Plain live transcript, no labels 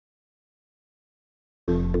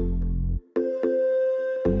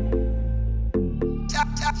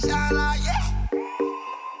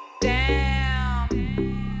Damn.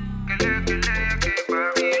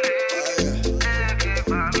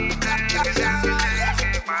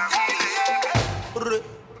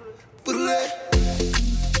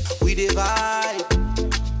 We the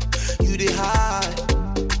vibe, you the high,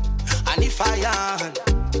 and if I am,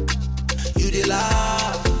 you the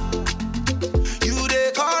laugh, you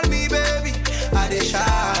they call me baby, I they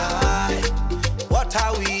shy. What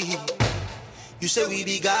are we? You say we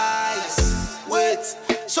the guys. Wait,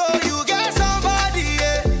 so you get somebody,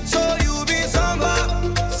 yeah? So you be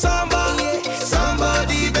somebody,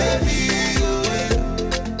 somebody, baby.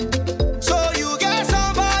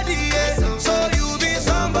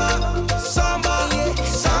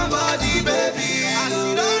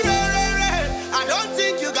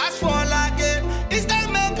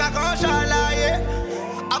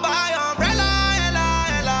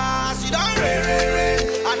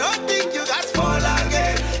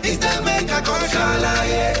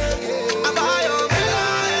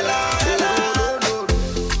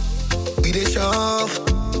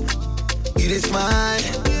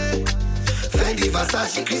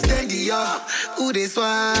 Versace, Christian Dior, who they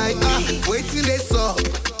swipe? Waiting they saw.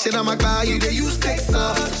 Shit on my car, you they use text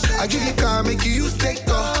off. I give you car, make you use tech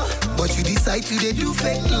off. But you decide to they do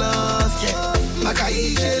fake love, yeah. Maka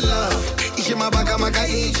each love, ishe my baka maka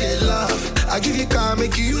each love. I give you car,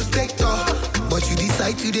 make you use tech off. But you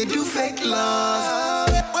decide to they do fake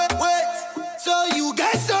love. Wait, so you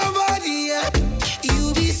got somebody, yeah?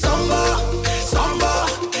 You be somebody,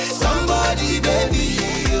 baby. Somebody, baby.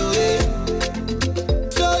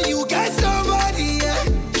 So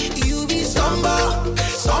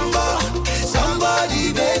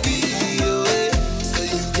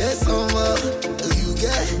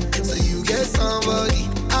you get somebody.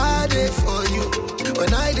 I there for you.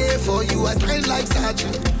 When I there for you, I train like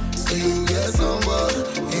Sachi. So you get somebody.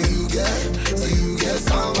 You get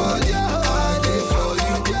somebody. I there for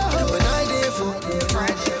you. When I there for you.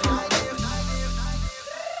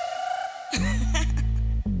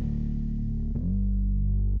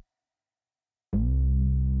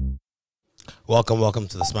 Welcome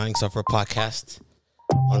to the Smiling Sufferer podcast.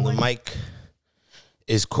 On the mic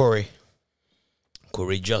is Corey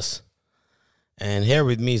Just. And here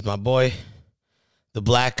with me is my boy, the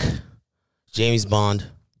Black James Bond.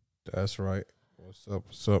 That's right. What's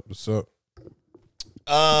up?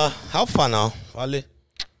 How far now, Wale?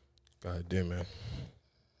 God damn, man.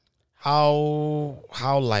 How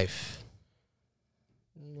life?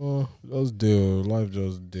 Just deal. Life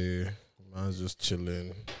just there. Man's just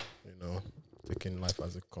chilling, taking life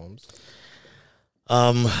as it comes.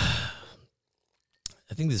 I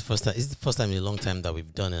think this is the first time in a long time that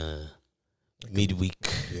we've done a midweek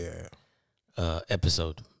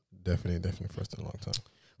episode. Definitely first in a long time.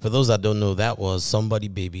 For those that don't know, that was Somebody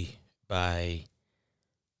Baby by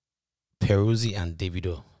Peruzzi and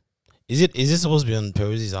Davido. Is it supposed to be on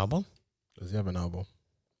Peruzzi's album? Does he have an album?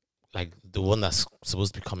 Like the one that's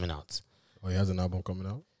supposed to be coming out? Oh, he has an album coming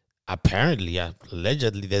out? Apparently, yeah.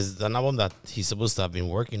 Allegedly, there's an album that he's supposed to have been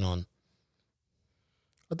working on.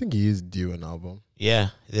 I think he is due an album. Yeah,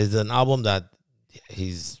 there's an album that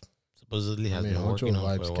he's supposedly has been working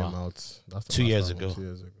on for a while. Came out. That's 2 years ago. 2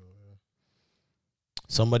 years ago, yeah.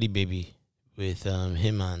 Somebody Baby with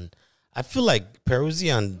him, and I feel like Peruzzi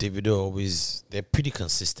and Davido they're pretty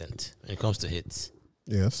consistent when it comes to hits.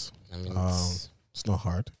 Yes. I mean, it's not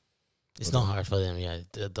hard. It's not hard for them, yeah.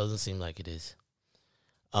 It doesn't seem like it is.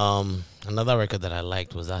 Another record that I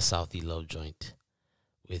liked was that Southie Love joint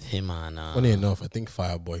with him and funny enough, I think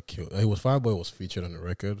Fireboy killed. Fireboy was featured on the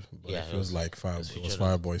record, but it feels like it was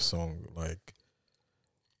Fireboy's song. Like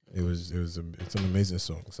it's an amazing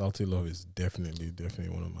song. Southie Love is definitely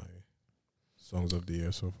one of my songs of the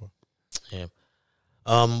year so far. Yeah.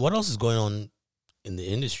 What else is going on in the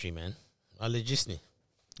industry, man? Disney.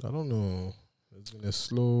 I don't know. It's been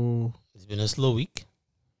a slow week.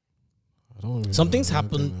 I don't really Something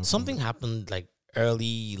happened like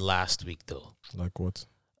early last week though. Like what?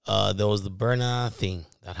 There was the burner thing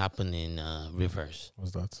that happened in Rivers.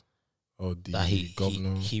 What's that? Oh, the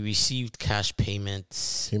governor. He received cash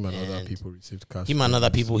payments. Him and other people received cash. Him and other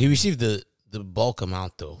people. He received the bulk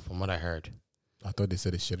amount though, from what I heard. I thought they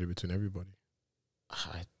said they shared it between everybody.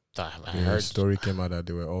 I heard a story came out that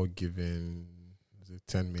they were all given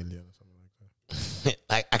 10 million or something like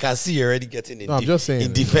that. I can see you already getting I'm just saying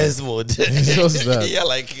in defense mode. It's just that. Yeah,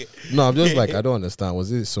 like no, I'm just like I don't understand.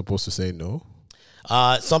 Was it supposed to say no?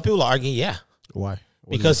 Some people are arguing, yeah. Why?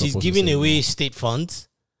 Because he's giving away state funds.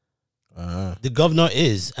 The governor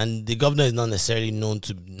is, and the governor is not necessarily known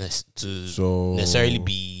to necessarily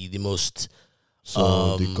be the most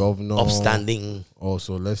So the governor, upstanding.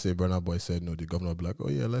 Also, let's say Burna Boy said no. The governor would be like, oh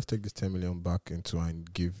yeah, let's take this 10 million back into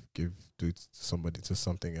and do it to somebody to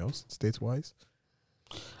something else state-wise.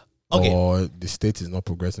 Okay. Or the state is not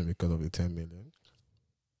progressing because of the 10 million.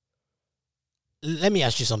 Let me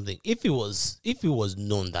ask you something. If it was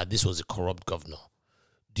known that this was a corrupt governor,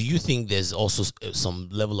 do you think there's also some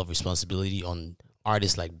level of responsibility on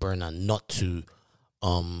artists like Burna not to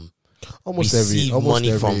receive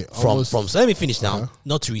money from? So let me finish now.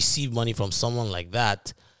 Not to receive money from someone like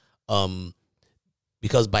that,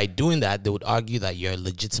 because by doing that, they would argue that you're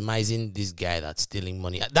legitimizing this guy that's stealing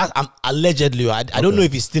money. That allegedly, I don't know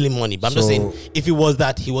if he's stealing money, but I'm just saying if it was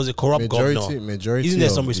that he was a corrupt governor, isn't there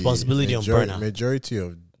some responsibility on Burna? Majority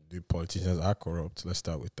of the politicians are corrupt. Let's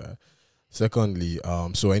start with that. Secondly,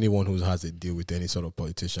 so anyone who has a deal with any sort of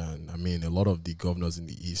politician, I mean, a lot of the governors in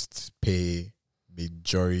the East pay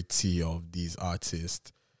majority of these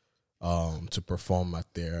artists to perform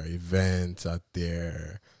at their events, at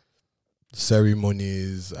their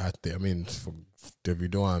ceremonies, I mean, for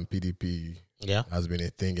Davido and PDP has been a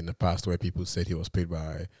thing in the past where people said he was paid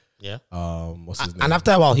by what's his name? And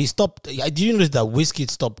after a while he stopped. Did you notice that Wizkid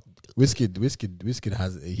stopped? Wizkid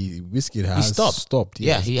has stopped.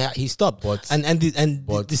 Yes. Yeah, he stopped. But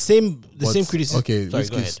the same criticism. Okay,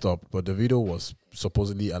 Wizkid stopped, but Davido was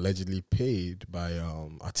supposedly allegedly paid by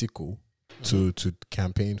Atiku to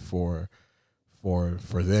campaign for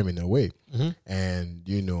them in a way, and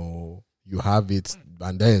you have it,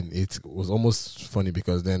 and then it was almost funny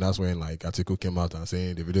because then that's when like Atiku came out and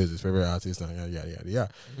saying Davido is his favorite artist and yeah.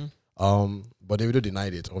 But Davido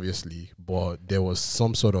denied it, obviously. But there was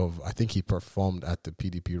some sort of, I think he performed at the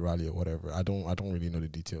PDP rally or whatever. I don't really know the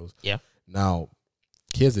details. Yeah. Now,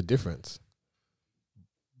 here's the difference.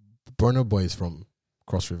 Burna Boy is from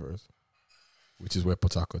Cross Rivers, which is where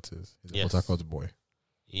Port Harcourt is. He's a Port Harcourt boy.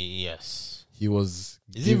 Yes. He was.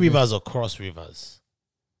 Is it Rivers or Cross Rivers?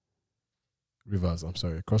 Rivers, I'm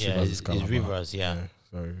sorry. Cross Rivers is Calabar. It's Rivers, yeah.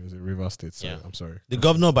 Sorry, is it Rivers State? Sorry, I'm sorry. The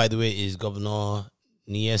governor, by the way, is Governor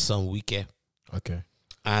Nyesom Wike. Okay.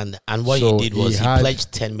 And what he did was he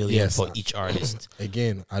pledged 10 million for each artist.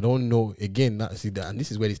 Again, I don't know. Again, see that, and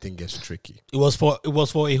this is where this thing gets tricky. It was for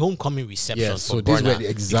a homecoming reception. So for this Burna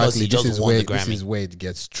this is where it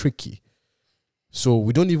gets tricky. So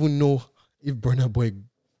we don't even know if Burna Boy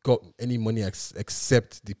got any money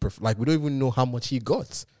except we don't even know how much he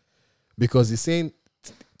got, because he's saying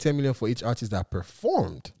 10 million for each artist that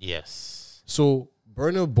performed. Yes. So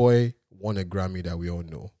Burna Boy won a Grammy that we all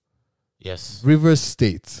know. Yes. Rivers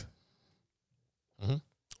State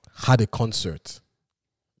had a concert,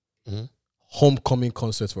 homecoming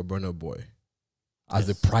concert for Burna Boy as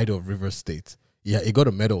the pride of Rivers State. Yeah, he got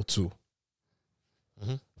a medal too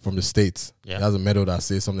from the States. Yeah. He has a medal that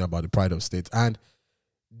says something about the pride of States. And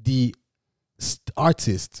the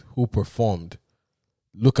artist who performed,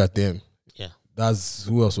 look at them. Yeah. That's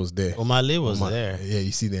who else was there. Omale was there. Yeah,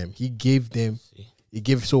 you see them. He gave them.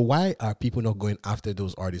 So why are people not going after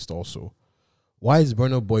those artists also? Why is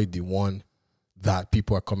Burna Boy the one that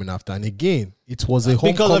people are coming after? And again, it was a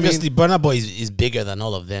homecoming. Because obviously Burna Boy is bigger than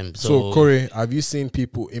all of them. So Corey, have you seen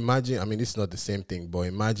people, imagine, I mean, it's not the same thing, but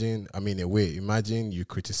imagine you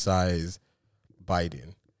criticize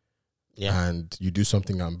Biden. Yeah. And you do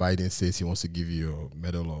something and Biden says he wants to give you a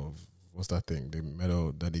medal of, what's that thing? The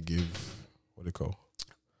medal that they give, what do they call?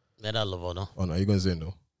 Medal of Honor. Oh, no, you're going to say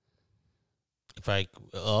no?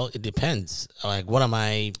 It depends. Like, what am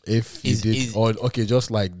I? Just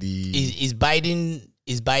like the is Biden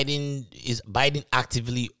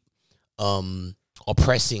actively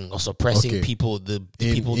oppressing or suppressing people? The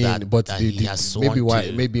people that he has sworn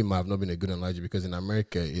maybe it might have not been a good analogy, because in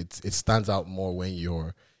America it stands out more when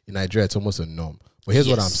you're in Nigeria. It's almost a norm. But here's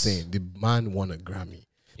what I'm saying: the man won a Grammy.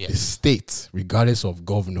 The state, regardless of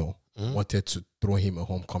governor, wanted to throw him a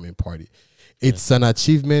homecoming party. It's an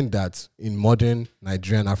achievement that in modern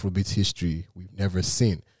Nigerian Afrobeat history we've never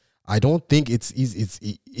seen. I don't think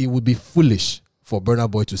it would be foolish for Burna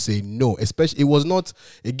Boy to say no. Especially, it was not.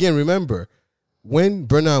 Again, remember when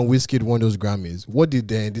Burna and Wizkid won those Grammys, what did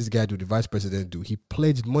this guy do? The vice president do? He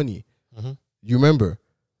pledged money. You remember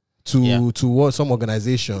to some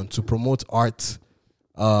organization to promote art.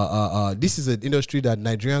 This is an industry that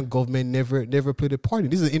Nigerian government never played a part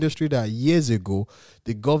in. This is an industry that years ago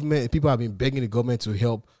people have been begging the government to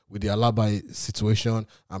help with the Alaba situation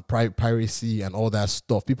and piracy and all that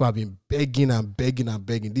stuff. People have been begging and begging and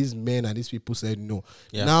begging. These men and these people said no.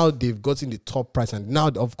 Yeah. Now they've gotten the top price, and now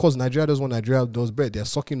of course Nigeria does what Nigeria does bread. They're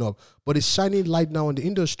sucking up, but it's shining light now on the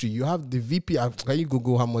industry. You have the VP. Can you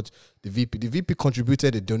Google how much the VP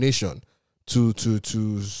contributed a donation to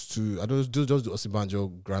I don't just the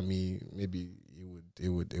Osibanjo Grammy, maybe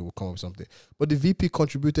would come up with something. But the VP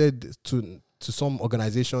contributed to some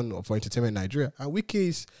organization for entertainment in Nigeria, and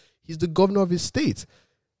Wike he's the governor of his state.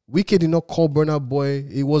 Wike did not call Burna Boy.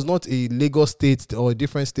 It was not a Lagos state or a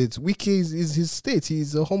different state. Wike is his state.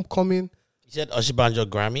 He's a homecoming. You said Oshibanjo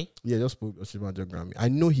Grammy? Yeah, just put Oshibanjo Grammy. I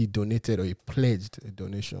know he donated or he pledged a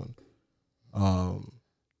donation. I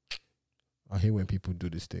hate when people do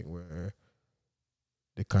this thing where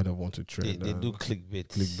they kind of want to trend. They do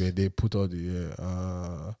clickbait. They put all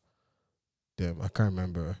the damn, I can't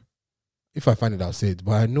remember. If I find it, I'll say it.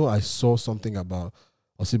 But I know I saw something about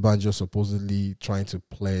Osibanjo supposedly trying to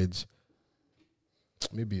pledge.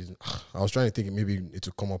 Maybe I was trying to think maybe it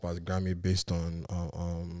would come up as Grammy based on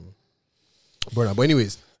Burna. But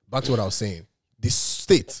anyways, back to what I was saying. The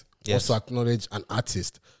state also acknowledge an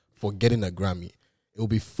artist for getting a Grammy. It will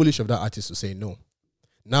be foolish of that artist to say no.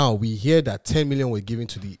 Now we hear that 10 million were given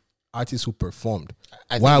to the artists who performed.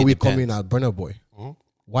 Why are we coming at Burna Boy? Mm-hmm.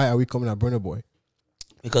 Why are we coming at Burna Boy?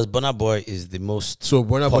 Because Burna Boy is the most. So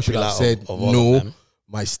Burna Boy should have said no.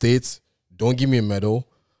 My state, don't give me a medal.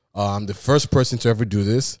 I'm the first person to ever do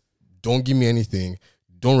this. Don't give me anything.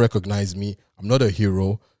 Don't recognize me. I'm not a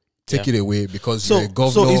hero. Take it away because you're a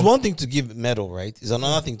governor. So it's one thing to give medal, right? It's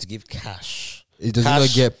another thing to give cash. Does he not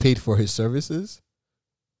get paid for his services?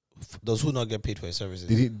 Does who not get paid for his services?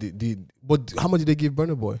 But how much did they give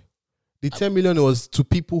Burna Boy? The 10 million was to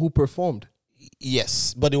people who performed.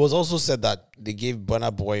 Yes, but it was also said that they gave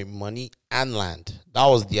Burna Boy money and land. That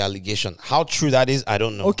was the allegation. How true that is, I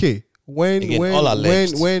don't know. Okay. When Nigerian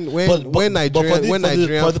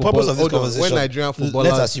footballers,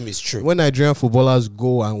 let's assume it's true. When Nigerian footballers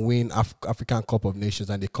go and win African Cup of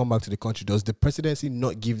Nations and they come back to the country, does the presidency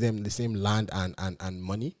not give them the same land and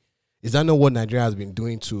money? Is that not what Nigeria has been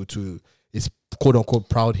doing to its quote unquote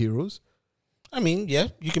proud heroes? I mean, yeah,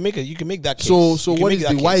 you can make that case. So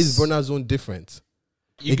why is Burna's Zone different?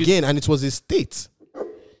 And it was a state.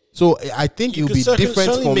 So I think it would be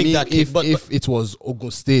different for me if it was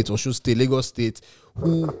Ogun State or Osun State, Lagos State,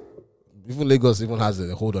 who even Lagos even has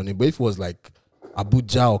a hold on it. But if it was like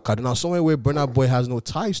Abuja or Kaduna, somewhere where Burna Boy has no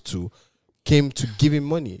ties to, came to give him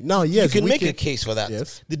money. Now, yes, you can make a case for that.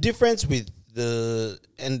 Yes. The difference with those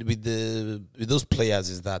players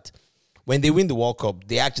is that when they win the World Cup,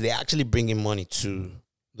 they actually bring in money to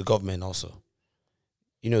the government also.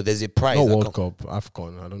 You know, there's a prize. Not World Cup,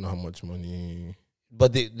 AFCON. I don't know how much money.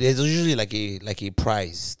 But there's usually like a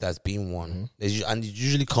prize that's being won. Mm-hmm. And it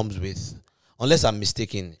usually comes with, unless I'm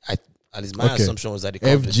mistaken, at least my assumption was that it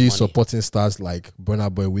comes with FG supporting stars like Burna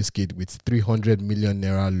Boy Wizkid with 300 million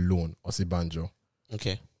naira loan, Osibanjo.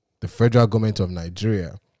 Okay. The federal government of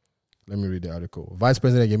Nigeria. Let me read the article. Vice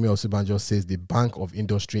President Yemi Osibanjo says the Bank of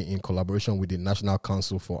Industry, in collaboration with the National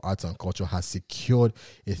Council for Arts and Culture, has secured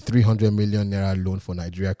a 300 million naira loan for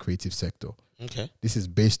Nigeria creative sector. Okay. This is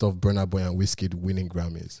based off Burna Boy and Wizkid winning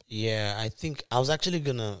Grammys. Yeah, I think I was actually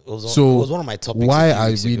gonna. It was one of my topics. Why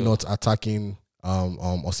are we not attacking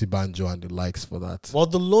Osibanjo and the likes for that? Well,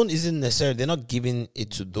 the loan isn't necessary. They're not giving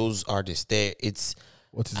it to those artists.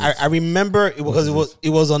 What is it? I remember it because it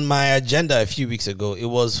was on my agenda a few weeks ago. It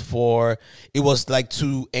was like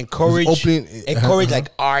to encourage like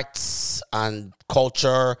arts and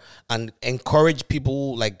culture and encourage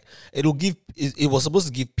people. Like it was supposed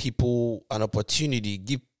to give people an opportunity,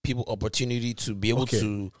 to be able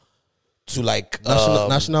to like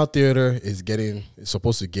National Theatre is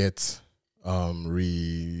supposed to get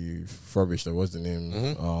refurbished. What's the name?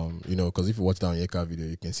 Mm-hmm. Because if you watch that on Yeka video,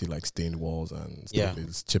 you can see like stained walls and stuff. Yeah.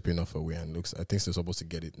 It's chipping off away and looks. I think they're supposed to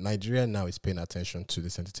get it. Nigeria now is paying attention to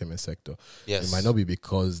this entertainment sector. Yes, it might not be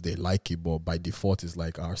because they like it, but by default, it's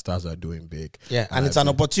like our stars are doing big. Yeah, and it's an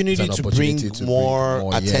opportunity to bring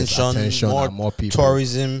more attention, more people,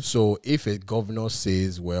 tourism. So if a governor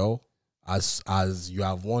says, "Well, as you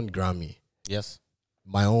have won Grammy, yes,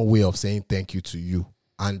 my own way of saying thank you to you,"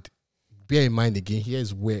 and bear in mind again,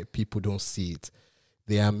 here's where people don't see it.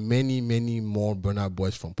 There are many, many more Burna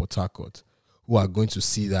Boys from Port Harcourt who are going to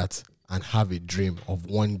see that and have a dream of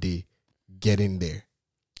one day getting there.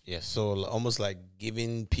 Yeah, so almost like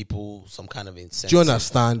giving people some kind of incentive. Do you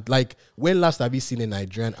understand? Like, when last have you seen a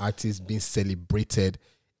Nigerian artist being celebrated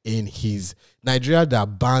in his Nigeria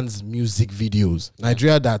that bans music videos,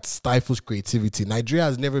 Nigeria that stifles creativity? Nigeria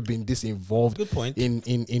has never been this involved. Good point.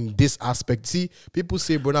 in this aspect. See, people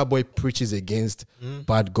say Burna Boy preaches against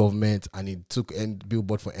bad government and he took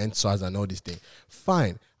billboard for EndSARS and all this thing.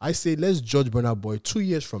 Fine. I say let's judge Burna Boy 2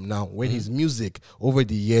 years from now when his music over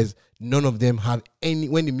the years, none of them have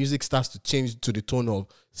when the music starts to change to the tone of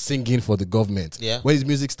singing for the government. Yeah. When his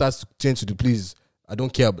music starts to change to the please I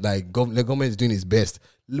don't care. Like the government is doing its best.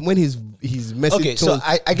 When his message. Okay, so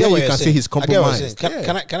I get what you you're can saying. say he's compromised.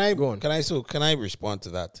 Can I respond to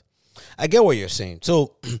that? I get what you're saying.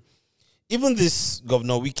 So even this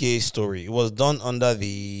Governor Wike story, it was done under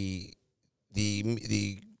the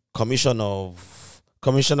commissioner.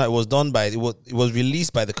 It was done by it was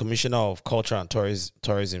released by the Commissioner of Culture and Tourism,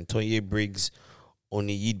 Tonye Briggs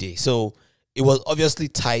Oniyide. So it was obviously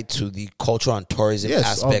tied to the culture and tourism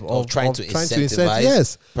aspect of trying to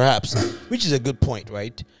incentivize, perhaps, which is a good point,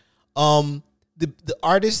 right? The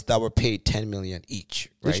artists that were paid 10 million each,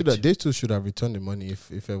 right? They too should have returned the money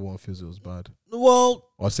if everyone feels it was bad. Well,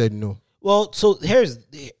 or said no. Well, so here's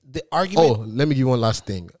the argument. Oh, let me give you one last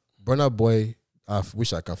thing. Burna Boy, I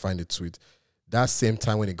wish I can find the tweet. That same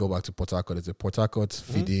time when they go back to Port Harcourt, there's a Port Harcourt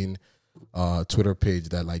feeding Twitter page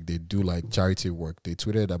that like they do like charity work. They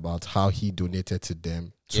tweeted about how he donated to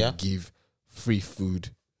them to give free food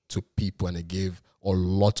to people, and they gave a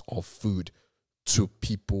lot of food to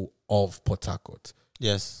people of Port Harcourt.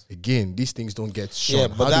 Yes. Again, these things don't get shown. Yeah,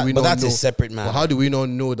 but that's a separate matter. But how do we not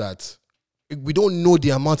know that? We don't know the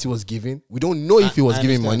amount he was giving. We don't know if he was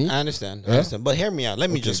giving money. I understand. But hear me out. Let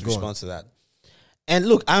me just respond to that. And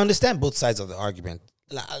look, I understand both sides of the argument.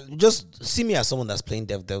 Just see me as someone that's playing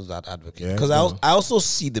devil's advocate, because I also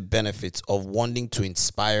see the benefits of wanting to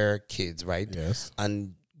inspire kids, right? Yes.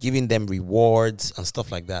 And giving them rewards and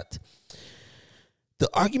stuff like that. The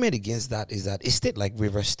argument against that is that a state like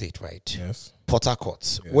River State, right? Yes. Port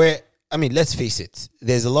Harcourt, where, I mean, let's face it,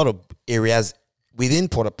 there's a lot of areas within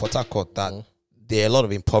Port Harcourt that there are a lot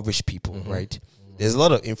of impoverished people, right? There's a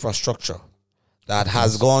lot of infrastructure that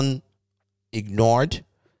has gone ignored,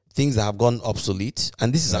 things that have gone obsolete,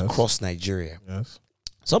 and this is across Nigeria. Yes.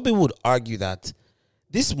 Some people would argue that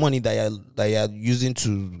this money that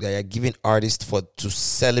you're giving artists to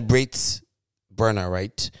celebrate Burna,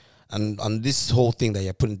 right? And this whole thing that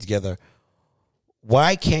you're putting together,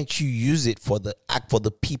 why can't you use it for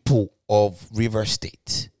the people of River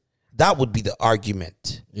State? That would be the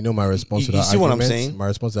argument. You know my response to that argument? You see what I'm saying? My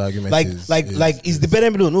response to the argument is the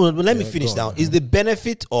benefit. No, let me finish now. Is the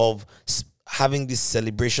benefit of having this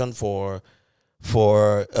celebration for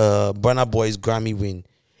Burna Boy's Grammy win,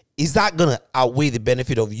 is that gonna outweigh the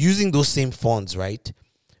benefit of using those same funds, right,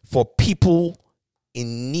 for people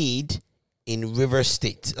in need in River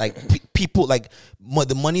State, like people, like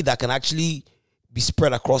the money that can actually be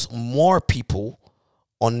spread across more people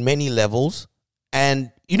on many levels?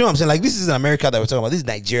 And you know what I'm saying? Like, this is America that we're talking about. This is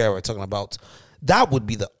Nigeria we're talking about. That would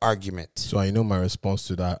be the argument. So I know my response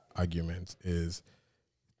to that argument is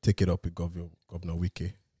take it up with Governor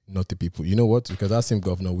Wike, not the people. You know what? Because that same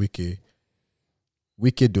Governor Wike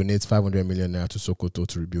donates 500 million naira to Sokoto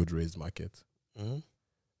to rebuild Ray's Market. Mm-hmm.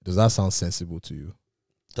 Does that sound sensible to you?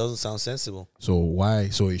 Doesn't sound sensible. So why?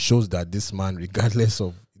 So it shows that this man, regardless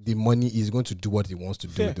of the money, is going to do what he wants to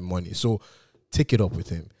do with the money. So take it up with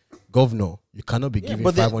him. Governor, you cannot be giving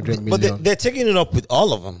 500 million. But they're taking it up with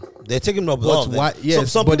all of them. They're taking it up with all of them.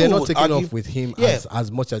 Yes, some but they're not taking it up with him as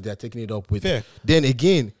much as they're taking it up with. Fair. Then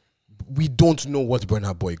again, we don't know what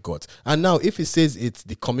Burna Boy got. And now, if it says it's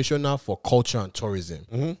the Commissioner for Culture and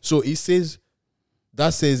Tourism, so it says,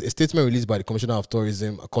 that says a statement released by the Commissioner of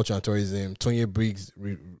Tourism, Culture and Tourism, Tonye Briggs,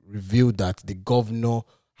 revealed that the governor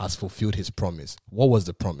has fulfilled his promise. What was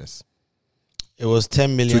the promise? It was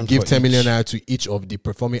 10 million to give 10 million naira to each of the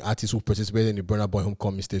performing artists who participated in the Burna Boy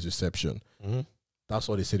Homecoming stage reception. That's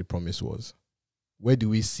what they said the promise was. Where do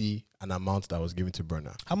we see an amount that was given to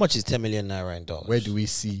Burna? How much is 10 million naira in dollars? Where do we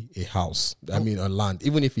see a house? I mean, a land.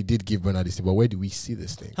 Even if he did give Burna this thing, but where do we see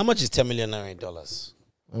this thing? How much is 10 million naira in dollars?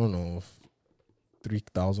 I don't know,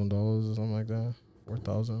 $3,000 or something like that.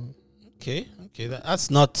 4,000. Okay, that's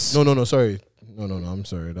not. No. Sorry, no. I'm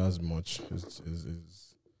sorry. That's much.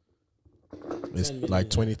 It's like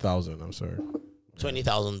 20,000. I'm sorry.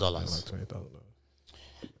 $20,000. Like $20,000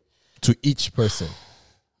 to each person.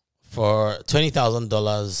 For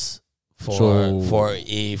 $20,000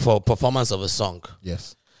 for performance of a song.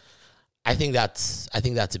 Yes, I think that's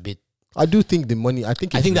a bit. I do think the money. I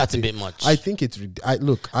think that's a bit much. I think it's.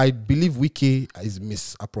 I believe Wike is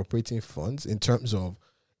misappropriating funds in terms of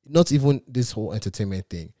not even this whole entertainment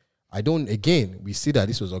thing. Again, we see that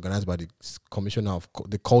this was organized by the Commissioner of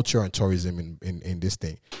the Culture and Tourism in this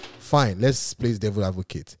thing. Fine, let's play devil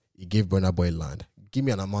advocate. He gave Burna Boy land. Give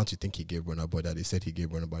me an amount you think he gave Burna Boy that they said he gave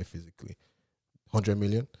Burna Boy physically. 100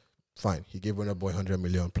 million? Fine. He gave Burna Boy 100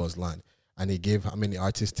 million plus land. And he gave how many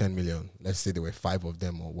artists 10 million? Let's say there were 5 of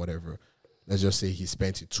them or whatever. Let's just say he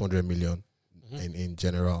spent 200 million in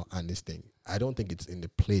general and this thing. I don't think it's in the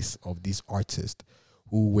place of these artists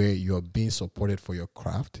where you're being supported for your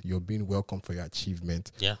craft, you're being welcomed for your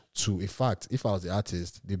achievement. Yeah. To, in fact, if I was the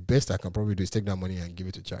artist, the best I can probably do is take that money and give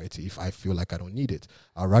it to charity if I feel like I don't need it.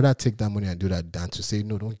 I'd rather take that money and do that than to say,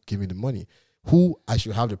 no, don't give me the money. Who I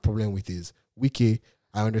should have the problem with is Wiki.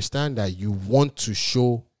 I understand that you want to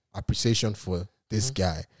show appreciation for this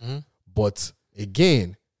guy, but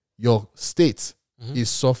again, your state is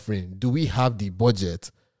suffering. Do we have the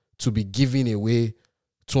budget to be giving away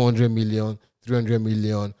 200 million, 300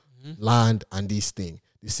 million land and this thing?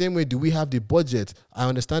 The same way, do we have the budget? I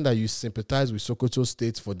understand that you sympathize with Sokoto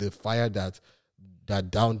State for the fire that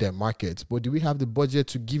downed their market, but do we have the budget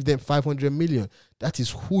to give them 500 million? That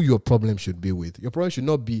is who your problem should be with. Your problem should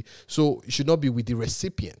not be with the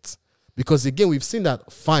recipient. Because again, we've seen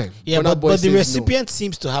that fine. Yeah, but the recipient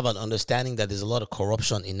seems to have an understanding that there's a lot of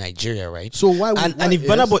corruption in Nigeria, right? So why? And if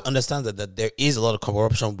Burna Boy understands that there is a lot of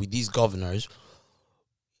corruption with these governors,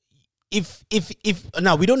 if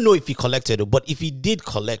now we don't know if he collected it, but if he did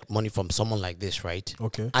collect money from someone like this, right?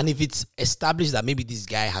 Okay. And if it's established that maybe this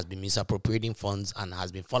guy has been misappropriating funds and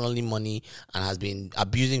has been funneling money and has been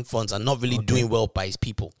abusing funds and not really doing well by his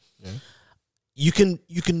people. Yeah. You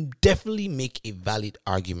can definitely make a valid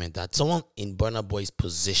argument that someone in Burna Boy's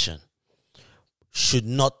position should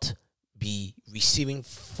not be receiving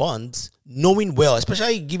funds, knowing well,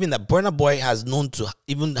 especially given that Burna Boy has known to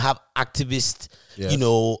even have activists, yes.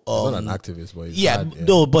 Not an activist, but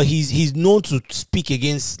no, but he's known to speak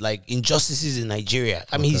against like injustices in Nigeria.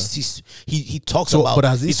 I mean, he talks about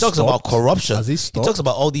corruption. Has he stopped? He talks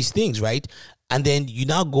about all these things, right? And then you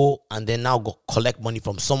now go collect money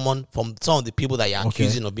from some of the people that you're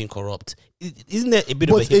accusing of being corrupt. Isn't there a bit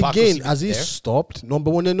of a hypocrisy? But again, has he stopped?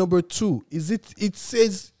 Number one and number two, it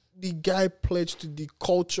says the guy pledged to the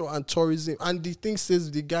culture and tourism, and the thing says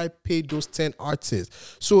the guy paid those 10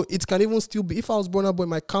 artists. So it can even still be, if I was Burna Boy,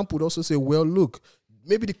 my camp would also say, well, look,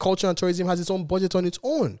 maybe the culture and tourism has its own budget on its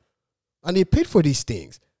own, and they paid for these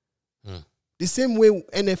things. The same way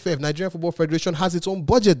NFF, Nigerian Football Federation, has its own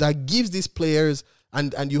budget that gives these players,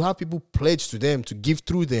 and you have people pledge to them to give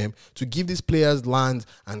through them, to give these players land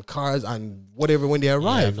and cars and whatever when they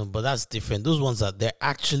arrive. Yeah, no, but that's different. Those ones they're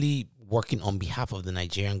actually working on behalf of the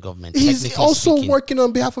Nigerian government. He's also working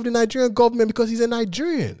on behalf of the Nigerian government because he's a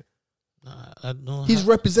Nigerian. He's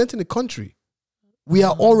representing the country. We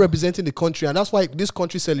are all representing the country, and that's why this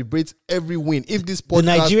country celebrates every win. If this podcast,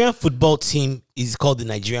 the Nigerian football team is called the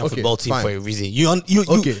Nigerian football team for a reason.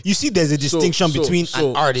 You see, there's a distinction between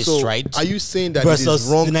an artist, right? Are you saying that versus it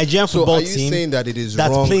is wrong? The Nigerian football team? Are you saying that it is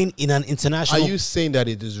that's wrong? Playing in an international? Are you saying that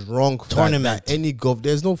it is wrong tournament? That any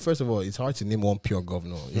there's no. First of all, it's hard to name one pure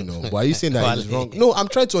governor, But are you saying that it is wrong? No, I'm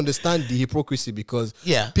trying to understand the hypocrisy because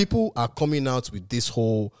people are coming out with this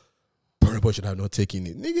whole. Burna Boy should have not taken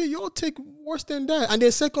it. Nigga, you'll take worse than that. And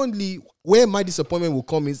then secondly, where my disappointment will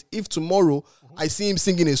come is if tomorrow I see him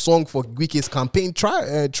singing a song for Wiki's campaign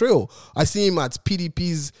trail. I see him at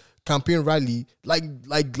PDP's campaign rally, like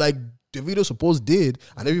Davido supposed did,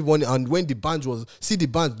 and everyone, and when the band who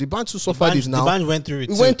suffered it now. The band went through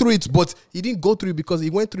it. He went through it, but he didn't go through it because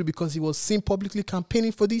he was seen publicly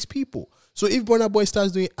campaigning for these people. So if Burna Boy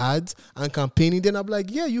starts doing ads and campaigning, then I'm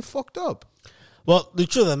like, yeah, you fucked up. Well, the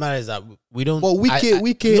truth of the matter is that we don't. But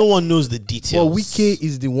Wike, no one knows the details. Well, Wike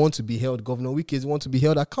is the one to be held, Governor Wike is the one to be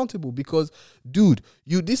held accountable because, dude,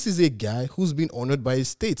 this is a guy who's been honored by his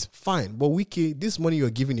state. Fine, but Wike, this money you're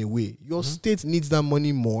giving away, your state needs that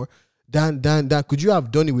money more than that. Could you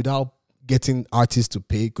have done it without getting artists to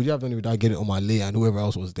pay? Could you have done it without getting Omale and whoever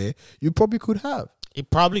else was there? You probably could have. It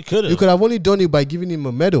probably could have. You could have only done it by giving him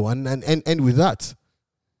a medal and end with that.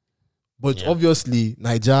 But obviously,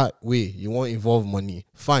 Niger way, you won't involve money.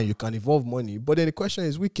 Fine, you can involve money. But then the question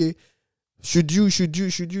is, Wike, should you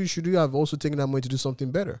have also taken that money to do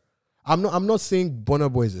something better? I'm not saying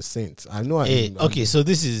Burna Boy is a saint. I know. Okay, so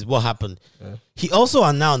this is what happened. Yeah. He also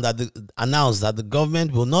announced that the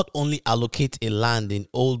government will not only allocate a land in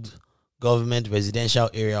old government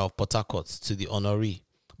residential area of Port Harcourt to the honoree,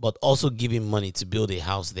 but also give him money to build a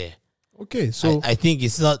house there. Okay, so I think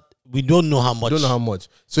it's not. We don't know how much.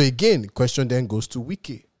 So again, the question then goes to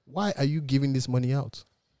Wike. Why are you giving this money out?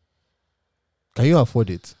 Can you afford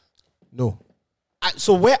it? No.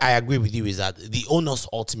 So where I agree with you is that the onus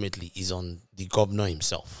ultimately is on the governor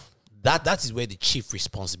himself. That is where the chief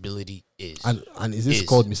responsibility is. And is this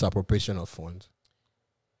called misappropriation of funds?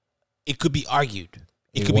 It could be argued.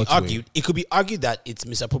 It could be argued that it's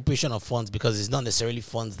misappropriation of funds because it's not necessarily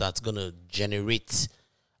funds that's going to generate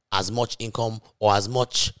as much income or as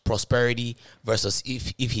much prosperity versus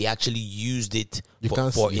if he actually used it you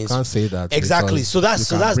can't say that exactly. So that's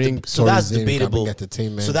debatable.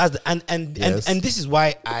 Entertainment. So that's and this is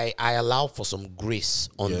why I allow for some grace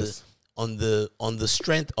on the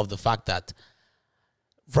strength of the fact that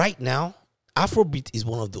right now Afrobeat is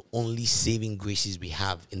one of the only saving graces we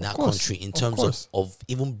have in that country in terms of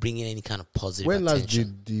even bringing any kind of positive attention. When last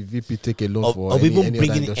did the VP take a loan for of even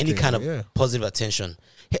bringing any kind of positive attention?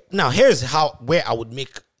 Now, here's where I would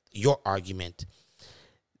make your argument.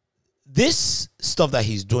 This stuff that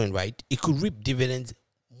he's doing, right, it could reap dividends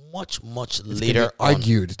much later on.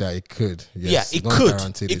 Argued that it could. Yes. Yeah, it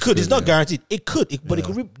could. It could. It's not guaranteed. It could, but it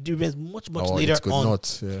could reap dividends much later on.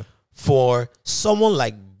 Not, for someone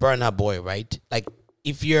like Burna Boy, right? Like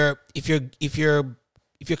if you're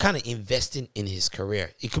kind of investing in his career,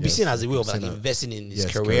 it could be seen as a way of like investing in his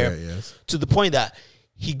career to the point that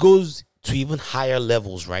he goes to even higher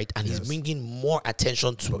levels, right? And he's bringing more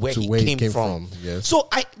attention to where he came from. Yes. So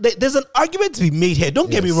there's an argument to be made here. Don't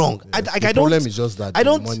get me wrong. Yes. The problem is just that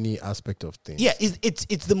the money aspect of things. Yeah,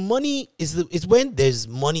 it's the money. It's when there's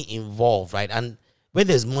money involved, right? And when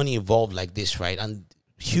there's money involved like this, right? And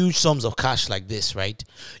huge sums of cash like this, right?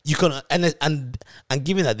 You can and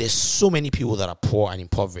given that there's so many people that are poor and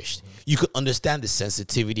impoverished, you could understand the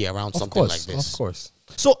sensitivity around something like this. Of course.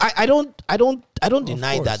 So I don't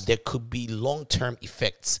deny that there could be long-term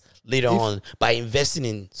effects later on by investing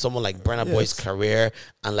in someone like Burna Boy's career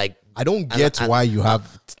and like I don't get why you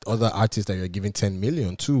have other artists that you're giving 10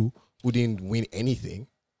 million to who didn't win anything.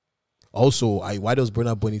 Also, why does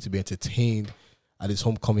Burna Boy need to be entertained at his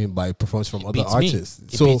homecoming by performance from other artists?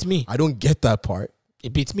 It beats me. I don't get that part.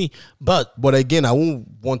 It beats me. But again, I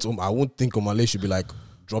won't think Omale should be like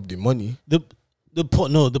drop the money. The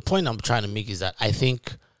point I'm trying to make is that I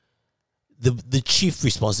think the chief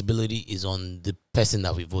responsibility is on the person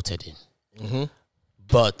that we voted in. Mm-hmm.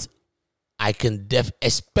 But I can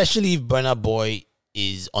especially if Burna Boy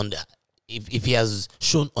is if he has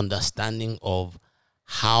shown understanding of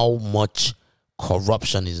how much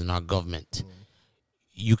corruption is in our government.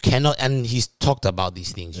 You cannot, and he's talked about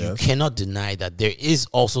these things. Yes. You cannot deny that there is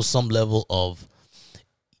also some level of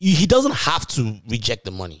he doesn't have to reject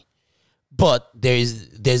the money. But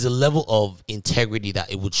there's a level of integrity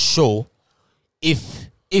that it would show if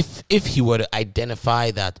he were to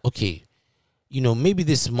identify that, okay, maybe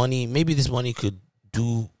this money we could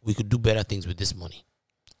do better things with this money.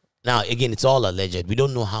 Now again, it's all alleged. We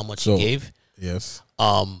don't know how much he gave. Yes.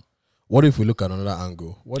 What if we look at another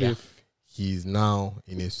angle? What if he's now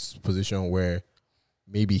in a position where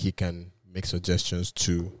maybe he can make suggestions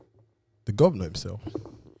to the governor himself?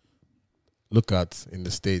 Look at in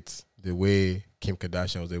the States the way Kim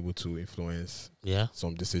Kardashian was able to influence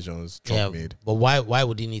some decisions Trump made. But why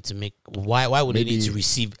would he need to make why would he need to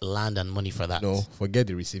receive land and money for that? No, forget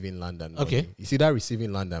the receiving land and money. Okay. You see, that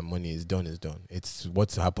receiving land and money is done. It's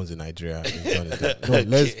what happens in Nigeria is done.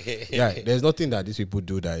 No, there's nothing that these people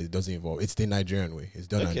do that it doesn't involve. It's the Nigerian way. It's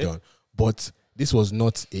done and done. But this was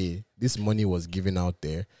not this money was given out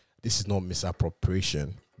there. This is not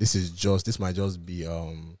misappropriation. This might just be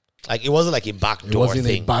like it wasn't like a backdoor. It wasn't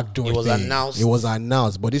thing. A backdoor. It was thing. announced. It was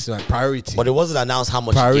announced, but this is like priority. But it wasn't announced how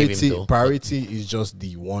much he gave him, though. Priority is just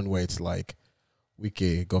the one where it's like,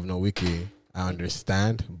 Governor Wike, I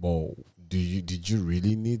understand, but did you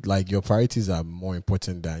really need, like, your priorities are more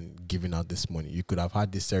important than giving out this money. You could have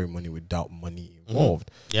had this ceremony without money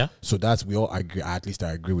involved. Mm-hmm. Yeah. So we all agree. At least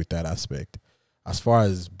I agree with that aspect. As far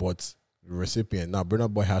as but the recipient, now Burna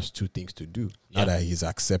Boy has two things to do. Now that he's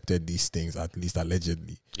accepted these things, at least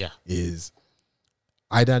allegedly, is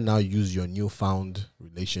either now use your newfound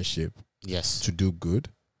relationship to do good,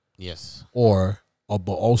 but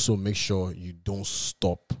also make sure you don't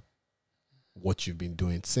stop what you've been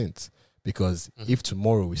doing since. Because if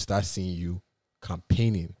tomorrow we start seeing you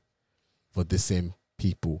campaigning for the same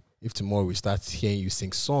people, if tomorrow we start hearing you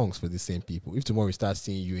sing songs for the same people, if tomorrow we start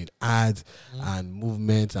seeing you in ads and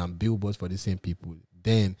movements and billboards for the same people,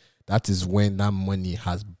 then that is when that money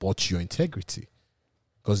has bought your integrity.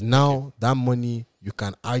 Because now that money, you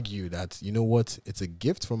can argue that, you know what, it's a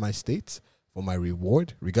gift from my state, for my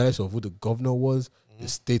reward, regardless of who the governor was. The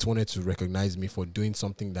state wanted to recognize me for doing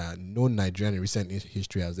something that no Nigerian in recent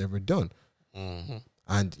history has ever done. Mm-hmm.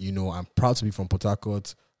 And, I'm proud to be from Port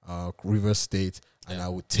Harcourt, Rivers State, and I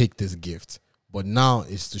would take this gift. But now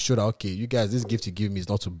it's to show that, okay, you guys, this gift you give me is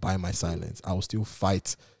not to buy my silence. I will still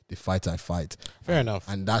fight the fight I fight. Fair enough.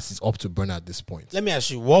 And that is up to Burna at this point. Let me ask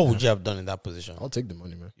you, what would you have done in that position? I'll take the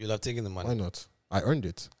money, man. You'll have taken the money. Why not? I earned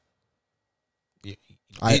it. Did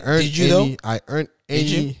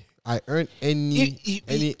you? I earn any you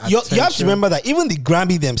attention. have to remember that even the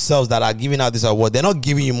Grammy themselves that are giving out this award, they're not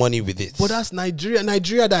giving you money with it. But that's Nigeria.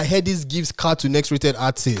 Nigeria that Headies gives card to next rated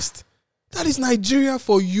artist. That is Nigeria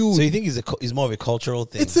for you. So you think it's more of a cultural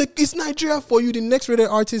thing? It's Nigeria for you. The next rated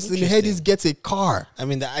artist in the Headies gets a car. I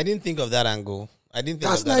mean, I didn't think of that angle. I didn't think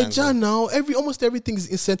that's of that Nigeria angle. now. Almost everything is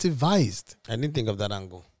incentivized. I didn't think of that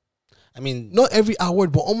angle. I mean, not every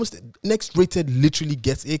award, but almost next rated literally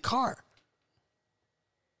gets a car.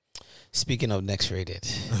 Speaking of next rated,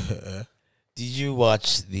 did you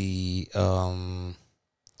watch the Don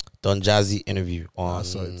Jazzy interview on? I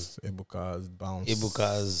saw it. Ebuka's bounce.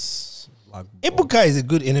 Ebuka is a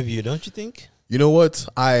good interview, don't you think? You know what?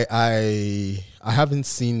 I haven't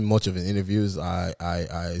seen much of the interviews.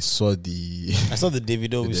 I saw the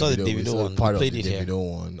Davido. We saw the Davido one. Part of the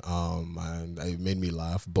Davido one. And it made me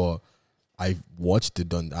laugh. But I watched the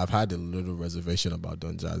Don. I've had a little reservation about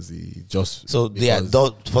Don Jazzy.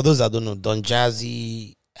 For those that don't know, Don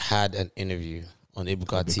Jazzy had an interview on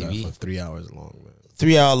Ebuka TV for 3 hours long. Man.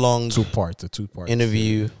 3 hour long, two part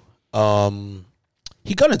interview.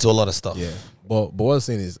 He got into a lot of stuff. Yeah, but what I'm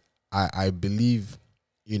saying is, I believe,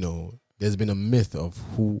 there's been a myth of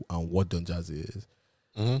who and what Don Jazzy is.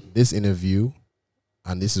 Mm-hmm. This interview,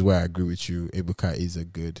 and this is where I agree with you, Ebuka is a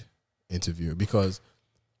good interviewer because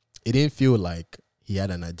it didn't feel like he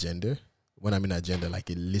had an agenda. When I mean agenda, like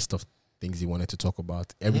a list of things he wanted to talk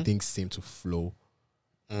about. Everything seemed to flow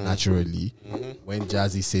naturally. Mm-hmm. When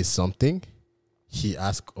Jazzy says something, he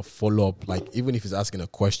asks a follow-up, like even if he's asking a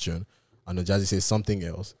question and the Jazzy says something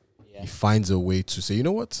else, he finds a way to say, you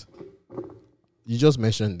know what? You just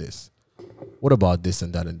mentioned this. What about this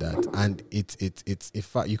and that and that? And it's in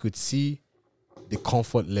fact, you could see the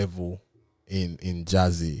comfort level in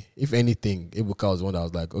Jazzy. If anything, Ebuka was one that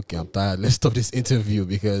was like, okay, I'm tired. Let's stop this interview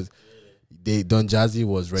because Don Jazzy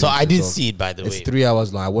was ready. So I did see it, by the way. It's 3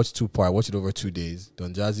 hours long. I watched 2 parts. I watched it over 2 days.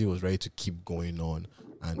 Don Jazzy was ready to keep going on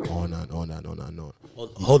and on and on and on and on.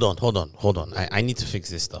 Hold on. I need to fix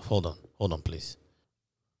this stuff. Hold on, please.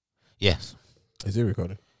 Yes. Is it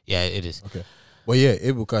recording? Yeah, it is. Okay. Well, yeah,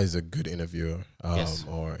 Ebuka is a good interviewer. Yes.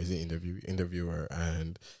 Or is it interviewer?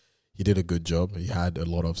 And he did a good job. He had a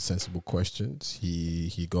lot of sensible questions.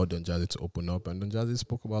 He got Don Jazzy to open up, and Don Jazzy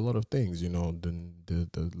spoke about a lot of things.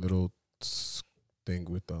 The little thing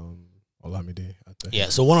with Olamide. Yeah.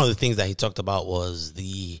 So one of the things that he talked about was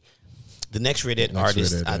the next rated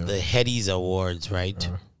artist at the Headies Awards, right?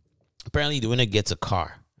 Apparently, the winner gets a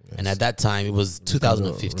car, and at that time it was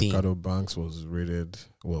 2015. Ricardo Banks was rated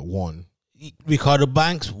won. Ricardo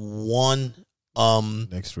Banks won.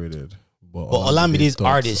 Next rated, but Olamide's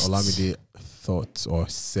artist. Olamide thought or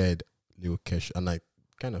said Lil Kesh, and I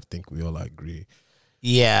kind of think we all agree.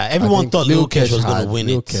 Yeah, everyone thought Lil Kesh was going to win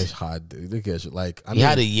Lil it. Lil Kesh, like he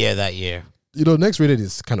had a year that year. Next rated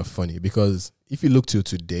is kind of funny because if you look to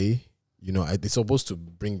today, it's supposed to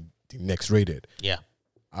bring the next rated. Yeah,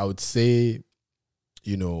 I would say,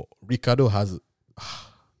 Ricardo has.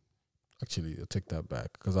 Actually, I'll take that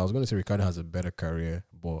back because I was going to say Ricardo has a better career,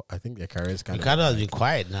 but I think their career is kind Ricardo of. has been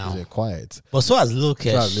quiet now. He's quiet, but so has Lil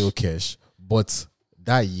Kesh. But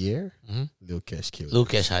that year, Lil Kesh killed. Lil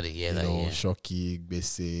Kesh had a year that year. Shocky,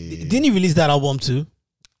 Bese. Didn't he release that album too?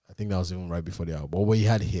 I think that was even right before the album. But he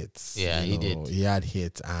had hits. Yeah, he did. He had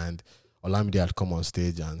hits, and Olamide had come on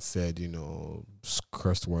stage and said,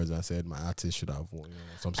 cursed words and said my artist should have won,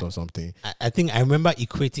 something. I think I remember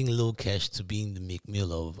equating Lil Kesh to being the Meek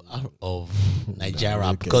Mill of Nigeria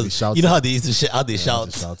rap because you know how they used to how they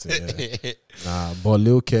shout. But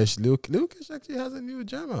Lil Kesh actually has a new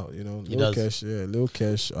jam out. Lil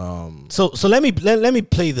Kesh. So let me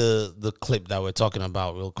play the clip that we're talking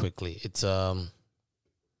about real quickly. It's hold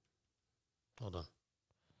on.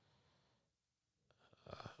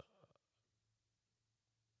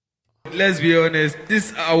 Let's be honest,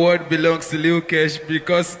 this award belongs to Lil Kesh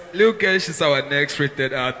because Lil Kesh is our next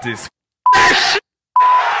rated artist.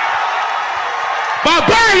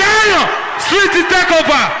 Baba Yaya, Street to take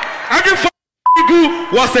over. Every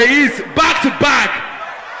was a hit back to back.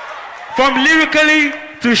 From lyrically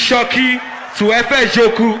to shocky to FS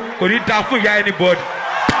Joku. Could it da for anybody?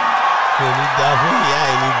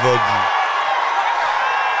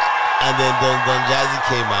 And then Don Jazzy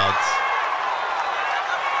came out.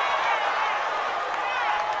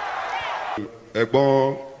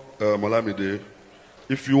 Egbon Olamide,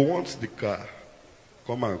 if you want the car,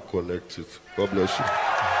 come and collect it. God bless you.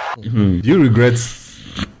 Mm-hmm. Do you regret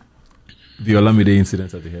the Olamide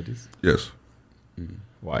incident at the Headies? Yes.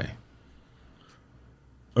 Why?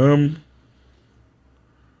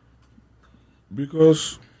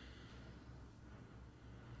 Because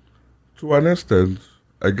to an extent,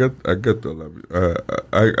 Olami.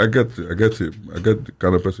 I get him. I get the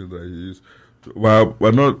kind of person that he is. Well,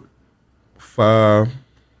 we're not far.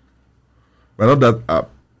 We're not that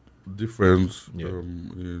different. Yeah.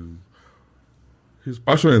 His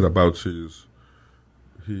passion is about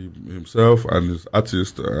himself and his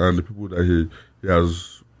artist and the people that he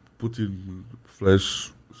has put in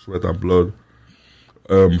flesh, sweat, and blood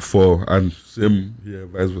for, and same here,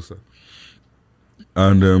 vice versa.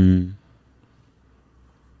 And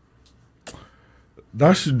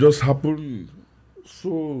that should just happen.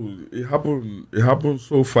 So it happened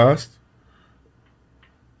so fast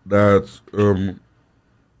that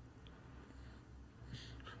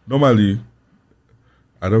normally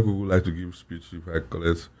I don't like to give speech if I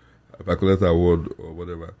collect an award or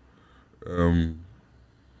whatever.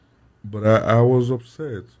 But I was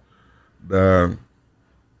upset that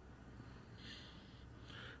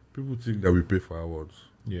people think that we pay for awards.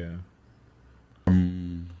 Yeah.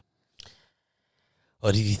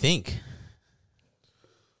 What did you think?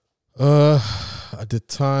 At the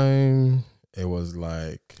time, it was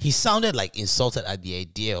like He sounded like insulted at the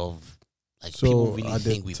idea of like So, people really at the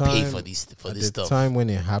think we pay time- for this at this the stuff. time when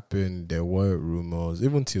it happened. There were rumors,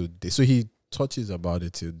 even till date. So he touches about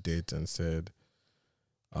it till date and said,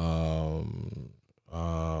 what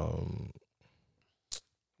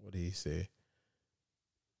did he say?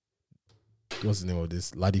 What's the name of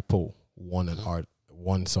this? Ladipo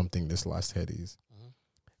won something this last Headies,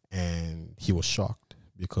 and he was shocked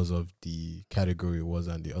because of the category it was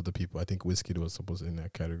and the other people. I think Wizkid was supposed to in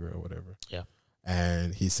that category or whatever. Yeah.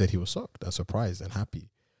 And he said he was shocked and surprised and happy.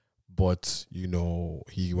 But, you know,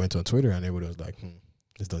 he went on Twitter and everybody was like,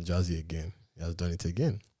 it's done Jazzy again. He has done it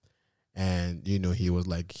again. And, you know, he was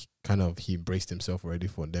like, he braced himself already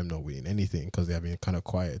for them not winning anything because they have been kind of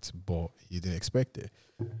quiet, but he didn't expect it.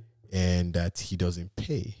 And that he doesn't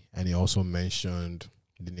pay. And he also mentioned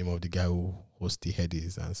the name of the guy who hosts the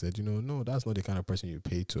Headies and said, you know, no, that's not the kind of person you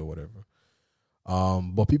pay to or whatever.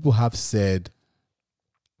 But people have said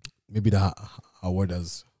maybe the award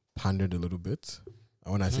has pandered a little bit.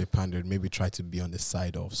 And when I say pandered, maybe try to be on the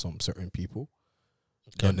side of some certain people.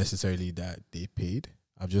 Not necessarily that they paid.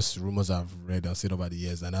 Rumors I've read and said over the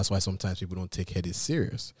years, and that's why sometimes people don't take Headies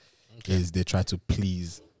serious. Is they try to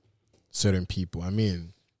please certain people. I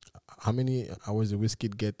mean, how many hours did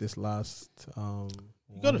Wizkid get this last?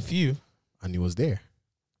 He got a few. And he was there.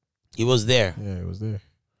 He was there. Yeah, he was there.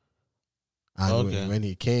 And when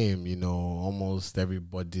he came, you know, almost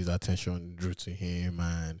everybody's attention drew to him,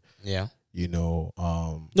 and Yeah. you know,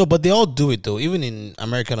 No, but they all do it though. Even in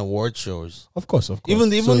American award shows. of course.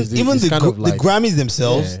 Even So it's the kind of like- Grammys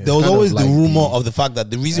themselves, Yeah, there was it's kind always of the like rumor the- of the fact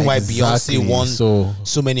that the reason why Exactly. Beyonce won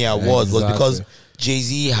so many awards was because Exactly.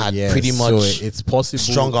 Jay-Z had Yes, pretty so much it's possible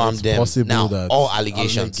strong-armed it's them. possible Now, that all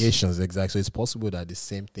allegations. exactly. So it's possible that the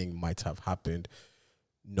same thing might have happened,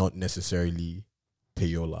 not necessarily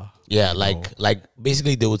payola. Yeah, you like know.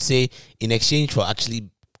 basically they would say in exchange for actually,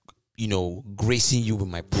 you know, gracing you with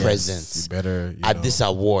my Yes, presence you better at this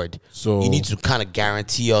award, So you need to kind of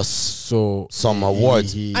guarantee us so some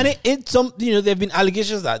awards. And it's some, you know, there have been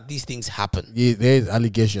allegations that these things happen. there's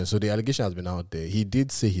allegations. So the allegation has been out there. He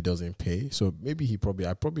did say he doesn't pay. So maybe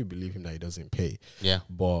I probably believe him that he doesn't pay. Yeah,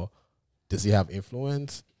 But does he have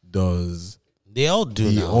influence? Does they all do.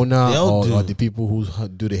 the now. owner They all or the people who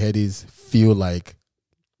do the Headies feel like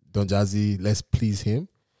Don Jazzy, let's please him,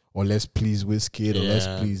 or let's please Wizkid, or let's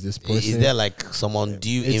Yeah. please this person? Is there like some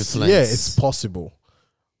undue It's- influence? Yeah, it's possible.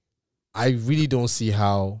 I really don't see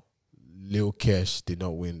how Lil Kesh did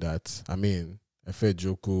not win that. I mean, Efe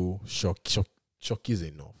Joku, Shock is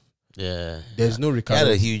enough. Yeah. There's no He Ricardo,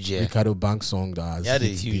 had a huge year. Ricardo Banks song that has He had a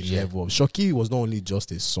hit huge the year. level of Shocky was not only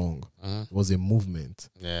just a song, it was a movement.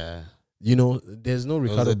 Yeah. You know, there's no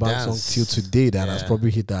Ricardo a Banks song dance. till today that has Yeah.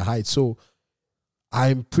 probably hit that height. So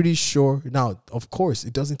I'm pretty sure now, of course,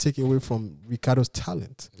 it doesn't take away from Ricardo's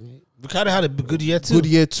talent. Ricardo had a good year too. Good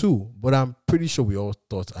year too, but I'm pretty sure we all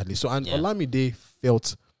thought at least. So, and Yeah. Olamide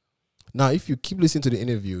felt. Now, if you keep listening to the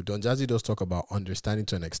interview, Don Jazzy does talk about understanding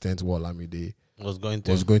to an extent what Olamide Was going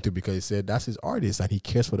to. was going to, because he said that's his artist and he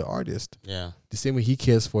cares for the artist Yeah. the same way he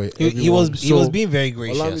cares for it. He was being very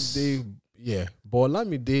gracious. Olamide, yeah, but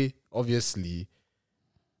Olamide obviously,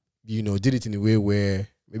 you know, did it in a way where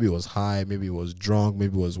maybe it was high, maybe it was drunk,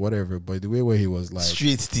 maybe it was whatever, but the way where he was like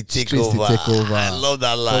Streets to take Streets to over. take over. I love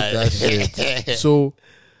that fuck line. that shit. So,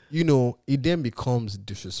 you know, it then becomes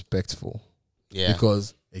disrespectful. Yeah.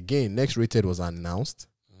 Because again, Next Rated was announced.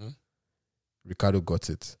 Ricardo got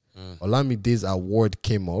it. Olamide's award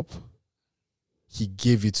came up. He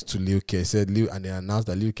gave it to Lil Kesh. Said and they announced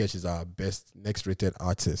that Lil Kesh is our best Next Rated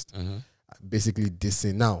artist. Basically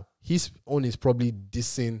dissing. Now, his own is probably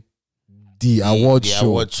dissing the award show.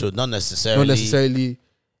 Award show, not necessarily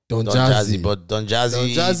Don Jazzy, but Don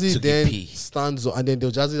Jazzy took then the P. stands on, and then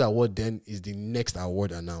Don Jazzy award then is the next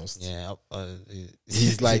award announced. Yeah,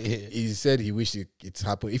 he's like, he said he wished it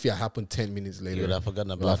happened. If it had happened 10 minutes later, he would have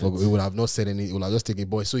forgotten about it. He would have not said anything. He would have just taken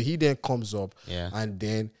boy. So he then comes up, and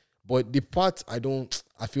then, but the part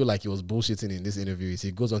I feel like he was bullshitting in this interview is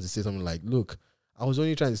he goes on to say something like, "Look, I was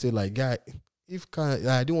only trying to say like, guy." If Kai,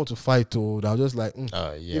 I didn't want to fight, I was just like,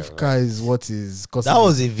 if Kai is what is, that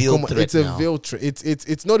was a veil threat. It's a veil threat.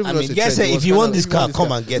 It's not even. I mean, yes, if you want this car,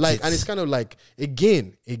 come and get it. And it's kind of like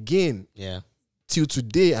again, till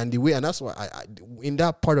today, and the way, and that's why I in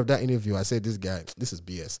that part of that interview, I said, this guy, this is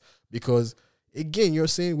BS, because again, you're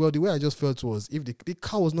saying, well, the way I just felt was if the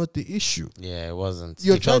car was not the issue. Yeah, it wasn't.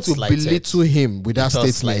 You're trying to belittle him with that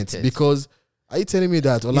statement because. Are you telling me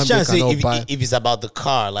that Olamide cannot buy? If it's about the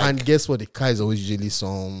car, like, and guess what? The car is always usually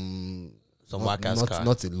some whack-ass car,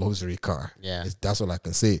 not a luxury car. Yeah, that's all I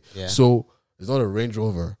can say. Yeah. So it's not a Range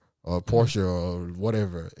Rover or a Porsche or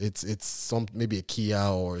whatever. It's some maybe a Kia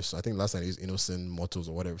or I think last time it was Innocent Motors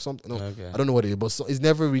or whatever. I don't know what it is, but it's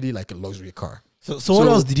never really like a luxury car. So what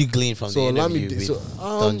else did you glean from the interview with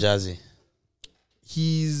Don Jazzy?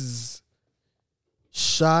 He's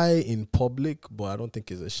shy in public, but I don't think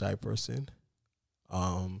he's a shy person.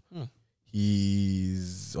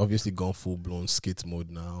 He's obviously gone full blown skit mode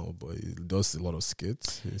now, but he does a lot of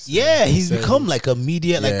skits. He's become like a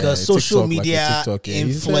media, like a social media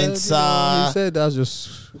influencer. He said that's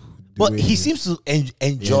just. But he seems to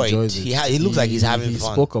enjoy it. He looks like he's having fun. He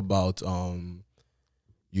spoke about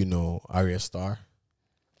Arya Star.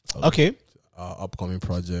 Okay. Upcoming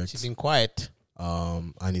project. She's been quiet.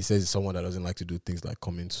 And he says he's someone that doesn't like to do things like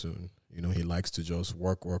coming soon. He likes to just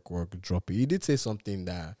work, drop it. He did say something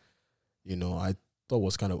that, I thought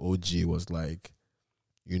was kind of OG, was like,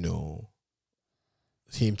 him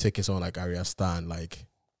taking someone like Arya Star and like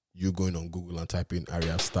you going on Google and typing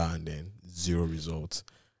Arya Star and then 0 results.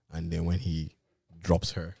 And then when he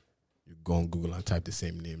drops her, you go on Google and type the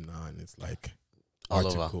same name now and it's like all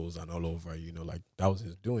articles over. And all over, like that was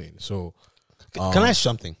his doing. So, can I ask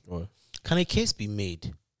something? What? Can a case be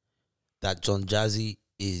made that Don Jazzy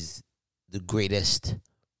is the greatest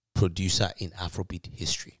producer in Afrobeat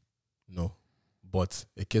history? No. But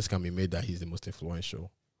a case can be made that he's the most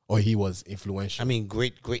influential. Or he was influential. I mean,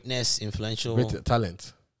 greatness, influential. Great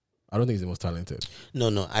talent. I don't think he's the most talented.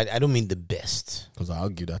 No, I don't mean the best. Because I'll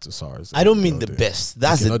give that to SARS. I don't mean the best.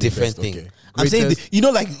 That's a different thing. Okay. I'm saying, you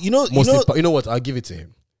know what? I'll give it to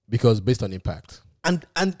him. Because based on impact. And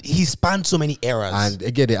he spanned so many eras. And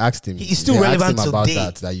again, they asked him. He's still relevant today.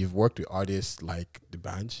 About that you've worked with artists like The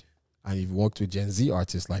Banj. And you've worked with Gen Z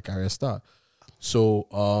artists like Arya Star. So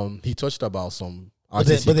he touched about some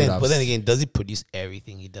artists. But then again, does he produce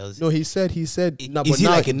everything he does? No, he said. Is he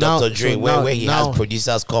like a Dr. Dre where he has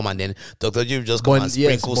producers come and then Dr. Dre just come and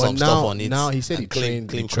sprinkle some stuff on it? Now he said he trained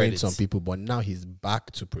credits. some people, but now he's back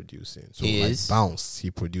to producing. So Bounce, he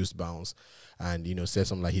produced Bounce. And said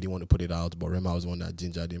something like he didn't want to put it out, but Rema was the one that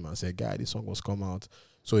gingered him and said, "Guy, this song was come out."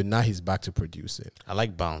 So now he's back to producing. I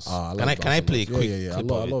like Bounce. Can I play a quick clip I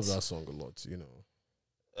love that song a lot.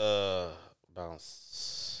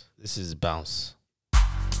 Bounce. This is Bounce.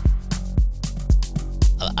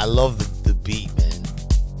 I love the beat, man.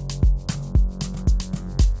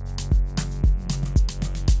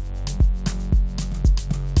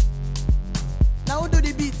 Now do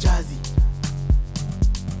the beat, Jazzy.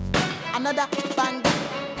 Another bang.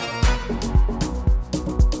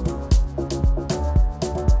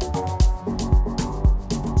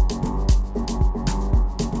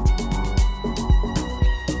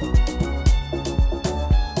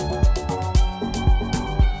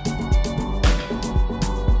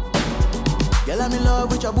 Girl, I'm in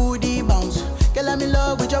love with your booty bounce. Girl, I'm in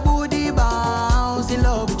love with your booty bounce. In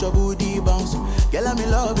love with your booty bounce. Girl, I'm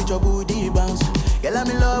in love with your booty bounce. Girl, I'm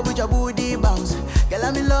in love with your booty bounce. Girl,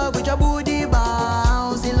 I'm in love with your booty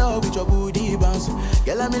bounce. In love with your booty bounce.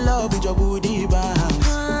 Girl, I'm in love with your booty bounce.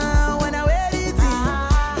 When I wear it,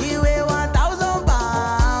 you weigh 1,000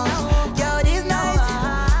 pounds. Girl, this night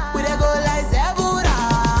we dey go like 7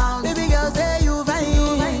 rounds. Baby girl, say you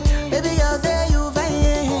fine. Baby girl, say you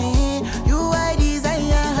fine. You are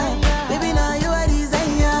desire. Baby, now you are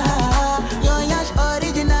desire. Your yash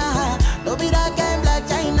original. Don't be that kind black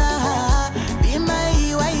China. Be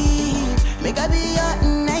my wife. Make I be your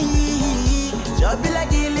night. Just be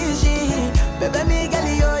like illusion. Baby, me girl,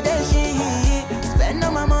 you're the shit. Spend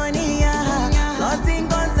all my money, nothing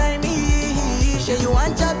concern me. Say you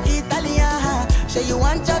want chop Italian. Say you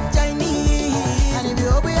want chop Chinese. And if you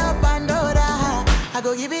open your Pandora, I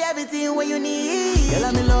go give you everything what you need. Girl,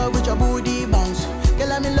 I'm in love with your booty bounce.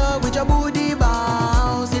 Girl, I'm in love with your booty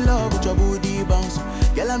bounce. In love with your booty bounce.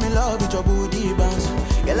 Girl, I'm in love with your booty bounce.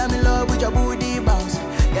 Girl, I'm in love with your booty bounce.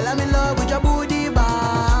 Girl, I'm in love with your booty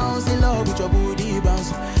bounce. In love with your booty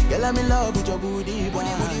bounce. Girl, I'm in love with your booty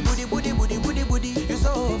bounce. Booty, booty. You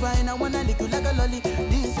so fine, I wanna lick you like a lolly.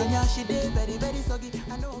 This one, yeah, she did very, very soggy.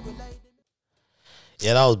 I know good like.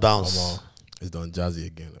 Yeah, that was Bounce. It's done jazzy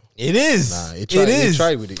again. Though. It is. It is. He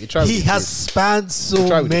tried with it. He has spanned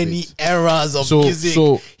so many eras of music.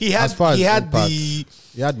 So he had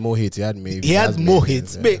more hits. He had maybe. He had more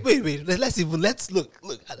hits. Yeah. Wait. Let's look.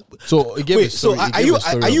 So it gave a story. Are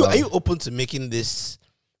you open to making this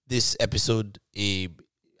episode an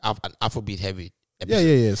Afrobeat heavy?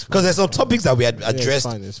 Yeah. Because there's some topics that we had addressed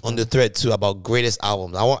on the thread too about greatest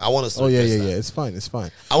albums. I want us to address that. It's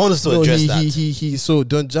fine. I want us to address that. So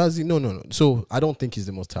Don Jazzy, no. So I don't think he's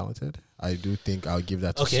the most talented. I do think I'll give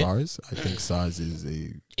that to SARS. I think SARS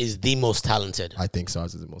is the most talented. I think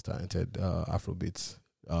SARS is the most talented Afrobeats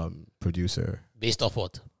producer. Based off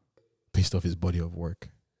what? Based off his body of work.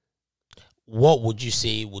 What would you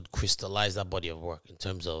say would crystallize that body of work in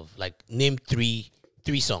terms of, like, name three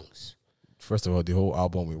songs? First of all, the whole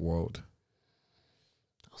album with World.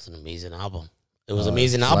 That was an amazing album. It was an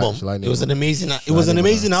amazing album. It was an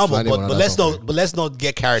amazing album. But let's not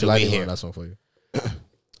get carried away here. That song for you.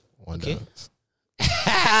 Okay.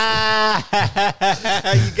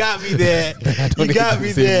 You got me there. You got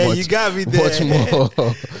me there. Much more.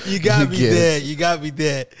 You got me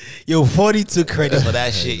there. Yo, 40 took credit for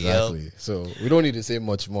that shit, exactly. Yo. So we don't need to say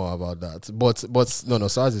much more about that. But no,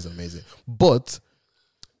 SARS is amazing. But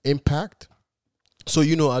impact. So,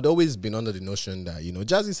 I'd always been under the notion that,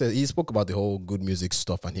 Jazzy said, he spoke about the whole good music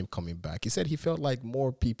stuff and him coming back. He said he felt like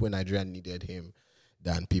more people in Nigeria needed him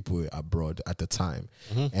than people abroad at the time.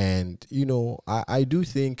 Mm-hmm. And, I do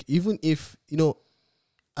think, even if,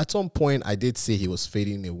 at some point I did say he was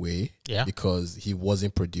fading away because he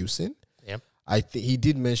wasn't producing. Yeah. I think he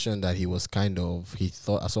did mention that he was he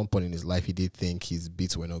thought at some point in his life, he did think his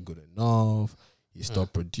beats were not good enough. He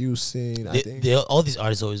stopped producing. All these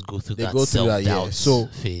artists always go through that self-doubt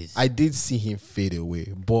phase. I did see him fade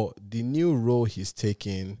away. But the new role he's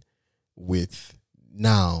taking with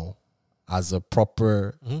now as a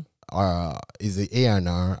proper is the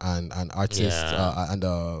A&R and an artist and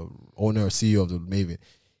the owner or CEO of the Maven,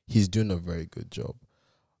 he's doing a very good job.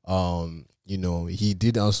 He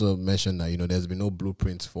did also mention that, there's been no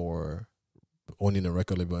blueprint for owning a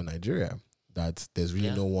record label in Nigeria, that there's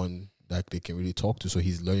really no one that they can really talk to. So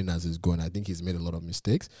he's learning as he's going. I think he's made a lot of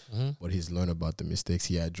mistakes, but he's learned about the mistakes.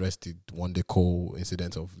 He addressed the one Cole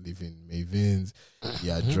incident of leaving Mavins. He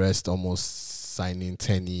addressed almost signing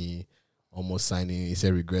Tenny, he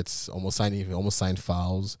said regrets, almost signed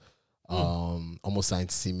Fowles, almost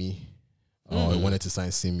signed Simi. He wanted to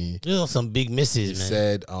sign Simi. Those are some big misses, he man.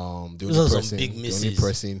 Said the only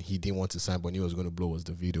person he didn't want to sign but knew was going to blow was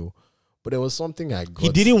Davido. But there was something I got. He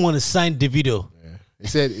didn't want to sign Davido. Yeah. He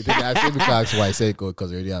said, I think because I asked why. He said, because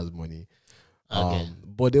he already has money. Okay.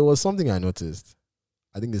 But there was something I noticed.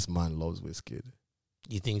 I think this man loves Wizkid.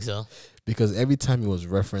 You think so? Because every time he was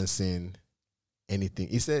referencing anything,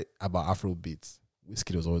 he said about Afrobeats,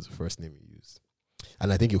 Wizkid was always the first name he used.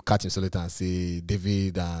 And I think you'll catch him so later and say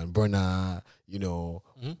David and Burna,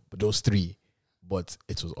 but those three. But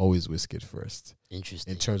it was always Wizkid first.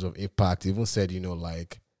 Interesting. In terms of impact, he even said,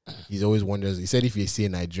 he's always wonders. He said if you see a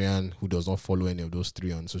Nigerian who does not follow any of those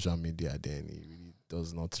three on social media, then he really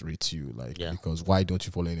does not rate you. Because why don't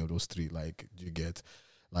you follow any of those three? You get,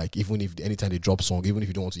 even if anytime they drop song, even if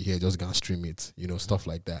you don't want to hear it, just go and stream it, stuff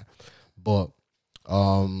like that. But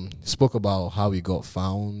spoke about how he got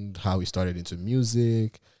found, how he started into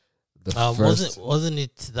music. Wasn't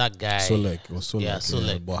it that guy? Solek. It was Solek. Yeah,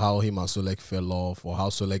 Solek. Yeah, but how him and Solek fell off, or how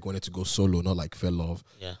Solek wanted to go solo, not fell off.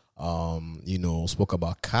 Yeah. Spoke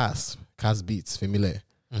about Cass Beats, Famile,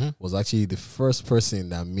 was actually the first person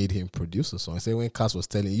that made him produce a song. I said when Cass was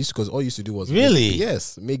telling, because all he used to do was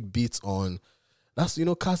make beats on. That's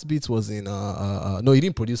Cass Beats was in no, he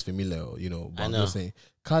didn't produce Famile, but I'm just saying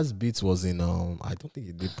Cass Beats was in I don't think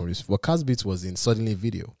he did produce. Well, Cass Beats was in Suddenly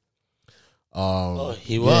Video.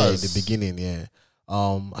 He was in the beginning, and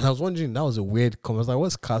I was wondering, that was a weird comment. I was like,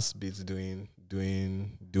 what's Cass Beats doing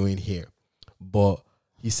here? But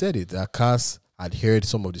he said it that Cass had heard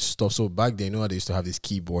some of the stuff. So back then, how they used to have these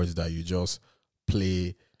keyboards that you just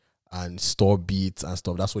play and store beats and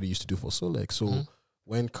stuff. That's what he used to do for Solek. So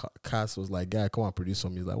when Cass was like, "Guy, come on, produce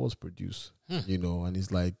something," he's like, "What's produce?" And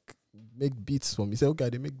he's like, "Make beats for me." He said, "Okay,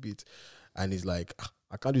 they make beats," and he's like,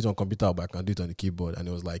 "I can't do it on computer, but I can do it on the keyboard." And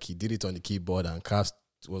it was like he did it on the keyboard, and Cass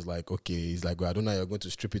was like, okay, he's like, well, I don't know, you're going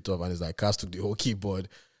to strip it off, and he's like, Cass took the whole keyboard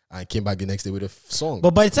and came back the next day with a song.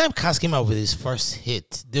 But by the time Cass came out with his first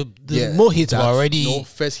hit, the more hits were already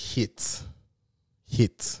first hit.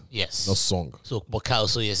 Yes, not song. So, but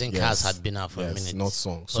Cass, so you're saying Cass had been out for a minute, not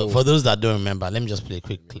song. So for those that don't remember, let me just play a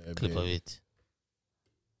quick clip of it.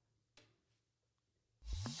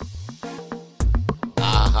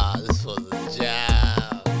 This was a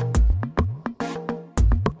jam.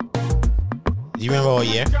 Do you remember what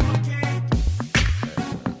year?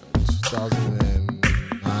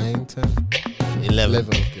 2009, 10? 11.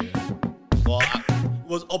 Okay. Well, it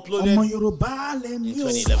was uploaded in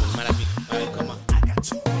 2011. Might have come out.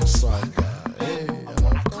 Swagger.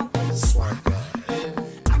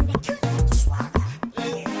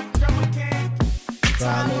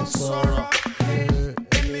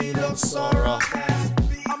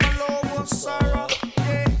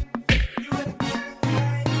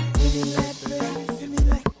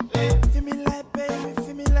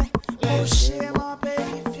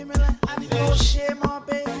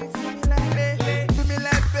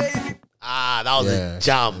 That was a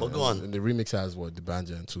jam. But go on. And the remix has what, the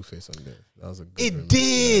Banja and Two-Face on there. That was a good It remix.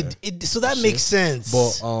 did. It so that makes sense.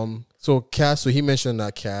 But so Cass, so he mentioned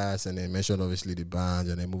that Cass, and then mentioned obviously the band,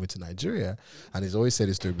 and then moving to Nigeria, and he's always said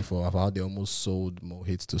this story before about how they almost sold more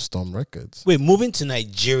hits to Storm Records. Wait, moving to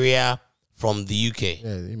Nigeria from the UK?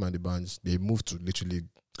 Yeah, him and the band, they moved to literally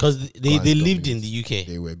because they lived in the UK.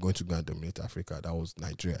 They were going to go and dominate Africa. That was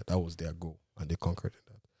Nigeria. That was their goal, and they conquered it.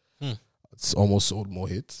 It's almost sold more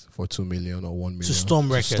hits for 2 million or 1 million to Storm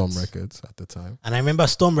Records at the time. And I remember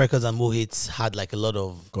Storm Records and Mo Hits had like a lot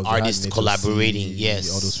of artists collaborating. Yes,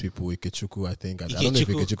 all those people. Ikechukwu, I think. I don't know if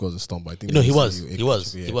Ikechukwu was a Storm, but I think he was.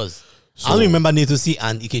 So, I only remember Neto C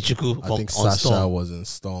and Ikechukwu. I think Sasha was in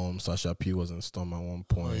Storm. Sasha P was in Storm at one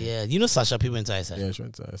point. Oh, yeah, you know Sasha P went to ISI. Yeah, she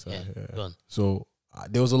went to ISI. Yeah. Go on. So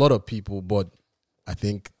there was a lot of people, but I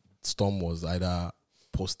think Storm was either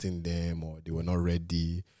posting them or they were not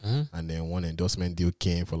ready, and then one endorsement deal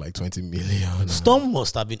came for like 20 million. Storm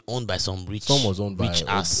must have been owned by some rich. Storm was owned by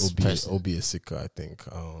Obi Esika, I think.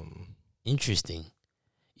 Interesting.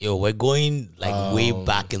 Yo, we're going like way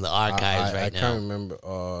back in the archives right now. I can't remember.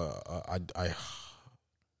 How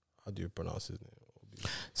do you pronounce his name?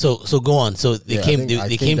 So go on. So they came.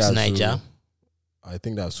 They came to Nigeria. I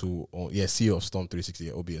think that's who. CEO of Storm 360.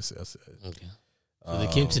 Yeah, OBS. Okay. So they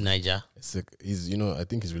came to Nigeria. He's, I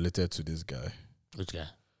think he's related to this guy. Which guy?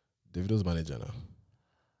 Davido's manager now.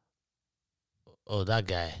 Oh, that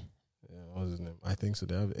guy. Yeah, what's his name? I think so.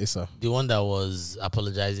 They have Asa. The one that was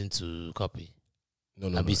apologizing to Copy.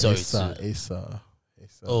 No. Asa.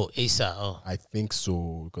 Oh, Asa. Oh, I think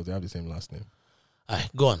so because they have the same last name. All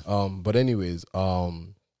right, go on. But anyways,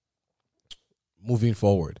 moving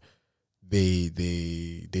forward. They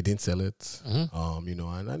didn't sell it,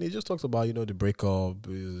 and he just talks about, the breakup,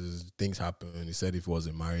 things happen. He said if it was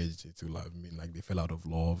a marriage, it would have been like they fell out of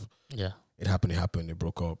love. Yeah. It happened, they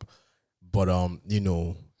broke up. But,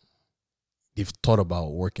 they've thought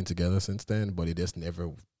about working together since then, but the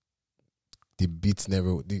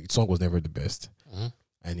song was never the best.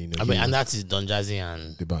 And, and that is Don Jazzy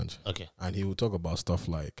and the band. Okay. And he would talk about stuff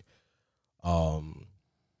like,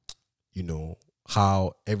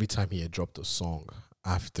 how every time he had dropped a song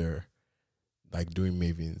after like doing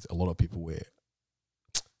Mavins, a lot of people were,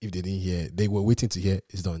 if they didn't hear it, they were waiting to hear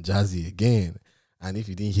it's Don Jazzy again. And if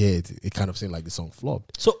you didn't hear it, it kind of seemed like the song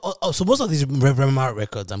flopped. So so most of these Rema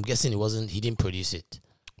records, I'm guessing he didn't produce it.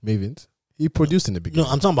 Mavins? He produced in the beginning.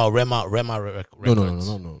 No, I'm talking about Rema records. No.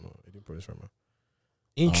 He didn't produce Rema.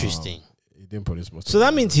 Interesting. He didn't produce most. So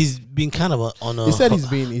that means he's been kind of on a. He said he's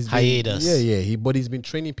been hiatus. But he's been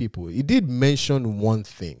training people. He did mention one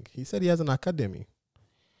thing. He said he has an academy.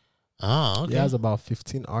 Ah, okay. He has about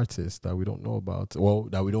 15 artists that we don't know about. Well,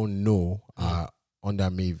 that we don't know are under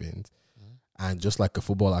Mavins. And just like a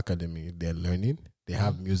football academy, they're learning. They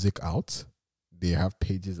have music out. They have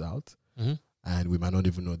pages out. And we might not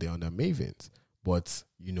even know they're under Mavins. But,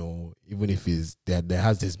 even if there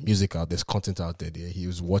has this music out, there's content out there, he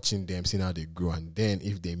was watching them, seeing how they grow. And then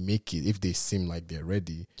if they make it, if they seem like they're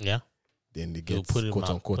ready, then they get quote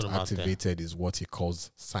unquote activated is what he calls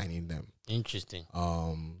signing them. Interesting.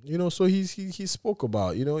 So he spoke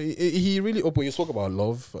about, he really opened. He spoke about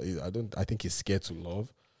love. I think he's scared to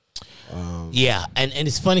love. And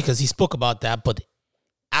it's funny because he spoke about that, but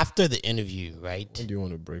after the interview, right? When do you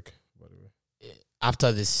want to break?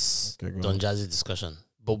 After this Don Jazzy discussion,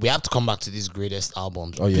 but we have to come back to these greatest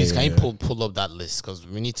albums. Oh, Please, can you pull up that list because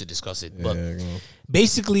we need to discuss it. But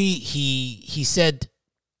basically, he said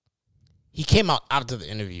he came out after the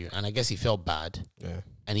interview, and I guess he felt bad. Yeah,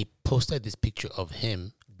 and he posted this picture of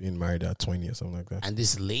him being married at 20 or something like that. And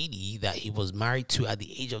this lady that he was married to at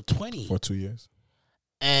the age of 20. For 2 years.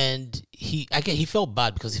 And he felt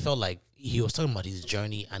bad because he felt like he was talking about his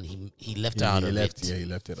journey and he left her out of it. Yeah, he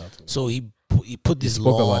left it out. So he put this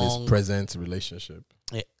spoke about his present relationship.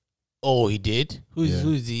 Oh, he did?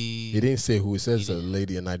 Who's the... He didn't say who. He says a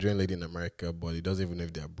Nigerian lady in America, but he doesn't even know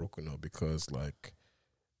if they are broken up because, like,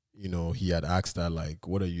 you know, he had asked her, like,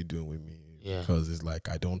 what are you doing with me? Yeah. Because it's like,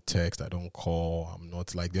 I don't text, I don't call, I'm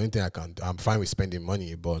not, like, the only thing I can do, I'm fine with spending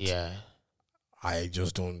money, but I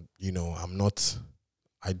just don't, you know,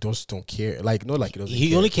 I just don't care. Like, not like he doesn't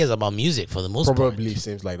He only cares about music for the most part. Probably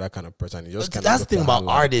seems like that kind of person. He just that's the thing about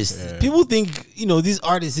artists. Yeah. People think, you know, these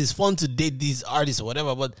artists, it's fun to date these artists or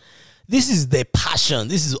whatever, but this is their passion.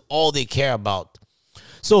 This is all they care about.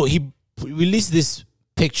 So he released this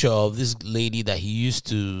picture of this lady that he used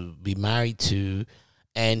to be married to,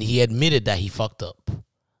 and he admitted that he fucked up.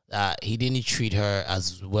 He didn't treat her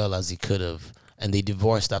as well as he could have, and they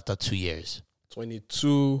divorced after 2 years.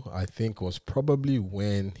 22, I think, was probably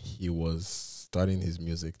when he was starting his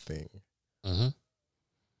music thing. Mm-hmm.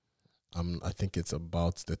 I think it's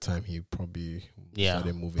about the time he probably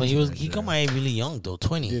started moving. But he got married really young though,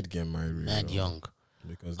 20. He did get married really young.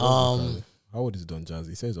 Because how old is Don Jazzy?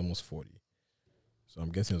 He says almost 40. So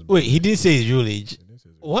I'm guessing. Wait, he didn't say his real age.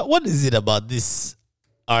 What is it about this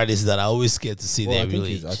artist that I always scared to see their real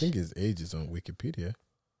age? I think his age is on Wikipedia.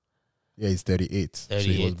 Yeah, he's 38. So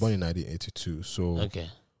he was born in 1982. So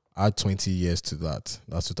add 20 years to that.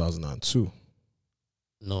 That's 2002.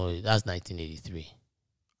 No, that's 1983.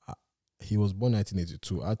 He was born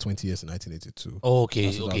 1982. Add 20 years in 1982. Oh, okay.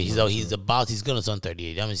 He's gonna turn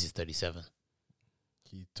 38. That means he's 37.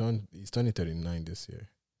 He's turning 39 this year.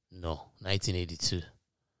 No, 1982.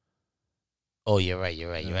 Oh, you're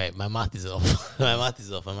right. My math is off. My math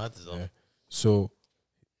is off. Yeah. So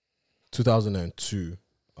 2002.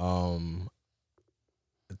 I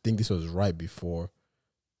think this was right before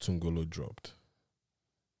Tungolo dropped.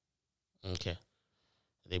 Okay.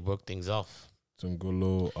 They broke things off.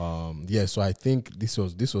 Tungolo, so I think this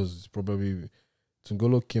was probably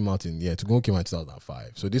Tungolo came out in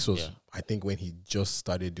 2005. So this was I think when he just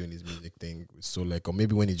started doing his music thing. So like, or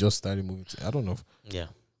maybe when he just started moving to, I don't know. Yeah.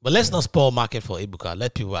 But let's not spoil market for Ebuka.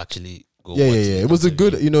 Let people actually go watch it. It was a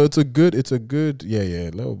good, it's a good,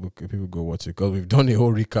 let people go watch it because we've done a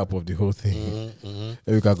whole recap of the whole thing.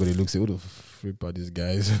 Ebuka got a look, say, what the flip are these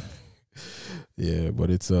guys? Yeah, but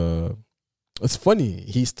it's funny.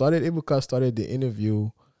 Ebuka started the interview,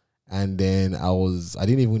 and then I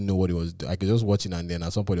didn't even know what he was doing. I could just watch it, and then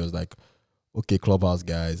at some point it was like, okay, Clubhouse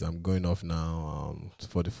guys, I'm going off now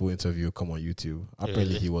for the full interview. Come on YouTube.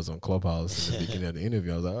 Apparently he was on Clubhouse in the beginning of the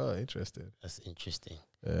interview. I was like, oh, interesting. That's interesting.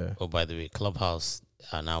 Yeah. Oh, by the way, Clubhouse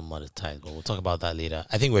are now monetized, but we'll talk about that later.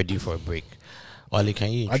 I think we're due for a break. Wally,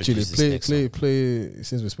 can you introduce play?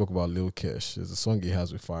 Since we spoke about Lil Kesh, there's a song he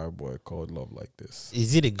has with Fireboy called "Love Like This."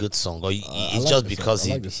 Is it a good song, or it's just because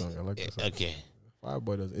I like the song? Okay.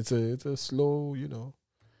 Fireboy does. It's a slow,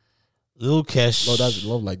 Lil Kesh. No, that's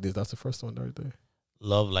 "Love Like This." That's the first one right there.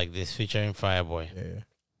 "Love Like This" featuring Fireboy. Yeah.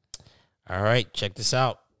 All right, check this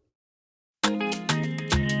out.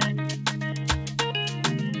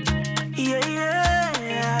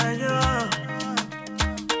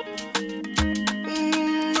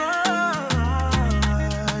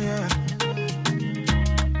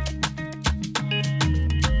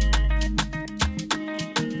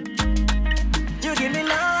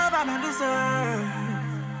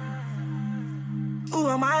 Who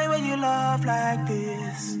am I when you love like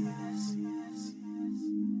this?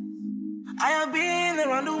 I have been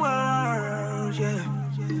around the world,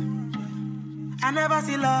 I never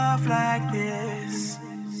see love like this.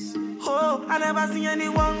 Oh, I never see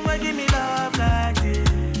anyone who give me love like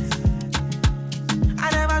this.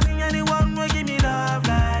 I never see anyone who give me love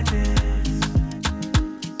like this.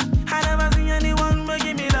 I never see anyone who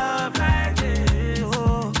give me love like this.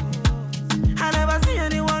 Oh, I never see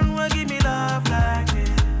anyone who give me love like this.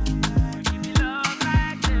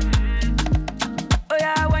 Oh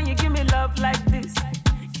yeah, when you give me love like this,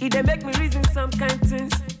 it dey make me reason some kind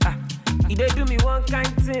things. It dey do me one kind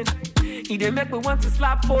thing. It dey make me want to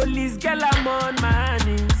slap police. Girl, I'm on my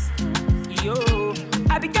knees. Yo,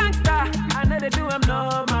 I be gangsta. I know they do I'm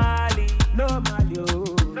normally.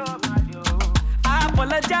 I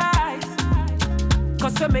apologize,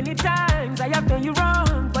 cause so many times I have done you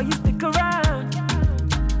wrong, but you stick around.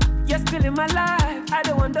 You're still in my life. I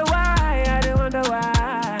don't wonder why.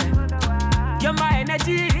 You're my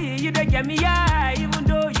energy. You don't get me high, even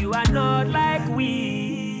though you are not like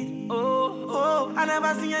weed. Oh, I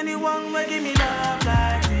never see anyone who give me love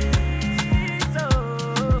like this.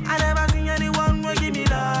 Oh, I never see anyone who give me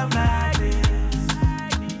love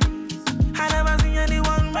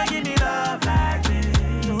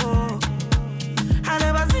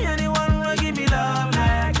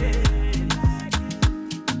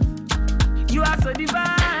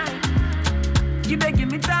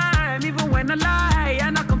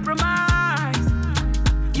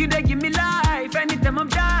anytime I'm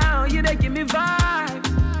down, you they give me vibes.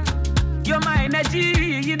 You're my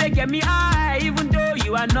energy, you they get me high, even though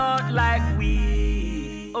you are not like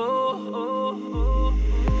we.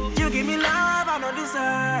 You give me love I don't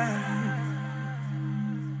deserve.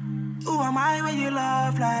 Who am I when you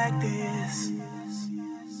love like this?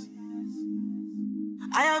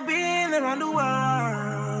 I have been around the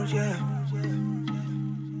world, yeah.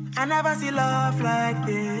 I never see love like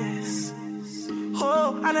this.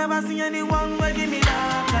 Oh, I never see anyone who give me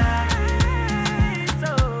love like this.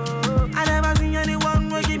 Oh, I never see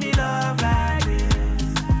anyone who give me love like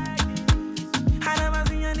this. I never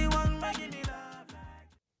see anyone who give me love like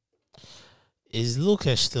this. Is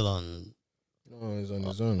Lucas still on? No, he's on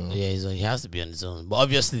his own now. Yeah, he has to be on his own. But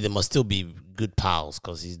obviously, they must still be good pals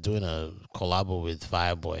because he's doing a collabo with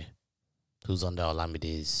Fireboy, who's under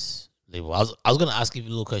Olamide's label. I was going to ask if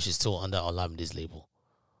Lucas is still under Olamide's label.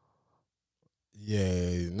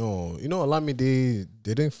 Yeah, no. You know, Olamide,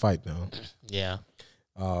 they didn't fight now. Yeah.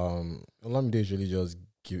 Olamide usually just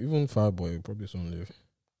give, even Fireboy probably soon leave.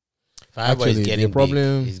 Fireboy is getting the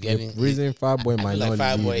problem, big. He's getting, the reason Fireboy might not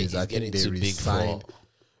Fireboy leave is I think they resigned.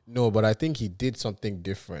 No, but I think he did something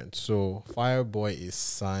different. So Fireboy is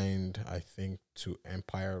signed, I think, to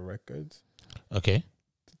Empire Records. Okay.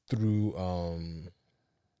 Through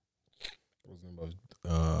what's the name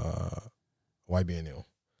of YBNL.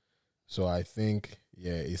 So I think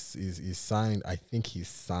he's signed. I think he's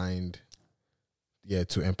signed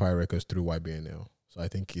to Empire Records through YBNL. So I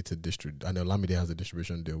think it's a I know Olamide has a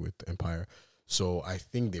distribution deal with Empire. So I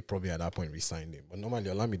think they probably at that point re-signed him. But normally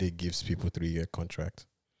Olamide gives people 3-year contract.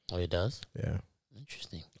 Oh, it does? Yeah.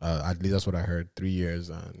 Interesting. At least that's what I heard. 3 years,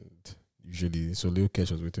 and usually, so Lil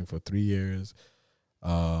Kesh was waiting for 3 years.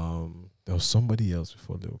 There was somebody else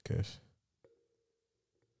before Lil Kesh.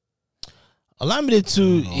 Olamide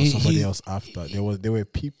too. Somebody else after. There were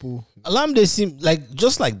people. Olamide seemed like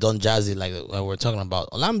just like Don Jazzy, like we're talking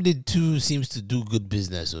about. Olamide too seems to do good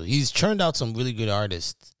business. So he's churned out some really good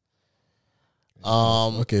artists.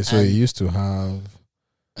 Okay, so he used to have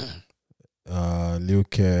Lil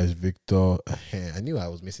Kesh, Victor. I knew I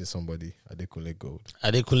was missing somebody. Adekunle Gold.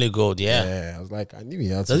 Adekunle Gold, yeah. Yeah, I was like, I knew he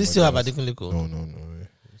had. Does he still have else. Adekunle Gold? No.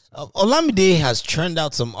 Olamide has churned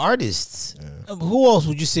out some artists. Yeah. Who else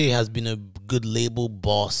would you say has been a good label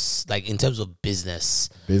boss, like in terms of business?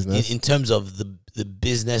 In terms of the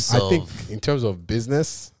business. I think in terms of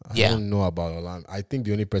business, I Yeah. don't know about Olamide. I think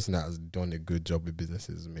the only person that has done a good job with business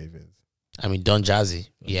is Mavens. I mean, Don Jazzy.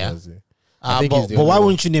 Yeah. Jazzy. But why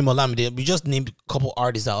wouldn't you name Olamide? We just named a couple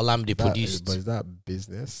artists that Olamide produced. But is that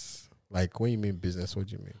business? Like, when you mean business, what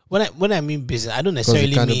do you mean? When I mean business, I don't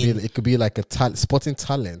necessarily mean it could be like a sporting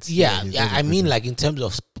talent. Yeah, I mean like in terms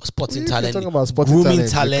of sporting talent, talking about sporting grooming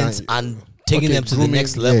talent, and taking them to the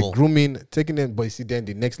next level. Yeah, grooming, taking them, but you see, then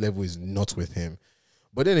the next level is not with him.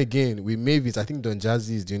 But then again, with Mavis, I think Don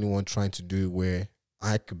Jazzy is the only one trying to do it where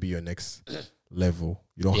I could be your next level.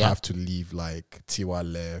 You don't have to leave like Tiwa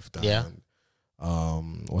left and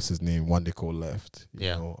what's his name? Wandeko left. You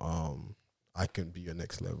know, I can be your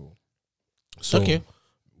next level. So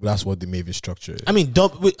that's what the Mavis structure is. I mean,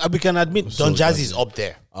 we can admit Don Jazzy is up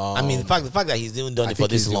there. I mean, the fact that he's even done it for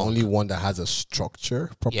this long. He's the only one that has a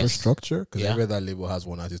structure, proper structure, because every other label has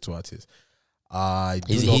 1 artist, 2 artists.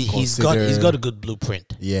 He's got a good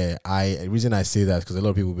blueprint. Yeah, the reason I say that is because a lot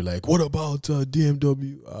of people will be like, "What about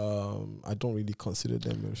DMW?" I don't really consider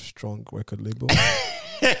them a strong record label.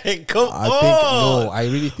 I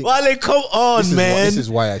really think. Wale, come on, man. This is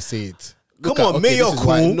why I say it. Mayor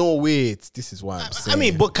Cool. No, wait. This is why I'm saying. I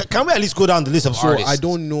mean, but can we at least go down the list of artists? I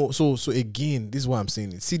don't know. So again, this is why I'm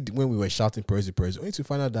saying it. See, when we were shouting Peruzzi, only to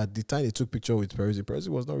find out that the time they took picture with Peruzzi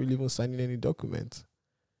was not really even signing any documents.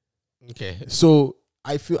 Okay. So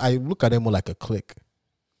I look at them more like a clique.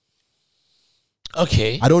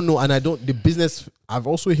 Okay. I don't know, and the business. I've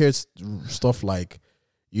also heard stuff like,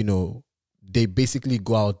 they basically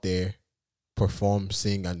go out there, perform,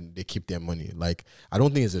 sing, and they keep their money. Like, I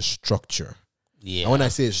don't think it's a structure. Yeah. And when I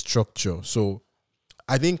say a structure, so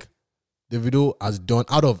I think Davido has done,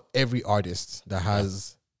 out of every artist that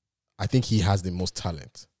has, I think he has the most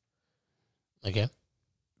talent. Okay.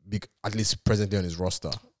 At least presently on his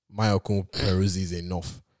roster. Mayokun, Peruzzi is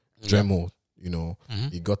enough. Dremo,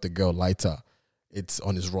 he got the girl Lighter. It's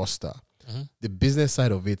on his roster. The business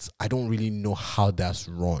side of it, I don't really know how that's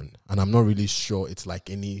run. And I'm not really sure it's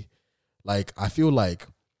like any... Like, I feel like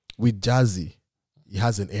with Jazzy, he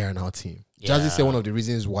has an A&R team. Yeah. Jazzy said one of the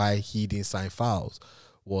reasons why he didn't sign Fowles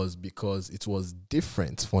was because it was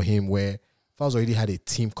different for him, where Fowles already had a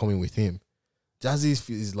team coming with him. Jazzy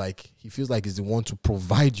feels like he's the one to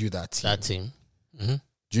provide you that team. That team. Mm-hmm.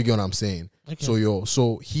 Do you get what I'm saying? Okay.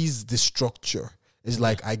 So he's the structure. It's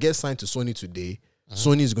like I get signed to Sony today.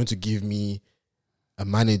 Sony is going to give me a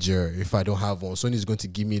manager if I don't have one. Sony is going to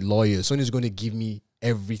give me lawyers. Sony is going to give me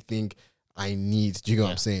everything I need. Do you get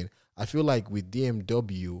what I'm saying? I feel like with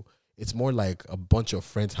DMW, it's more like a bunch of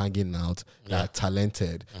friends hanging out that are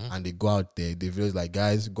talented, and they go out there. They feel like,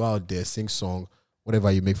 guys, go out there, sing song, whatever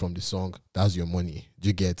you make from the song, that's your money. Do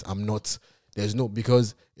you get?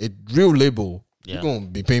 Because a real label, you're going to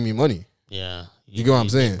be paying me money. Yeah. You get what I'm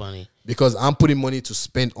saying? Money. Because I'm putting money to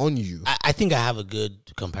spend on you. I think I have a good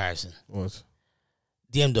comparison. What?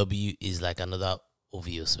 DMW is like another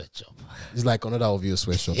OVO sweatshop. It's like another OVO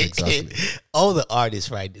sweatshop, exactly. All the artists,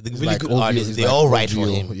 right? The really like good OVO, artists, they like all write OVO,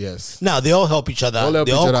 for him. Yes. Now, they all help each other.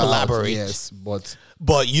 They all collaborate. Out, yes,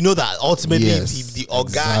 but you know that ultimately the organ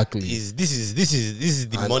exactly. is this is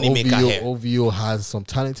the and money maker here. OVO has some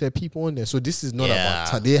talented people in there. So this is not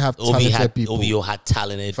about they have talented people. OVO had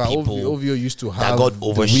talented people. OVO used to have that got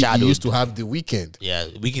overshadowed. Used to have the Weekend. Yeah,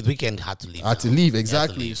 Weekend had to leave. Had to leave,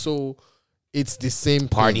 exactly. So it's the same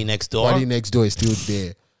Party thing. Next Door. Party Next Door is still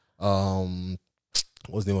there.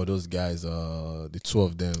 What's the name of those guys? The two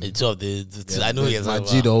of them. The two of I know he has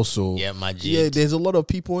Majid also. Yeah, Majid. Yeah, there's a lot of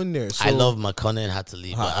people in there. So I love McConnell had to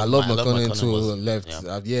leave. I love McConnell too.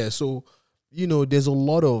 Left. Yeah. So there's a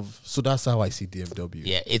lot of. So that's how I see DMW.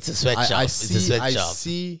 Yeah, it's a sweatshop. It's a sweatshop. I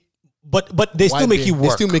see. But they still make it work.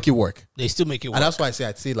 They still make it work. They still make it work. And that's why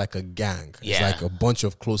I'd say like a gang. Yeah. It's like a bunch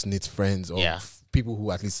of close knit friends or people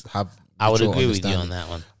who at least have. I would agree with you on that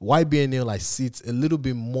one. YBNL, I see it's a little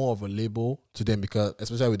bit more of a label to them because,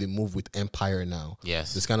 especially with the move with Empire now.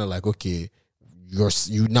 Yes, it's kind of like, okay, you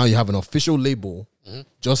have an official label.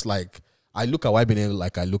 Just like I look at YBNL,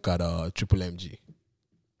 like I look at Triple MG.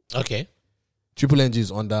 Okay, Triple MG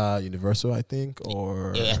is under Universal, I think,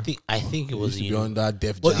 or I think it was under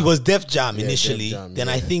Def Jam. Well, it was Def Jam initially. Def Jam, then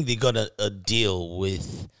I think they got a deal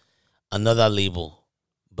with another label.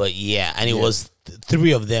 But and it was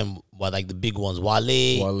three of them were like the big ones: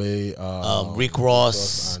 Wale, Rick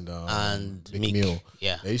Ross, and Meek Mill.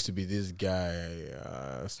 Yeah, there used to be this guy,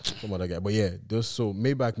 some other guy, but those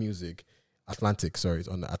Maybach Music, Atlantic. Sorry, it's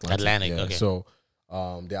on the Atlantic. Okay. So,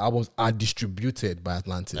 the albums are distributed by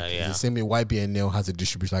Atlantic. It's the same way YBNL has a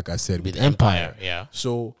distribution, like I said, with Empire. Yeah.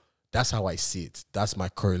 So that's how I see it. That's my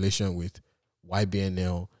correlation with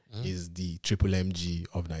YBNL is the Triple MG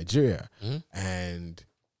of Nigeria, and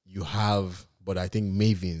you have, but I think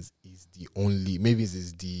Mavins is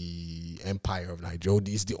the Empire of Nigeria.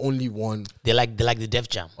 It's the only one. They like the Def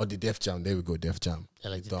Jam. Or the Def Jam. There we go, Def Jam. They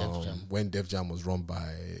like the Def Jam. When Def Jam was run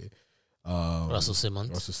by Russell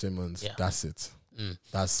Simmons. Yeah. That's it.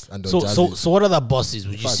 That's and so what other bosses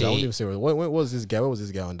would you say? I won't even say what was this guy? What was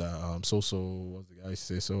this guy on that? So what's the guy I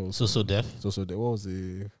say? So Def. So Def. What was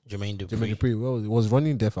the Jermaine Dupri? What was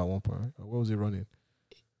running Def at one point? What was he running?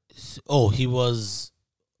 Oh, he was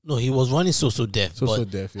running So Def.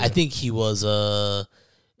 Def. Yeah. I think he was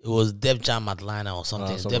it was Def Jam Atlanta or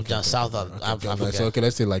something. Def Jam South Africa. So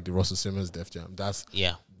let's say like the Russell Simmons Def Jam. That's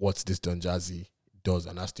what this Don Jazzy does,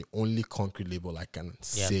 and that's the only concrete label I can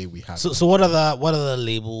say we have. So what other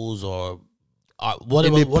labels or what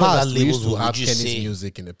in the what past, other labels we used to have you Kenny's say?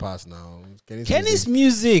 Music in the past. Now Kenny's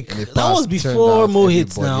music that past was before Mo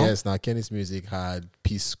Hits. Now now Kenny's Music had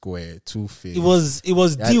P Square, Two Face. It was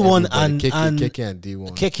D1 and KK and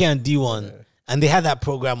D1. KK and D1. And they had that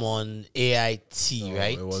program on AIT,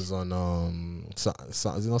 right? It was on it's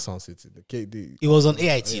not Sound City. It was on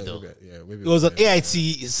AIT though. Maybe it was on AIT.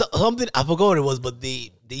 Something I forgot what it was, but they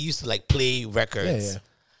used to like play records. Yeah.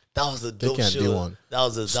 That was a dope show.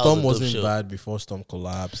 Storm wasn't bad before Storm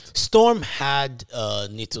collapsed. Storm had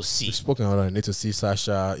Nito C. We've spoken about Nito C,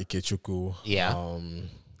 Sasha, Ikechukwu. Yeah.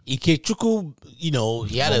 Ikechukwu,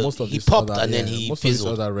 he had he popped and then he most fizzled.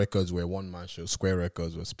 Of these other records were one man show. Square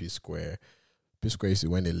Records was P Square. P Square is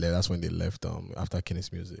when they left. That's when they left. After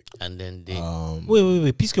Kenny's Music. And then they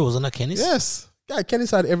wait. P Square was under Kenny's. Yes, guy. Kenny's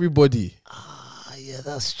had everybody. Yeah,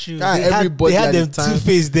 that's true. Guy, everybody they had them the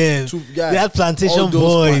Two-Face then. They had Plantation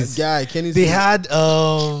Boys. Kenny's. They had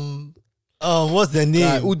what's the name?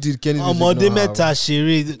 Guy, who did Kenny's Music? Meta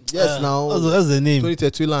Sherry. Yes, now what's the name?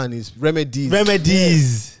 2013 and is Remedies.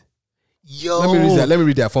 Yes. Yo, let me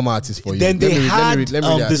read their former artists for you. Then they had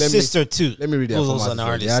the sister too. Let me read their former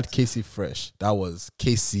artists. They had Casey Fresh. That was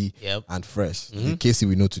Casey and Fresh. The Casey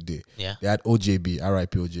we know today. Yeah. They had OJB,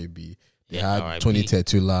 R.I.P. OJB. They had Tony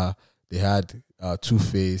Tetula. They had Two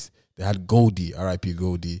Face. They had Goldie, R.I.P.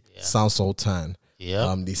 Goldie. Sound Sultan.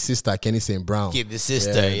 Yeah. The sister Kenny St. Brown. The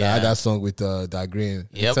sister. They had that song with that Green.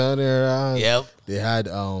 Yep. Turn around. Yep. They had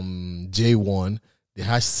J1. They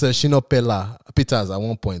had Shino Peters at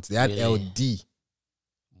one point. They had LD.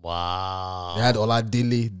 Wow. They had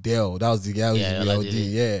Oladele Dell. That was the guy who's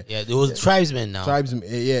VLD. Yeah. Yeah, it was Tribesmen now. Tribesmen.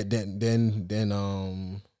 Yeah.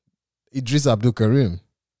 Then Idris Abdul Karim.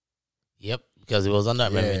 Yep, because it was under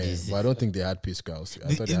Remedies. But I don't think they had Peace Girls.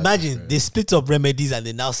 Imagine they split up Remedies and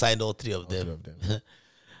they now signed all three of them.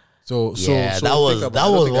 So that was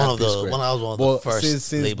one of the first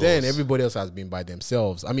since labels. then everybody else has been by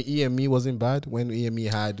themselves. I mean, EME wasn't bad when EME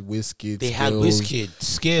had Wizkid. They had Wizkid,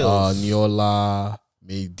 Skills, Niola,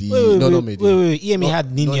 Mehdi. Not Mehdi. Wait. EME had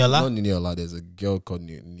Niniola. Not Niniola. There's a girl called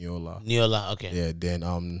Niola. Niola, okay. Yeah. Then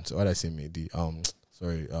so what did I say Mehdi?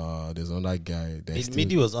 Sorry. There's another guy.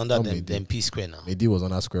 Mehdi was under them P Square now. Mehdi was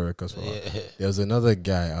under Square Records. There's another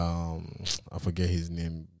guy. I forget his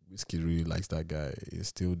name. Wizkid really likes that guy. He's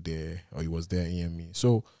still there, or he was there in EME.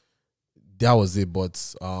 So that was it. But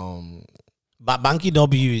Banky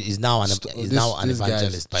W is now an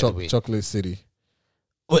evangelist. By the way, Chocolate City.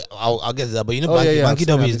 Wait, I'll get to that. But Banky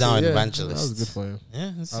W is now an evangelist. That was good for him.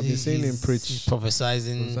 Yeah, I've been seeing him preach,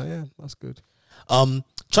 prophesizing. Yeah, that's good.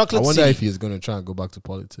 Chocolate I wonder City. if he's going to try and go back to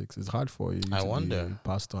politics. It's hard for you. I wonder. Be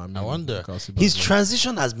pastor. I wonder. His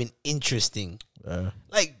transition has been interesting. Yeah.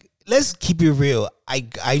 Like, let's keep it real.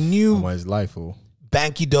 I knew his life,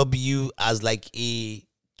 Banky W as like a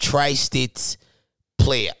tri-state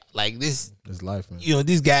player. Like this, his life, man. You know,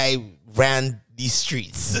 this guy ran these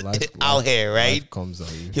streets out here, right? Comes at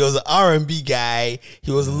you. He was an R&B guy.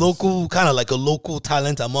 He was a local, kind of like a local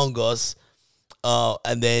talent among us.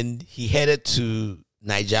 And then he headed to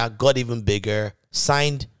Niger, got even bigger,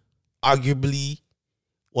 signed arguably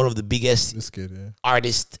one of the biggest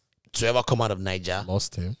artists to ever come out of Niger.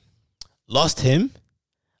 Lost him.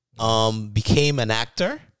 Became an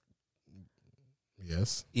actor.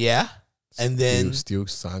 Yes. Yeah. And then still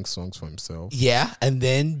sang songs for himself. Yeah. And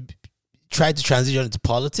then tried to transition into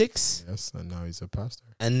politics. Yes. And now he's a pastor.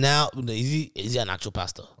 And now is he an actual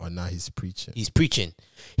pastor? Or now he's preaching. He's preaching.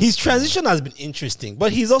 His transition has been interesting,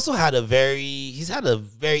 but he's also had a very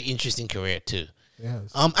interesting career too.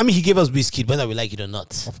 Yes. I mean, he gave us Wizkid, whether we like it or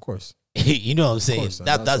not. Of course. You know what I'm saying?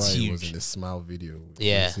 That's huge. He was in the Smile video.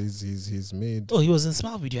 Yeah. He's made. Oh, he was in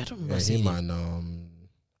Smile video. I don't remember seeing him. And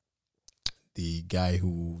the guy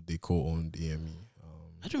who they co-owned EME.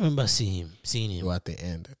 I don't remember seeing him. At the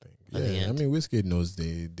end, I think. Yeah, I mean, Wizkid knows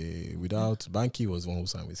they without Banky was one who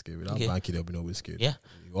signed Wizkid. Without Banky, there'll be no Wizkid. Yeah,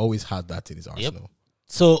 he always had that in his arsenal.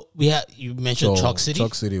 So you mentioned Chalk City.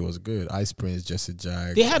 Chalk City was good. Ice Prince, Jesse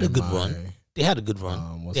Jack. They had a good run. They had a decent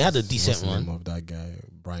run. What's the name of that guy?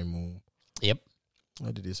 Brian Moon. Yep.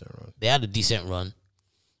 Had a decent run. They had a decent run.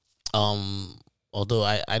 Although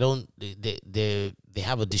I don't, they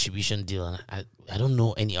have a distribution deal, and I don't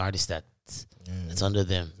know any artist that's under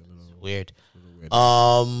them. It's weird.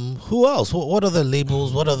 Who else? What other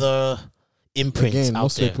labels? What other imprints Again, out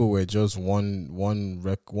most there? people were just one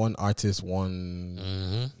artist, one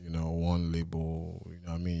label. You know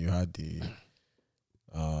what I mean? You had the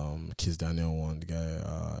Kiss Daniel one, the guy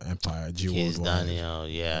Empire G Worldwide. Kiss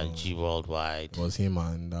Daniel, G Worldwide. It was him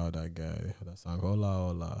and that guy that sang Hola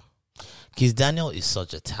Hola. Kiss Daniel is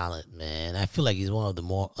such a talent, man. I feel like he's one of the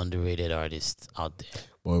more underrated artists out there.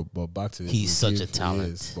 But back to he's such a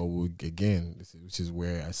talent. But which is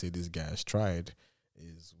where I say this guy has tried,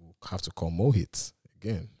 is we'll have to call Mo Hits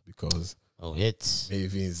again, because Mo Hits,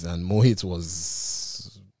 Mavis and Mo Hits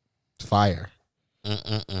was fire.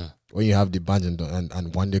 When you have the band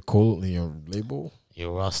and One Day Cole in your label,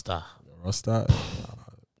 your roster.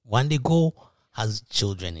 One Go has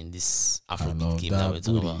children in this Afrobeat game that we're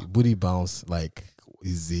talking about. Booty Bounce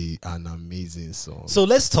is an amazing song. So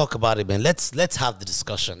let's talk about it, man. Let's have the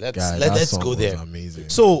discussion. Let's go there. Amazing.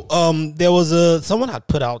 So there was someone had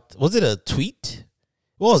put out, was it a tweet?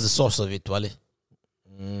 What was the source of it, Wale?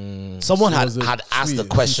 Someone had asked the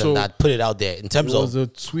question that put it out there in terms of a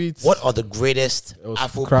tweet. What are the greatest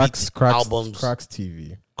Afrobeat albums? Cracks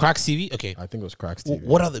TV. Cracks TV? Okay. I think it was Cracks TV.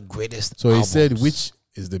 What are the greatest So albums? he said, which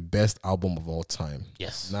is the best album of all time?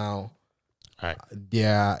 Yes. Now, all right.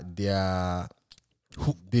 The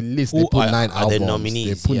list, they put 9 albums. The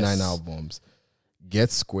nominees, they put 9 albums.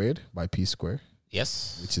 Get Squared by P Square.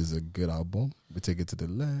 Yes. Which is a good album. We take it to the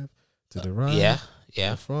left, to the right. Yeah.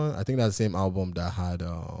 The front. I think that's the same album that had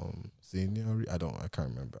Senior. I can't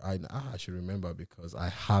remember. I should remember because I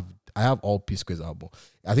have all P Square's album.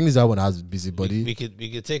 I think this album has Busybody. We could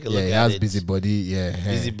take a look at it. Yeah, it has Busybody. Yeah.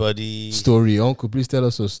 Busybody. Story. Uncle, please tell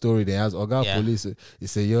us a story. Then has Oga Police. He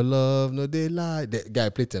say your love, no they lie. Guy,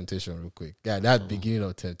 play Temptation real quick. Guy, that beginning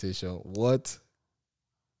of Temptation. What?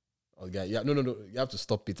 Oh, guy, no. You have to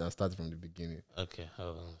stop it and start from the beginning. Okay,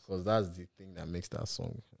 hold on. Because that's the thing that makes that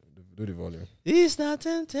song. Do the volume. It's not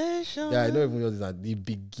temptation. Yeah, I don't even know this at the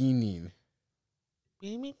beginning.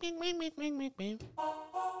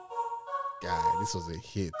 God, this was a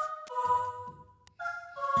hit.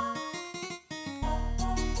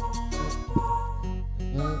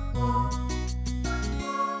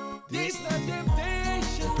 This not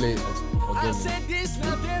temptation. Play it I again. said this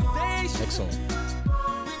not temptation. Next song.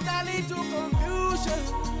 We got into confusion.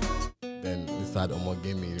 Then we started Omo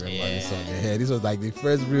Game Me. Remember this song? Yeah, this was like the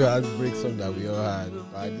first real heartbreak song that we all had.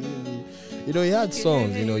 But I didn't really, you know, he had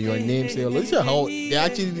songs, you know, Your Name, Say Hello. This is how they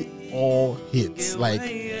actually all hits, like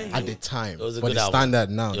at the time. It was a but good the album. standard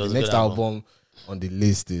now. It The was a next good album. album on the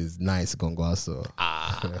list is Nice Gongwaso.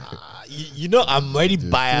 You know, I'm already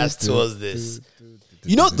biased towards this.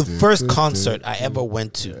 You know, the first concert I ever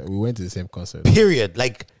went to, We went to the same concert. period,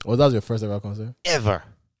 like Was that your first ever concert? ever,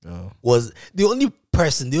 No. was the only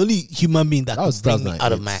person, the only human being that That was could bring me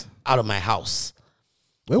out of 2008. my house.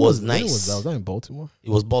 When Was when nice. was that in Baltimore? It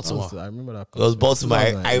was Baltimore. I remember that. It was Baltimore.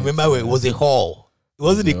 I remember when it was a hall. It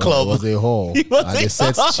wasn't a club. It was a hall. It was And a they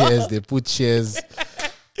set hall. chairs. They put chairs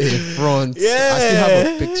in front. Yeah. I still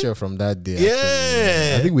have a picture from that day. Actually.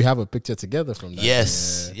 Yeah. I think we have a picture together from that.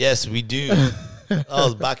 Yes, yes, we do. That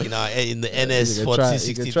was back in the NS You can try-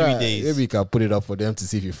 4063 you can try- days. Maybe you can put it up for them to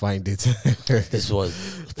see if you find it. This was,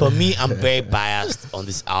 for me, I'm very biased on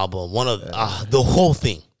this album. One of the whole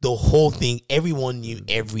thing. Everyone knew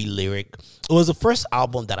every lyric. It was the first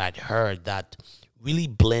album that I'd heard that really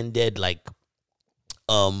blended like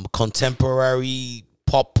contemporary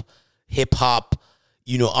pop, hip hop,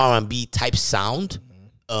 you know, R&B type sound,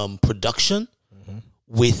 production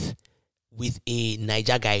with a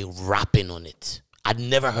Niger guy rapping on it. I'd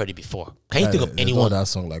never heard it before. Can you think of There's anyone not that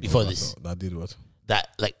song like before that, this that did what? that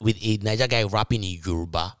like with a Niger guy rapping in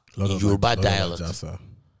Yoruba, Lot of Yoruba Lot of dialect, Jasa.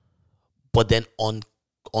 but then on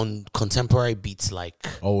contemporary beats like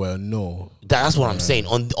Oh well, no. that's what I'm saying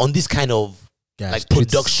on this kind of Guys, like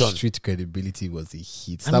production. Street Credibility was a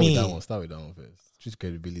hit. I Start mean- with that one. Start with that one first. Street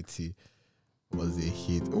Credibility was a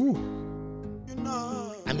hit. Ooh.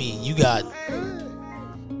 I mean, you got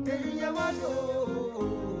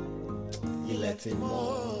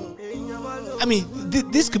I mean,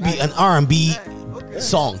 this could be an R&B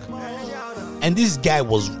song, and this guy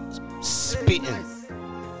was spitting.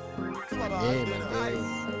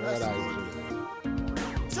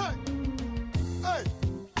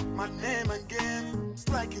 My name again,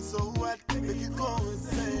 striking so what, make you go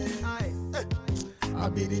insane. I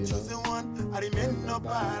be the chosen one, I remain no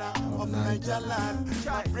para of Niger land.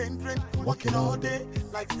 My brain drain, working all day,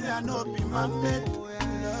 like say I know be my mate.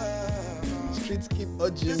 Streets keep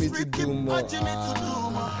urging me to do more. Once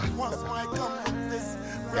I come with this,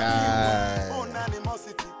 God. own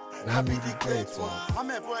animosity. Now be the great one. I'm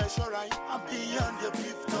a boy, sure I'm beyond the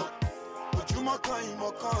beef talk.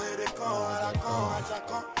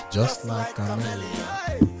 Just like a man.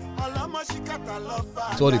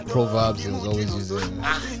 It's all the proverbs he was always using.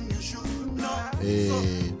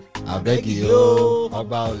 Hey, I beg you,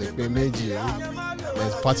 about like meji.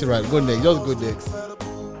 Let's party right. Go next, just go next.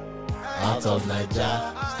 Out of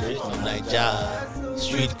Niger, Straight from Niger,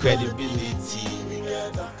 street credibility.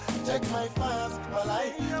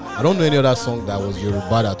 I don't know any other song that was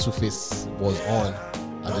Yoruba that Two-Face was on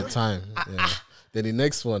at the time. Yeah. Then the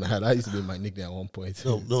next one, that used to be my nickname at one point.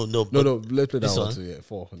 No. No, let's play that This one one? too. Yeah,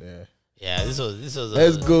 4. Yeah. Yeah, this was.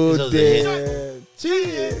 Let's go this was a hit. there.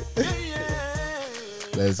 Cheers.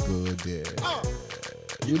 Let's go there.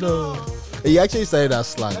 You know, he actually started that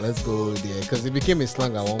slang. Let's go there because it became a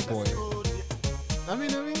slang at one point. I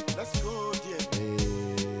mean. Let's go, yeah.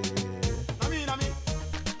 eh,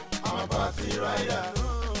 I'm a party rider.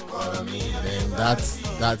 Follow me. And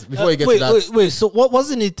that's before you get to that. Wait. So what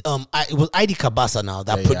wasn't it? It was ID Kabasa now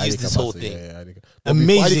that produced Adi this whole Kabasa, thing. Yeah, Adi Kabasa.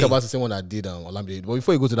 Amazing. Adi Kabasa is the one that did Olamide. But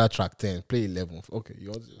before you go to that track 10, play 11. Okay,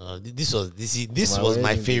 yours. This My was my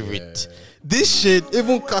wedding, favorite. yeah. This shit.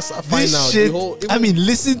 Even Casa This Final. shit. The whole, even, I mean,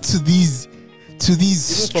 listen to these even from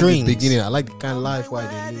strings. the beginning, I like the kind of life why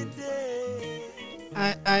they live.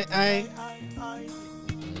 I.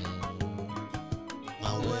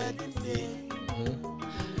 My wedding day.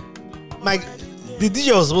 My the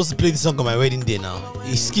DJ was supposed to play this song on my wedding day. Now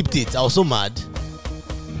he skipped it. I was so mad.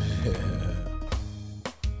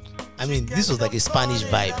 I mean, this was like a Spanish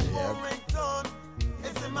vibe.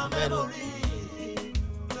 It's in my memory.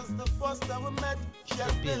 Since the first time we met, she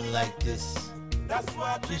has been like this. that's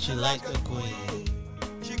why I treat She you like like the queen.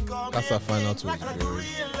 She called That's me a final to like his I glory.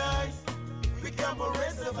 realize we can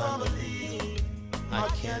raise a family. I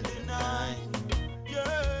can't deny.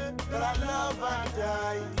 Yeah, that I love and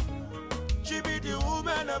die. She be the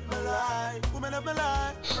woman of my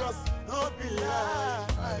life, trust, no be lie.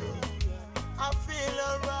 I feel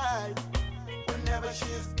alright whenever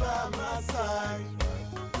she's by my side.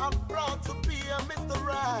 I'm proud to be a Mr.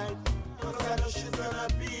 Right, cause I know she's gonna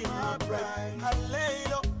be my bride. I lay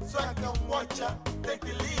low so I can watch her take the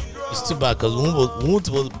lead role. It's too bad because we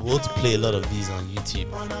won't play a lot of these on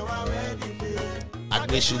YouTube.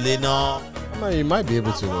 Agbeshule now. You might be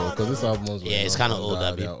able to though, because this album was it's kind of old.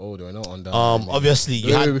 They're old. They're not on that. Obviously,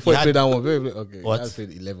 before you play that one. Okay, what? You have to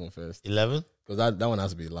play 11 first. 11? Because that one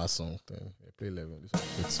has to be the last song. Then play 11. This one's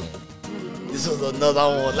a good song. This was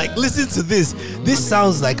another one. Like, listen to this. This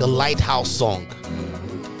sounds like a Lighthouse song.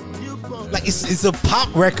 Like it's a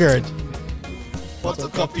pop record.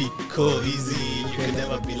 Photocopy, cool, easy. You can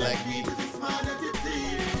never be like me.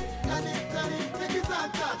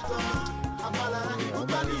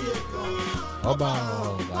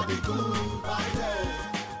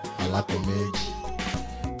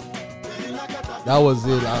 That was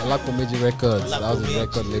it. Alakomeji Records. That was his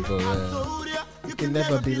record label. Yeah. You can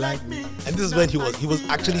never be like me. And this is when he was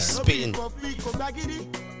actually spitting.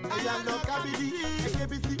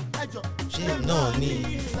 No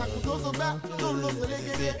need.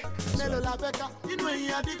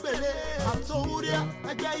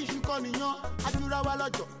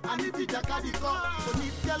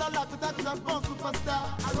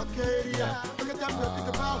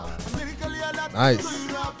 Nice.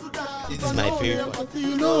 This is my favorite one.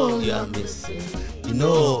 You know you are missing. You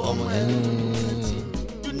know I'm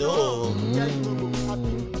you know.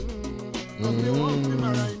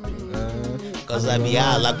 Cause I be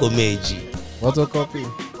Alakomeji. Photocopy.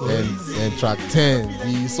 And track 10,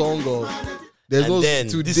 the song of there's no today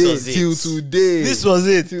till today. This was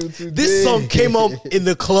it. This song came up in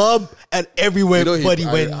the club and everywhere everybody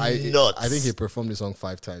went nuts. I think he performed the song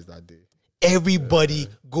 5 times that day. Everybody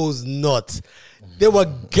goes nuts. There were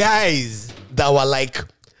guys that were like,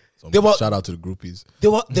 shout out to the groupies.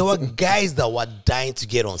 There were guys that were dying to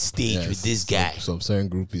get on stage with this guy. Some certain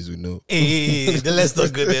groupies we know. Hey, let's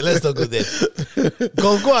not go there.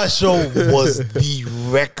 Gongo Show was the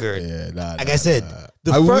record. Like I said,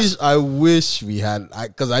 I wish we had,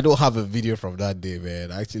 because I don't have a video from that day,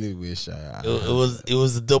 man. I actually wish it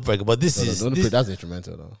was a dope record. But that's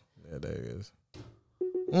instrumental though. Yeah, there it is.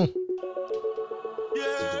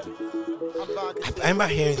 I remember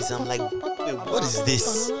hearing this. I'm like, wait, what is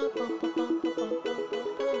this?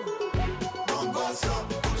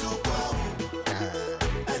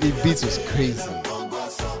 The beat was crazy.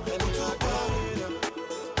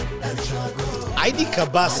 ID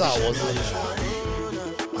Kabasa wasn't.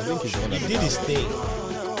 I think he's one he did his thing.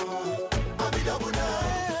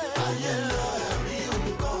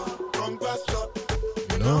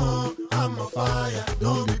 You know, I'm a fire.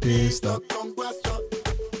 Don't be pissed up.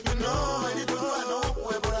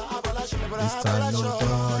 This time no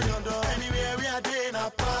God.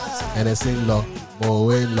 And it's in law,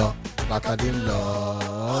 boy in law, back at in law.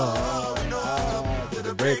 To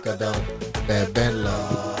the breaker down, Ben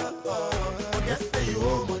law. Yes, pay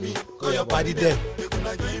your money. Go your body there.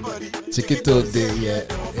 Check it out there, yeah.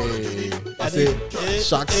 Hey, I say,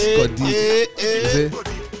 Sharks Scotty.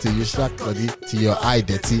 Till you shark body, till your eye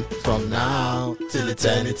dirty. From now till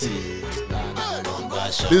eternity.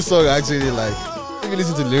 This song actually like. If you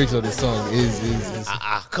listen to the lyrics of the song,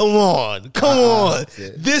 come on.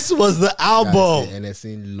 This was the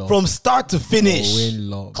album from start to finish.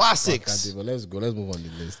 Classics. Let's go. Let's move on the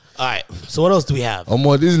list. All right. So what else do we have?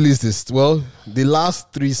 This list is the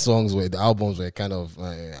last 3 songs were the albums were kind of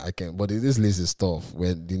but this list is tough.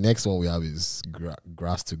 When the next one we have is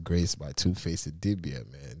Grass to Grace by Two-Face Idibia,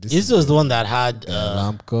 man. This was the one that had.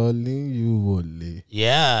 I'm calling you Ole.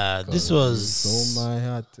 Yeah, this was. So my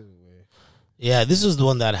heart away. Yeah, this was the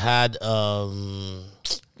one that had. It's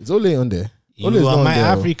Ole on there. Ole is not my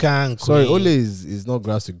African queen. Sorry, Ole is not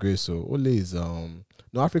Grass to Grace. So Ole is no,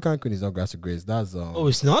 African Queen is not Grass to Grace. That's oh,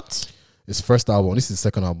 it's not. It's first album. This is the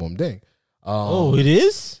second album. Dang. It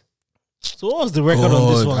is. So what was the record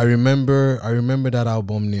on this one? I remember that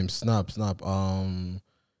album name. Snap.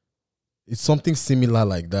 It's something similar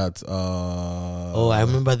like that. I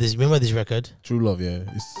remember this. Remember this record? True Love, yeah.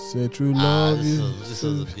 It's True Love. This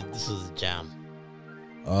was a jam.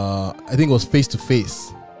 I think it was Face to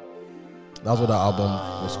Face. That's what that album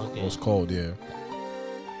was called, yeah.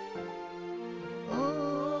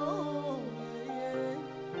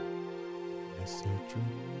 I said true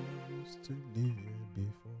used to live here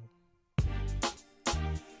before.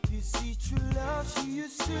 You see, true love, she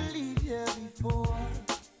used to live here before.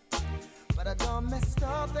 But I done messed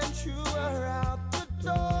up and threw her out the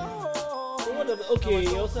door. Okay,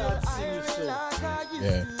 you also had Sing So.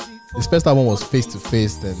 Yeah. His first album was Face to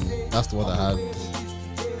Face, then that's the one that had.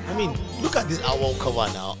 I mean, look at this album cover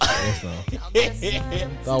now. Yes, now.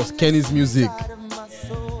 That was Kenny's music.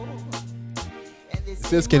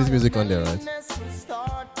 says Kenny's music on there, right?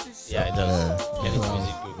 Yeah, it does. Kenny's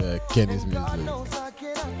music group. Yeah, Kenny's music.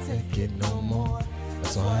 Can't get no more.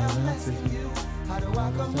 That's all I have to do.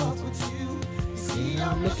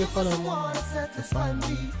 I'm looking for the one to find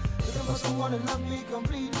me. Looking for someone to love me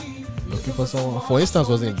completely. Looking for someone. For instance,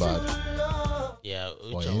 wasn't bad. Yeah.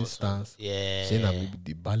 For instance, yeah. saying I'm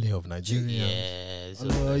the ballet of Nigeria. Yeah. So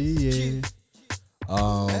Oh yeah.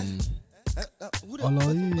 Oh yeah.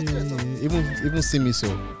 Even See Me So.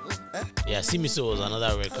 yeah, See Me So was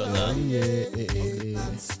another record.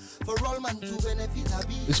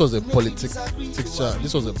 This was a politics.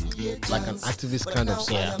 This was like an activist kind of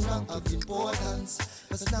song. Yeah.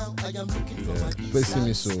 But See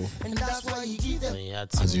Me So.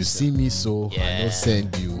 As you see me so, I don't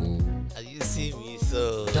send you. As you see me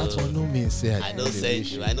so. That's what no means say I don't send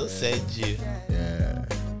you. I don't send you. Yeah.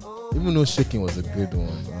 Even though Shaking was a good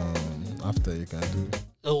one. After you can do.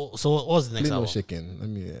 Oh, so what was the next Play album? No Shaking. Let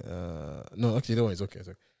me. No, actually, that one is okay. It's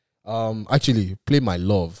okay. Actually, Play My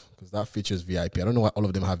Love because that features VIP. I don't know why all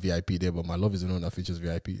of them have VIP there, but My Love is the one that features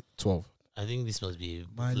VIP 12. I think this must be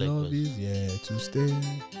My like, love is to stay.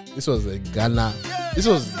 This was a Ghana. This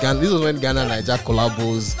was when Ghana and Niger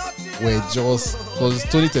collabos were just because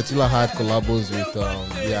Tony Tetula had collabos with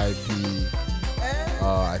VIP.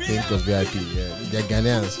 I think it was VIP. Yeah, they're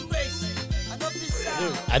Ghanaians.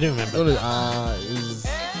 I don't remember.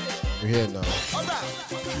 We're here now.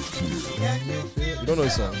 You don't know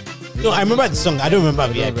this song? No, I remember the song. I don't remember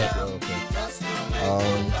VIP. Okay.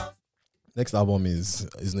 Next album is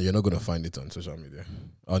you're not gonna find it on social media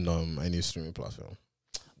on any streaming platform.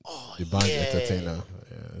 Oh, The band Entertainer,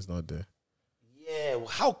 yeah, it's not there. Yeah,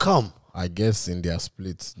 how come? I guess in their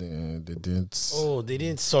splits they didn't. Oh, they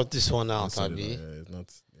didn't sort this one out, it's Abi. not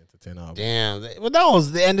the Entertainer album. Damn. Well, that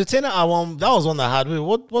was the Entertainer album. That was one that had. Wait,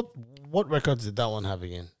 what records did that one have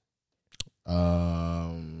again?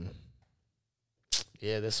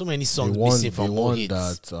 Yeah, there's so many songs missing from all hits.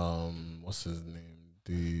 That what's his name?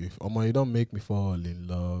 You don't make me fall in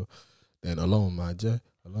love. Then alone my jet.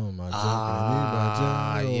 Yeah,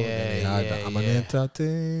 I'm an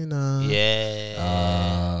entertainer.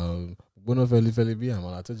 Yeah. Bono Feli B.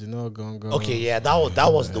 I told you no gone. Okay, yeah, that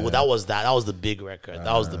was the big record.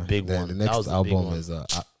 That was the big one. The next album is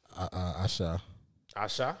Asha.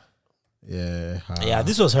 Asha. Yeah. Yeah,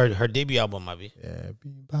 this was her debut album, Abi. Yeah, be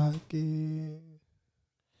back in.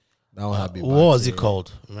 That one had be back. What was it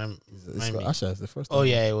called? It's Asha. It's the first. Oh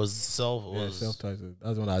yeah, it was self-titled.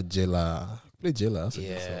 That's one that Jela. Play Jela.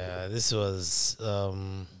 Yeah, this was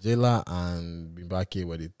Jela and Bimbake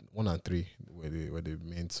were the 1 and 3 were the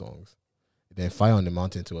main songs. Then Fire on the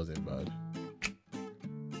Mountain too wasn't bad.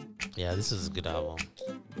 Yeah, this is a good album.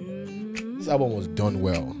 This album was done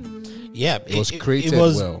well. Yeah, it was created well. It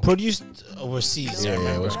was well. Produced overseas. Yeah,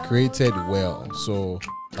 it was created well. So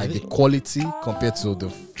like the quality compared to the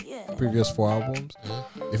previous 4 albums,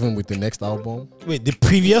 even with the next album. Wait, the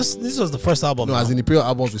previous? This was the first album. No, as in the previous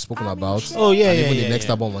albums we've spoken about. Oh yeah, even the next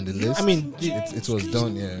album on the list. I mean, it was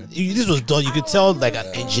done. Yeah, this was done. You could tell like an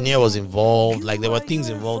engineer was involved. Like there were things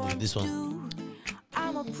involved with this one.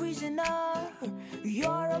 I'm a prisoner.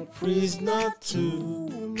 You're a prisoner too,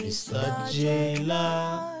 Mr.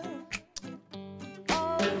 Jailer.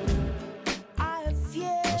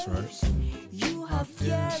 That's right. You have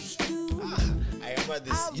fears too. I remember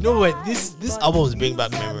this. You know what? This album was bringing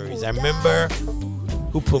back memories. I remember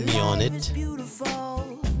who put me on it.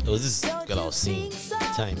 It was this girl I was seeing at the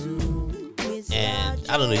time. And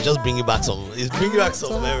I don't know, it's just bringing back some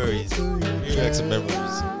memories.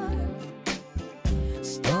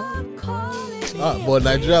 But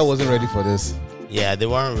Nigeria wasn't ready for this. Yeah, they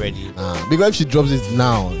weren't ready. Because if she drops it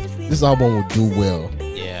now, this album would do well.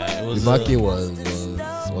 Yeah, it was. The Maki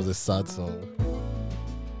was a sad song.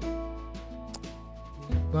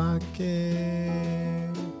 And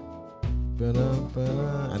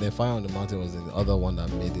then Fire on the Mountain was the other one that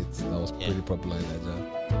made it. That was pretty popular in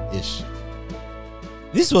Nigeria-ish.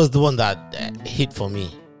 This was the one that hit for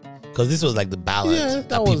me. Because this was like the ballad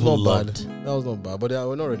that was people not loved. bad. That was not bad. But they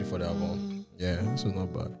were not ready for the album. Yeah, this was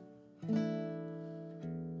not bad.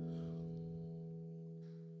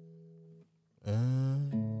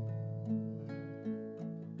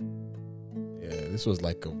 Yeah, this was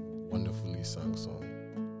like a wonderfully sung song.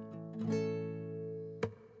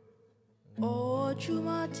 Oh,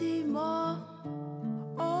 Chumatimo,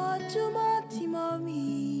 oh, Chumatimo,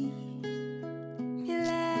 me,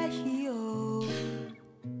 Milahio,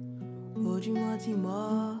 oh,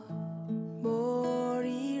 Chumatimo,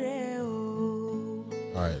 Morireo.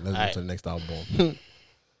 All right, let's go to the next album.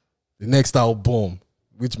 The next album,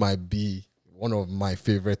 which might be one of my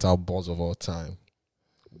favorite albums of all time,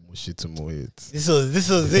 This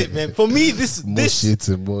was it, man. For me, this. We're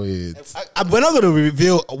not going to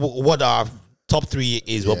reveal what our top 3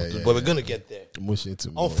 is, but we're going to get there.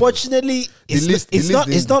 Unfortunately,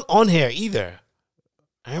 it's not on here either.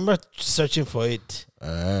 I remember searching for it.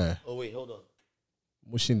 Oh wait, hold on.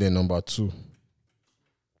 Mushin then number 2.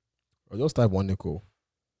 Or just type one Nico.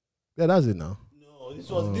 Yeah, that's it now. No,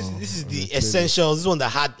 this is the essentials. This one that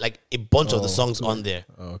had like a bunch of the songs on there.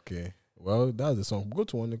 Okay. Well, that's the song. Go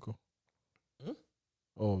to one Nico.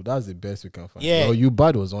 Oh, that's the best we can find. Yeah. Well, You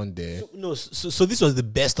Bad was on there. So this was the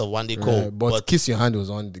best of One Day Cole. But Kiss Your Hand was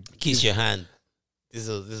on the Kiss Your Hand. This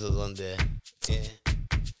was on there. Yeah.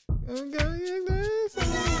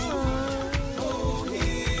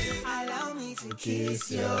 Allow me to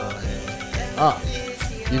kiss your hand.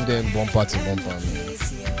 Give them bumper to bumper.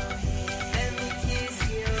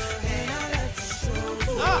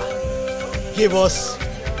 Give us,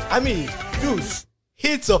 dude,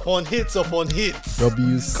 hits upon hits upon hits.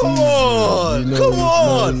 WC. Come on.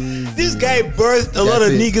 This guy birthed a lot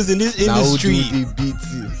of niggas in this industry.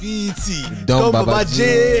 BT. Come Baba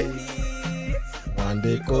J. One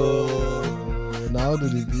Day Cole. Now do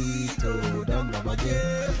the beat. Dumb Baba J.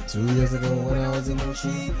 2 years ago when I was in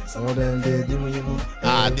Moshi, some of them they do me.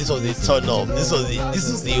 This was a turn up. This was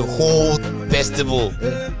the whole festival.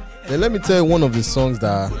 Then let me tell you one of the songs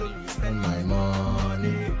that my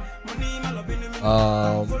money.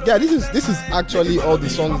 This is actually all the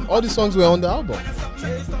songs. All the songs were on the album.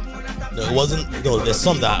 No, it wasn't. No, there's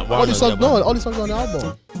some that were all the songs were on the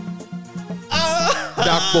album.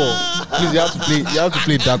 Dark Ball. Please, you have to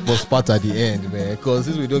play Dark Ball's part at the end, man. Because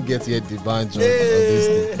since we don't get yet the banjo on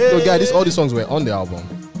this thing. So, guys, all the songs were on the album.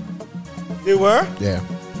 They were? Yeah.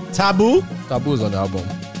 Taboo is on the album.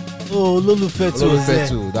 Oh, Lulufetu was there.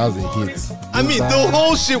 That was a hit. The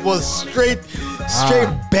whole shit was straight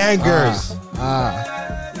bangers.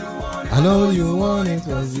 I know you want it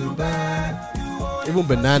was you bad. Even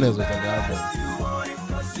Bananas was on the album.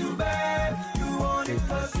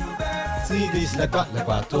 See this like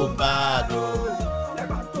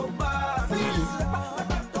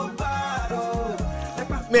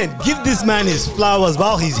man, give this man his flowers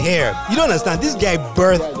while he's here. You don't understand. This guy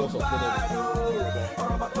birthed.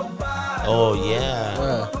 Oh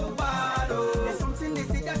yeah.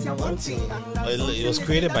 It was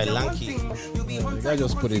created by Lanky. The guy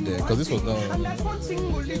just put it there because this was not.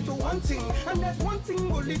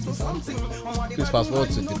 Please fast forward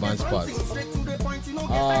to the band's part.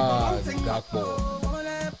 The Dark Ball.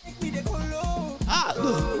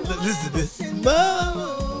 Listen to this.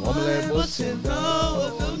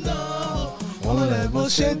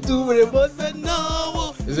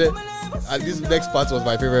 Is it? And this next part was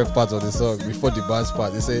my favorite part of the song before the band's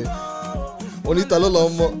part. They say, Bonita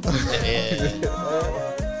Lolomo.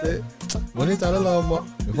 Bonita Lolomo.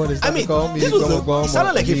 Before they started calling me, it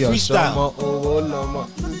sounded like a freestyle.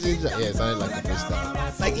 Yeah, it sounded like a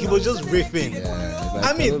freestyle. Like he was just riffing.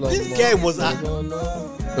 Yeah, this guy was.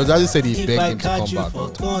 Because I just said he begged him to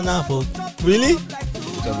come back. Really?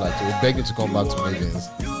 He begged him to come back to Ravens.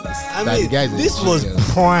 This was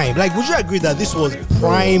prime. Like, would you agree that this was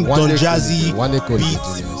prime Don Jazzy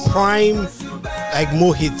beats, prime like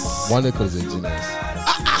more hits? One Day Cole is a genius.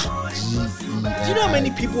 Do you know how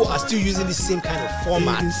many people are still using the same kind of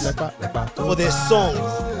formats for their songs?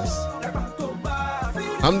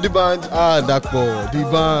 I'm the band. Dark Ball, the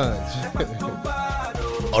band.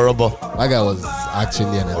 Horrible. That guy was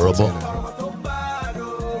actually an entertainer.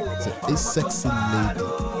 A sexy lady.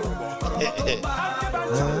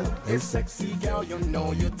 Hey, sexy girl, you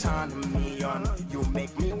know you turn me on. You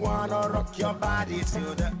make me wanna rock your body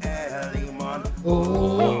to the early morning.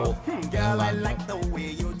 Oh, girl, I like the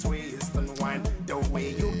way you twist and wind, the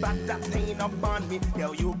way you back that thing up on me.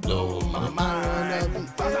 Girl, you blow my mind.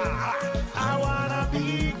 I wanna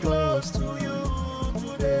be close to you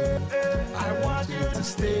today. I want you to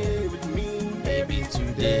stay with me, baby,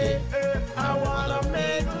 today. I wanna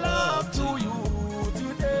make love to you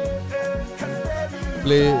today.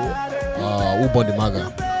 Play Ubon the Maga.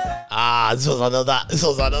 This was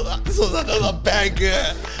another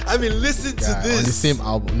banger. Listen to this. On the same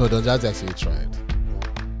album. No, Don Jazzy actually tried.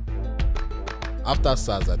 After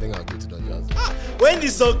SARS, I think I'll go to Don Jazzy. When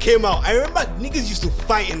this song came out, I remember niggas used to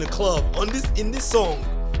fight in the club in this song.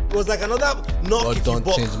 It was like another knock. God, don't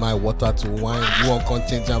change my water to wine. You won't come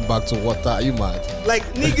change them back to water. Are you mad? Like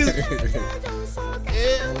niggas.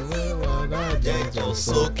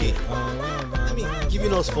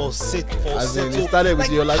 Giving us falsetto.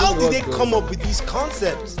 How did they come up with these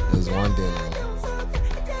concepts? There's one day now.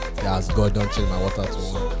 Yes, God, don't change my water to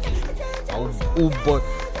wine.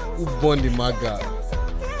 Who born the maga?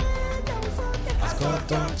 As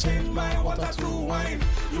Don't change my water to wine.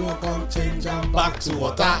 You won't come change and back to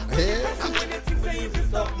water. Hey.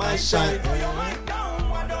 My shine.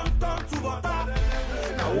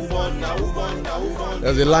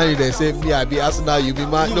 There's a line they say, me I be Arsenal, you be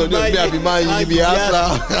man. No, me I be man, you be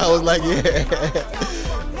Arsenal. I was like, yeah.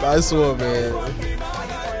 That's one, man.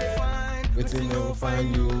 Waiting never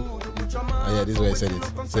find you. Oh yeah, this is where I said it.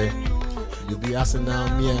 Say, you be Arsenal,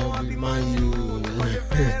 me I be man, you.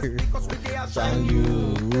 Find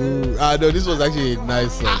you. Ah no, this was actually a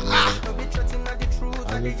nice song, man.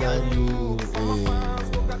 I will find you.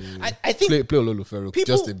 I think play Ololufero.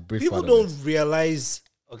 Just a brief people part don't of it. realize.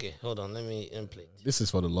 Okay, hold on. Let me play. This is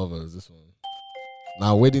for the lovers. This one.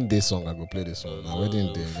 Now wedding day song. I go play this one. Now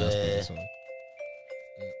wedding day. Let's play this one.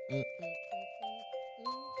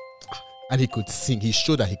 And he could sing. He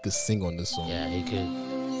showed that he could sing on this song. Yeah, he could.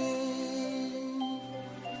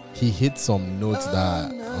 He hit some notes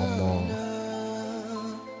that I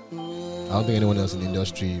don't think anyone else in the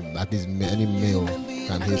industry, at least any male,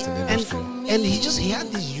 can hit in the industry. And he had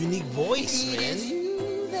this unique voice, man.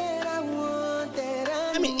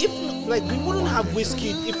 I mean, if not, like we wouldn't have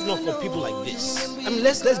Whiskey if not for people like this. I mean,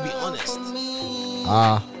 let's be honest.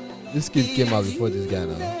 This kid came out before this guy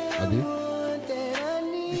now. Abi?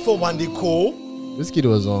 Before Wande Cole. This kid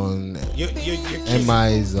was on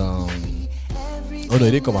MI's Oh no,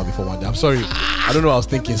 he didn't come out before Wande. I'm sorry. I don't know what I was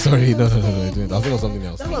thinking. Sorry. No. I was thinking of something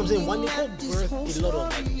else. That's what I'm saying. Wande Cole birthed a lot of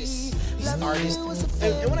like this artists.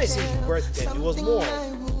 And when I say he birthed them, it was more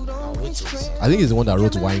witches. I think he's the one that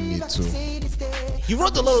wrote Wine Me too. He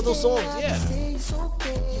wrote a lot of those songs, yeah.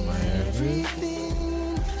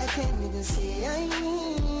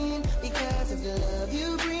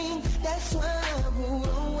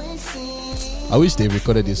 I wish they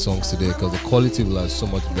recorded these songs today because the quality will have so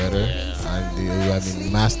much better and they will have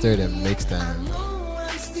been mastered and mixed and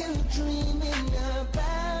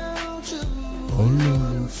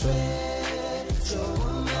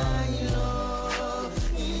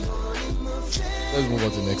let's move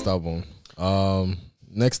on to the next album.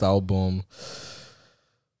 Next album.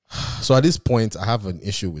 So at this point, I have an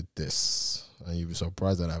issue with this, and you'll be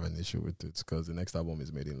surprised that I have an issue with it because the next album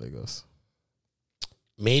is Made in Lagos.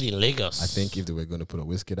 Made in Lagos. I think if they were going to put a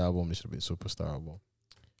Wizkid album, it should have been a Superstar album.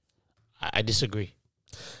 I disagree.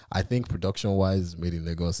 I think production-wise, Made in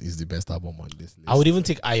Lagos is the best album on this list. I would even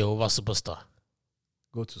take Ayo over Superstar.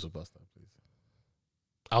 Go to Superstar, please.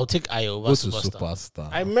 I'll take Ayo over Go to Superstar. Superstar.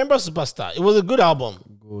 I remember Superstar. It was a good album.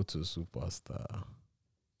 Go to Superstar.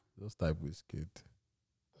 Just type Wizkid.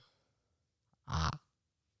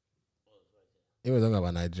 If we're talking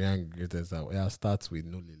about Nigerian greatest album, it starts with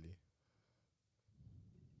No Lily.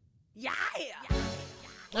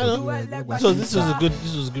 I know. So this was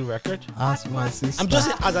a good record. Ask my sister. I'm just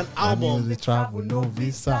saying, as an album. Music travel, no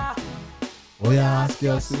visa. Oh yeah, ask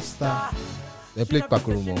your sister. They play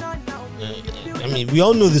Pakurumo. I mean, we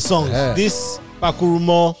all know the songs. Yeah. This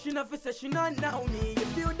Pakurumo.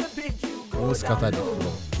 Oh, scatter the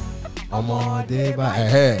floor. I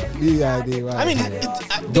mean,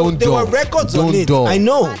 there were records on it. I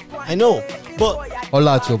know. But all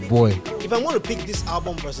out your boy. If I want to pick this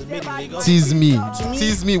album versus Made in Lagos, Tease Me.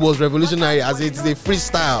 Tease Me was revolutionary as it's a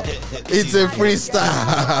freestyle. It's a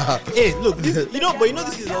freestyle. Hey, look, this,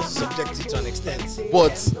 this is also subjective to an extent.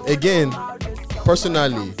 But again,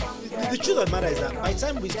 personally, the truth of the matter is that by the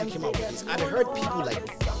time Whiskey came out with this, I'd heard people like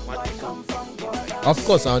of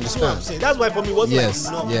course, I understand. You know what I'm saying? That's why for me it wasn't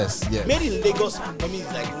yes. Made in Lagos for me is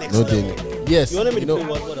like next no level. Yes. You want me to play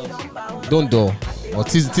what else? Don't Do. Or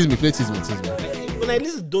Tease Me. Play Tease Me. When I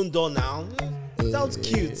listen to Don't Do now, it sounds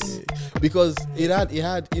cute. Because it had,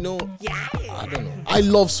 I don't know. I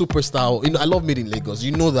love Superstar. I love Made in Lagos.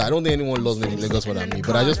 You know that. I don't think anyone loves Made in Lagos more than me.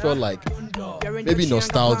 But I just felt like maybe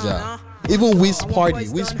nostalgia. Even Wiz Party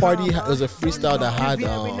was a freestyle that had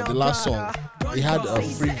the last song. It had a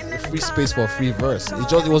free space for a free verse.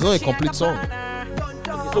 It was not a complete song.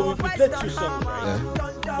 So we played 2 songs, right?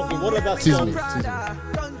 Yeah. Okay, what about Tease Me.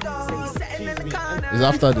 It's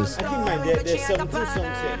after this. I think there's 17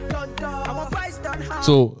 songs here.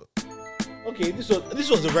 So okay, this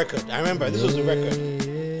was the record. I remember this was the record.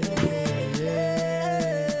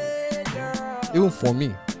 Even for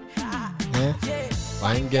me. Yeah.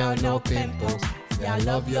 Fine girl, no pimples. I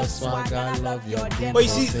love your swag, I love your dimples. But you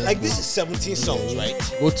see, like this is 17 songs, right?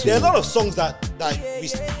 There are a lot of songs that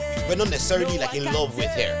we're not necessarily like in love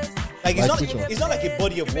with here. Like it's not like a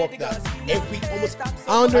body of work that almost.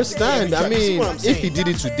 I understand. I mean, if he did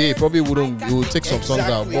it today, probably he would take some songs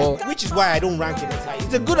out. But which is why I don't rank it as high.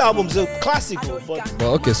 It's a good album, it's a classic, but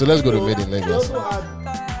okay, so let's go to Made in Lagos.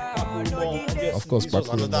 Of course,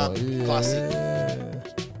 Pakurumo. Classic.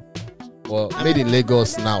 Well, made in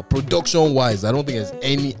Lagos now. Production wise, I don't think there's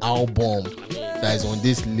any album that is on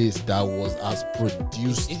this list that was as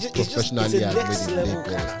produced professionally as Made in Lagos.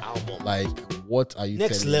 Kind of album. Like, what are you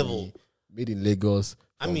Next telling level. me? Made in Lagos.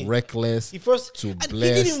 Reckless He first to and Blessed.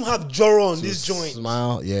 he didn't even have Joro on this joint.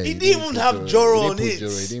 Smile, yeah. He didn't even have Joro on it.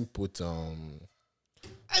 He didn't put I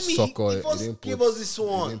mean, Sucker. he first He didn't gave put, us this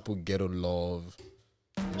one. He didn't put Ghetto Love.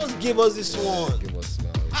 He first gave us this one. Give us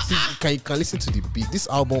Smile. See, you can listen to the beat. This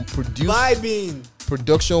album produced Vibing.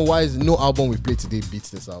 production wise. No album we play today beats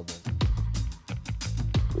this album.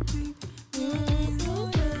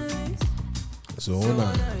 So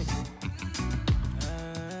nice.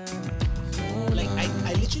 Like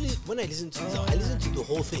I literally, when I listened to this, I listened to the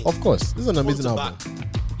whole thing. Of course, this is an amazing front to album. back.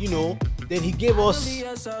 You know, then he gave us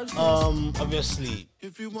obviously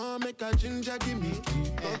If you want make a ginger, give me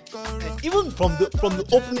even from the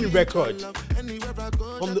opening record.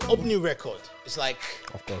 From the opening record, it's like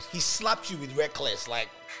Of course. he slapped you with Reckless, like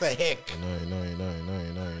the heck. You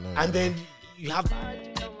know. And then you have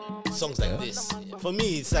songs like this. For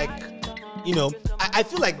me, it's like, you know, I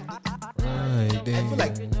feel like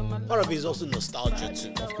part of it is also nostalgia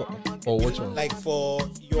too. For which one? Like for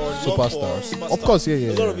your love for Superstars. Superstar. Of course, yeah.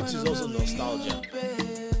 A lot of it is also nostalgia.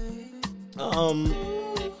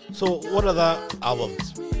 So what other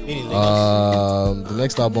albums? Made in Lagos? The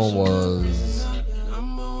next album was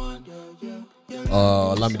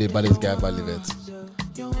Olamide Baddest Guy by Livet.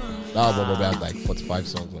 That album probably had like 45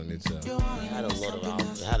 songs on it. So. It had a lot of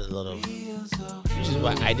albums. It had a lot of, which is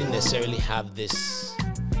why I didn't necessarily have this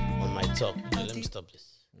on my top. Okay, let me stop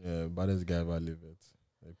this. Yeah, Baddest Guy by Livet.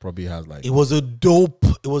 It probably has like. It was a dope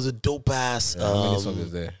ass. How many songs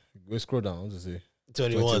is there? Go scroll down. I want to see.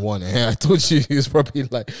 21. I told you it's probably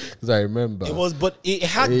like, because I remember. It was, but it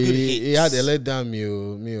had good hits. He had Let Down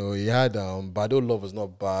Mio. He had Bado Love was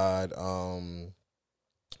not bad.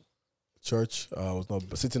 Church was not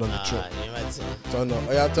bad. Sitting on the throne. Turn up.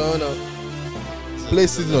 Oh yeah, turn up. Play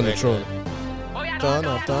Sitting on the Throne. Turn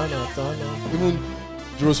up. Even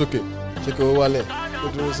Jurosoke. Check it Wale.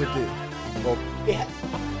 Jurosoke.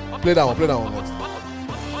 Play that one next.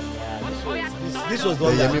 This was the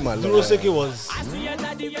one that Jurosoke was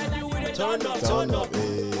turn up.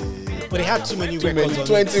 But he had too many records on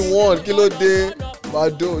 21 it. Kilo Day,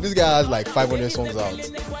 Bado. This guy has like 500 songs out.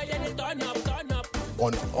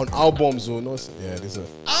 On albums, so no. Yeah, this is.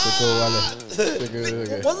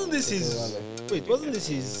 Wasn't this his? Wait, wasn't this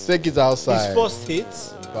his? Take It Outside. His first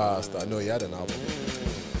hit? Basta. No, he had an album.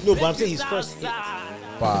 No, but I'm saying his first hit.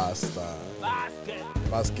 Basta.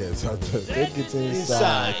 Basket. Take It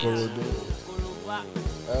Inside. That's right.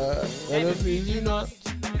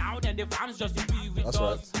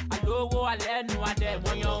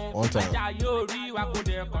 On time.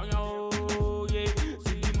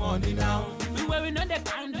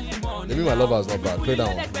 Maybe My Lover is not bad. Play that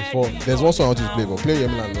one. Before there's one song I want you to play, but play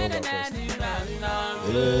Yemi and Lover first.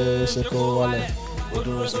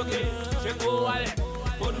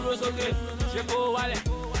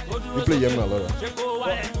 You play Yemi and Lover.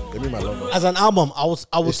 Yemi My Lover. As an album, I would.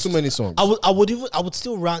 There's too many songs. I would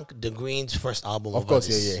still rank The Green's first album. Of course,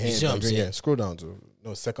 this. yeah. You see what I'm saying? Yeah. Scroll down to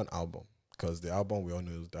second album, because the album we all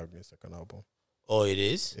know is Dark Green's second album. Oh, it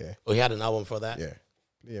is. Yeah. Oh, he had an album for that. Yeah.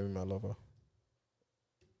 Play Yemi My Lover.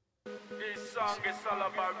 This song is all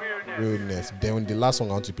about realness. Realness. Then the last song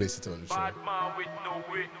I want to play Sitting on the Throne. Bad man with no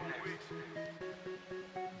witness.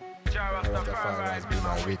 Rastafari has been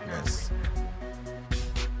my witness.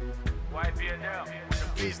 YBNL.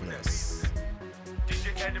 Business. DJ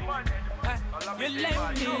Anyone. You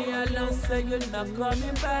left me alone, so you're not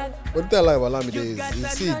coming back. What the hell about Olamide is? You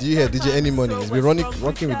see, do you hear DJ Any Money? He's been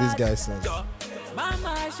rocking with this guy since.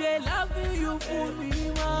 Mama, she love you for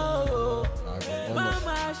me, mo.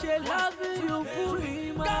 Mama, she love you for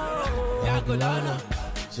me, mo. Yagolana,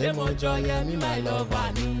 she mo joy me, my love,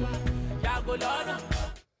 Yagolana.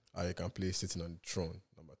 You can play Sitting on the Throne,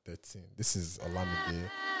 number 13. This is Olamide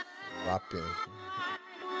rapping.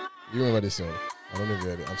 You remember this song? I don't know if you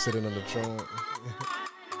heard it. I'm sitting on the throne.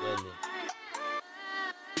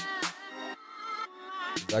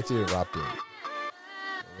 It's actually rapping.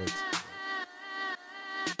 Wait.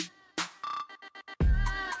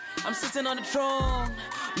 I'm sitting on the throne.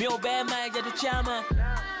 Me oh bad man, get the chairman.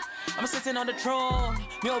 I'm sitting on the throne.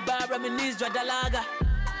 Me oh bad reminisce, dread the lager.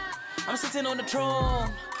 I'm sitting on the throne.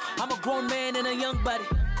 I'm a grown man and a young body.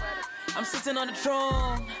 I'm sitting on the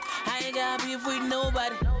throne. I ain't got beef with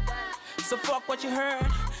nobody. So fuck what you heard.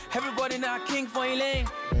 Everybody not king for your lane.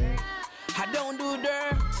 I don't do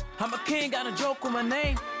dirt. I'm a king, got a joke with my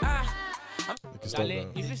name. You can stop now.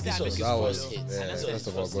 This was his first hit. Yeah, first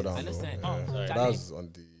of all, go down. That was on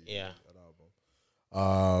the that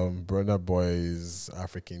Burna Boy's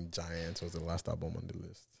African Giant was the last album on the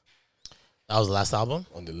list. That was the last album?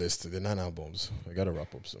 On the list. The 9 albums. I gotta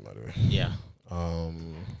wrap up some, by the way. Yeah. I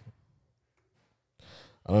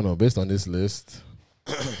don't know. Based on this list,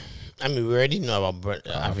 I mean, we already know about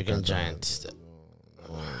African Giant.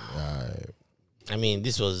 I mean,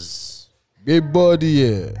 this was big body,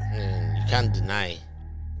 yeah. You can't deny.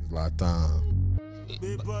 Zlatan.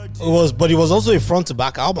 But it was also a front to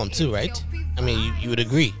back album too, right? I mean, you would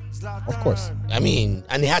agree. Of course. I mean,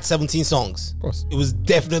 and it had 17 songs. Of course. It was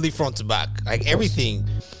definitely front to back, like everything.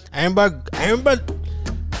 I remember.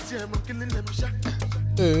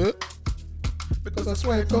 Because I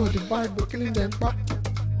swear God, the Bible killing them.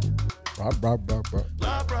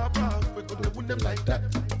 Like that.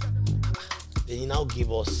 Then he now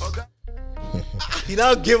give us. He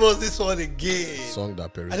now gave us this one again. Song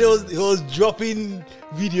that period. And he was dropping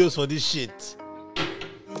videos for this shit.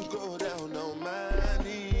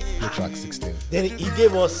 Track 16. Then he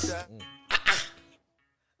gave us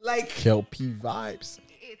like Kelpie vibes.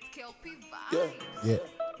 It's Kelpie vibes. Yeah.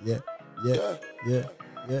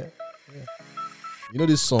 You know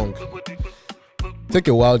this song? Take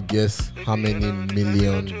a wild guess how many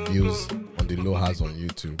million views on the low has on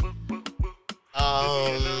YouTube.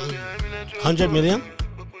 100 million?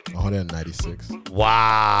 196.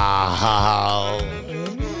 Wow.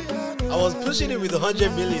 I was pushing it with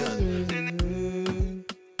 100 million.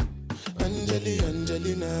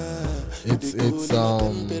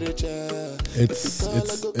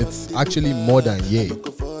 It's actually more than Ye.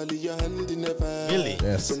 Really?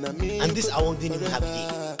 Yes. And this album didn't even have Ye.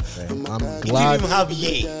 I'm It glad. didn't even have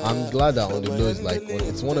Ye. I'm glad that On the Low is like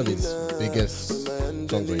it's one of its biggest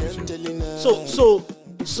songs on YouTube.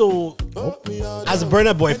 So as a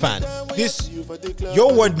Burna Boy fan,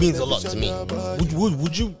 your word means a lot to me.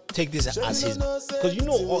 Would you take this as his? Because you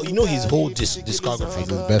know his whole discography. It's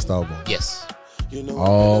his best album. Yes.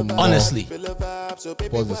 Honestly. Honestly.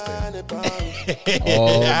 Pause this thing.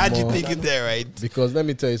 I had you thinking there, right? Because let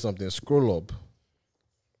me tell you something. Scroll up.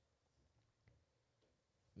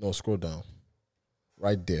 No, scroll down.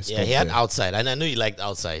 Right there. Yeah, he had Outside, and I know you liked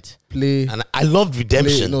Outside. Play. And I loved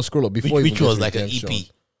Redemption. No, scroll up before which was like Redemption. An EP.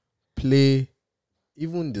 Play.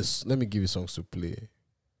 Even this. Let me give you songs to play.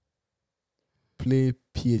 Play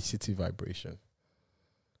PHCT Vibration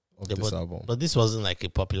of this album. But this wasn't like a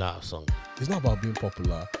popular song. It's not about being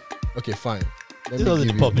popular. Okay, fine. This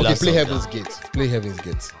wasn't a popular song. Play Heaven's Gate. Play Heaven's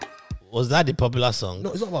Gate. Was that the popular song?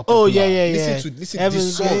 No, it's not about popular. Oh, yeah. Listen to this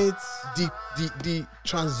song. The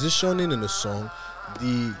transitioning in the song.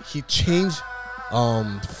 He changed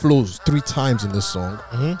flows 3 times in the song.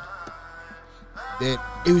 Mm-hmm.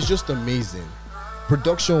 It was just amazing.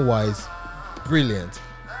 Production wise, brilliant.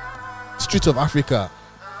 Streets of Africa,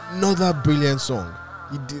 another brilliant song.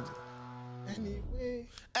 He did.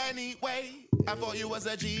 Anyway, I thought you was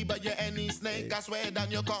a G, but you're any snake. I swear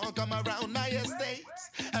that you can't come around my estates.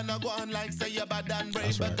 And I go on like say you're bad and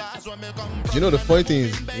brave, but that's when me come. You know the funny thing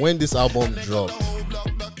is when this album dropped,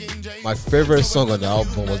 my favorite song on the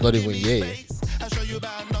album was not even Ye.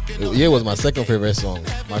 Ye was my second favorite song.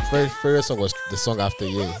 My favorite song was the song after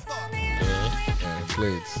Ye. Yeah,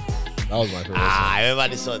 played. That was my favorite song. I remember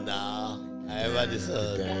this one now. I remember this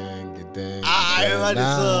song. I remember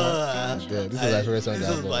this song. This is my favorite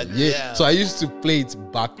song. Yeah. So I used to play it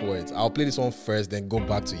backwards. I'll play this one first, then go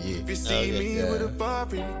back to Ye.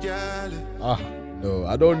 No,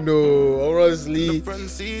 I don't know. Honestly.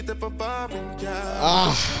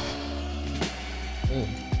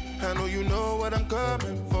 I know you know what I'm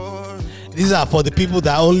coming for. These are for the people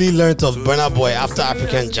that only learned of Burna Boy after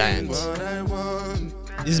African Giant.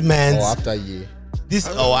 This man's after Ye.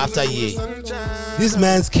 After Ye. This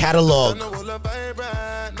man's catalog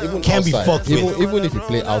even can be fucked with. Even if you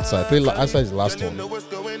play Outside, play Outside is the last one.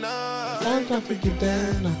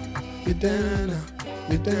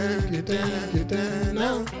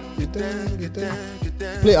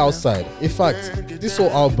 Play Outside. In fact, this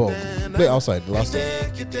whole album, play Outside, the last one.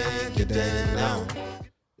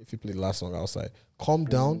 If you play the last song, Outside. Calm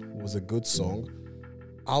Down was a good song.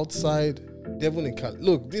 Outside, Devil in Cal.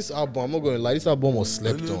 Look, this album, I'm not going to lie, this album was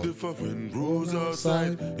slept on.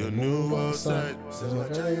 Outside, you move outside.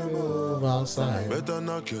 Outside. Better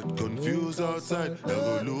not get confused outside.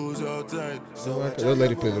 Never lose outside. Just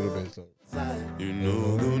let it play a little bit. You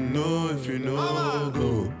know, don't know if you know,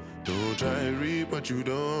 go. Don't try and reap what you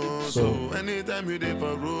don't. So anytime you dey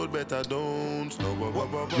for road, better don't.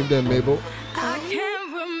 Give them Mabel. I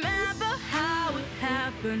can't remember how it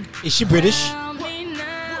happened. Is she British?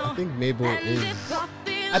 I think Mabel is.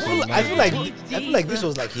 I feel like this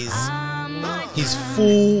was like his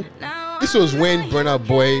full. This was when Burna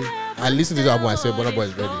Boy I listened to the album. I said, Burna Boy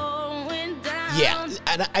is ready. Yeah,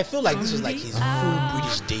 and I feel like this was like his full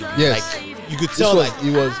British debut. Yes. Like, you could tell he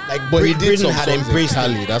was like but he Britain did some had songs embraced in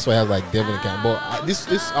him. Cali. That's why I has like Devin Can. But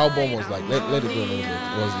this album was like let it go a little bit.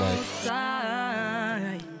 It was like.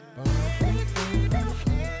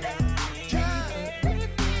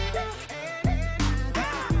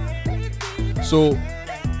 So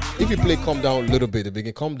if you play Calm Down a little bit, the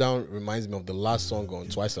beginning Calm Down reminds me of the last song on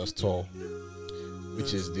Twice as Tall,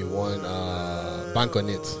 which is the one Bank on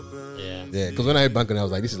It. Yeah, because when I heard Bank on It, I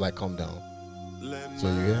was like, this is like Calm Down. So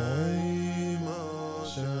you hear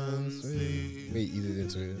way easy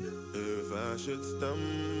into it.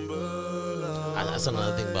 And that's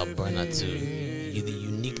another thing about Burna too. The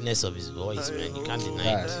uniqueness of his voice, man. You can't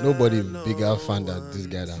deny it. Nobody bigger fan than this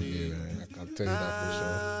guy than me, man. I can tell you that for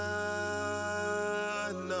sure.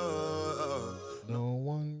 No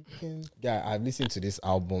one can. Yeah, I've listened to this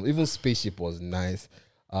album. Even Spaceship was nice.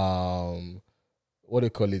 What do you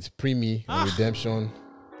call it? Preemie Redemption.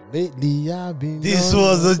 Lately I've been. This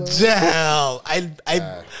was a jam.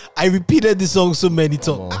 I repeated this song so many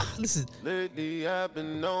times. Listen. Lately I've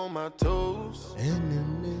been on my toes.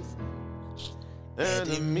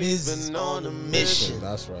 Enemies been on a mission.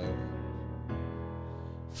 That's right.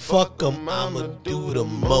 Fuck 'em, I'ma do the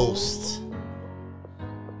most.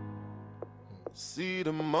 See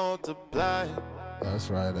them multiply. That's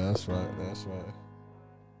right. So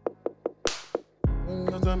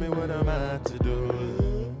tell me what am I to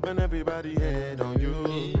do when everybody hate on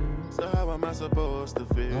you? So how am I supposed to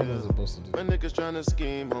feel? When niggas tryna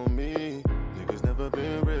scheme on me? Niggas never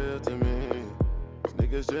been real to me.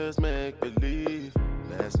 Niggas just make believe.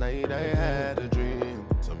 Last night I had a dream.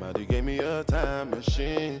 Somebody gave me a time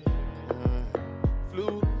machine.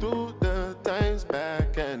 Flew through the times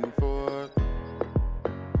back and forth.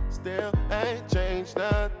 Still ain't changed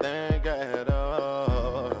nothing at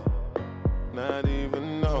all. Not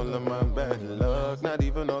even all of my bad luck. Not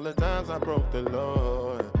even all the times I broke the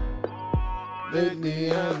Lord.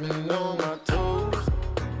 Lately I've been on my toes.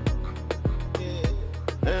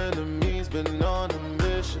 Enemies been on a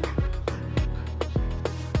mission.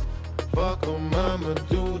 Fuck 'em, I'ma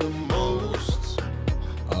do the most.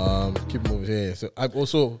 Keep moving here. So I've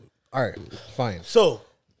also alright, fine. So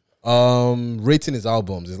rating his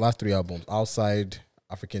albums, his last 3 albums, Outside,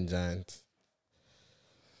 African Giant.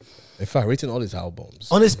 In fact, rating all his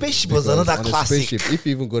albums. On a Spaceship was another classic. Spaceship, if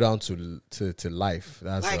you even go down to Life,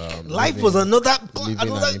 that's like, Life was another leaving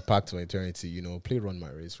an impact on eternity. You know, play Run My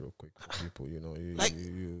Race real quick for people. You know,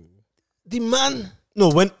 the man. No,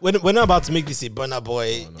 when I'm about to make this a Burna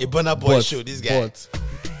Boy, a Burna Boy show, this guy.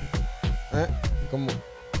 Come on.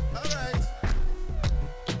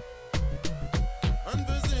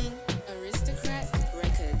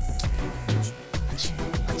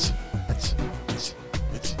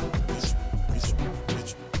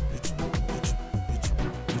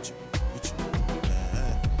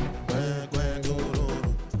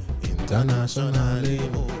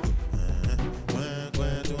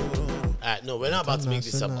 No, we're not about to make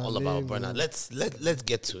this up all about Burna. Let's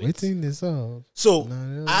get to it. Waiting this up. So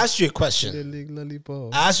I asked you a question.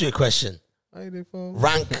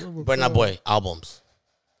 Rank Burna Boy albums.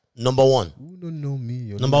 Number 1. Who don't know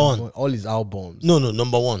me? Number 1. All his albums. No,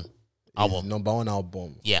 number 1 album. Number 1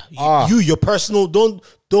 album. Yeah. Your personal don't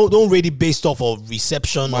rate it based off of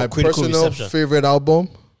reception or critical reception. My personal favorite album,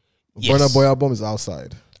 Burna Boy album, is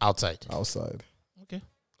Outside. Outside. Okay.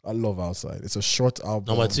 I love Outside. It's a short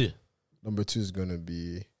album. Number 2. Number 2 is gonna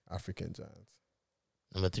be African Giant.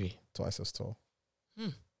 Number 3. Twice as Tall.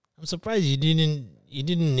 I'm surprised you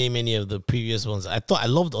didn't name any of the previous ones. I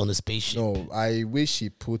loved On the Spaceship. No, I wish he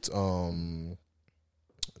put that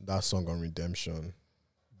song on Redemption.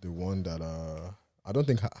 The one that I don't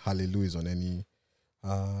think Hallelujah is on any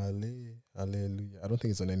Hallelujah. I don't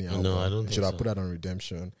think it's on any album. No, I don't think should so. have put that on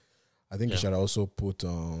Redemption. I think you should also put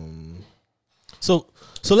So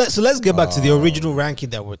let's get back to the original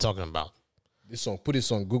ranking that we're talking about. This song. Put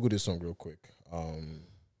this on. Google this song real quick.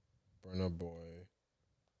 Burna Boy.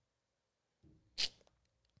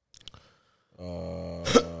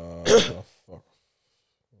 Fuck.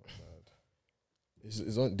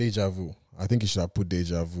 It's on Deja Vu. I think you should have put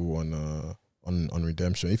Deja Vu on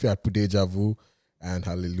Redemption. If you had put Deja Vu and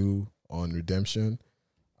Hallelujah on Redemption,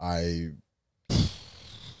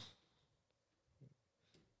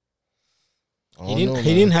 He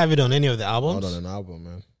didn't have it on any of the albums? Not on an album,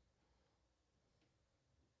 man.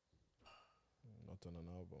 Not on an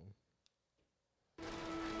album.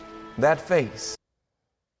 That face.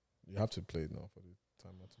 You have to play it now for the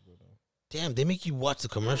timer to go down. Damn, they make you watch the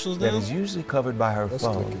commercials now? That is usually covered by her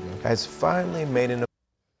phone has finally made an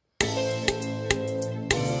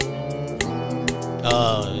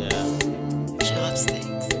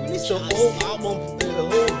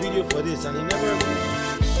for this, and he never.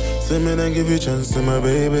 Say me then give you chance to my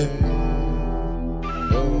baby.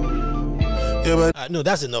 Yeah, but No,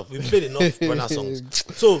 that's enough. We've played enough Burna songs.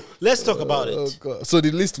 So let's talk about it. God. So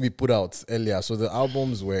the list we put out earlier. So the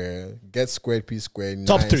albums were Get Squared, P Squared,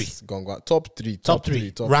 Top Nice, three. Gongwa. Top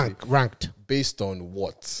three. Ranked. Based on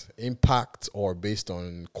what? Impact or based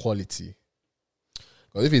on quality?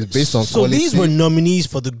 Because if it's based on quality. So these were nominees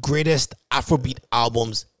for the greatest Afrobeat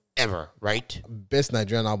albums ever, right? Best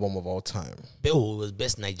Nigerian album of all time. Oh, it was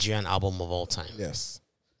best Nigerian album of all time. Yes.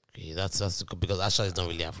 Okay, that's good because Asha is not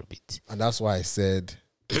really Afrobeat. And that's why I said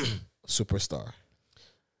Superstar.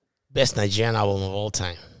 Best Nigerian album of all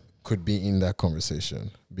time. Could be in that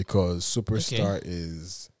conversation because Superstar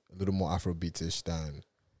is a little more Afrobeatish than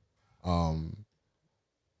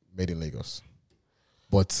Made in Lagos.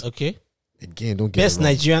 But again, don't get best it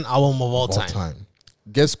wrong. Nigerian album of all time.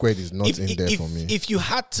 Get Squared is not in there for me. If you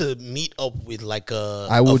had to meet up with like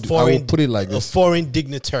I would put it like this. A foreign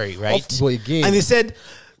dignitary, right? But again, and they said,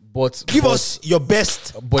 give us your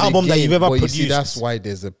best album that you've ever produced. You see, that's why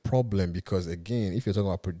there's a problem because again, if you're talking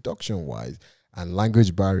about production wise and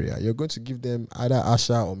language barrier, you're going to give them either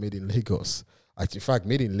Asha or Made in Lagos. Like, in fact,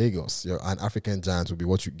 Made in Lagos, an African giant would be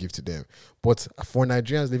what you give to them. But for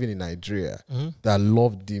Nigerians living in Nigeria that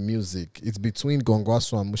love the music, it's between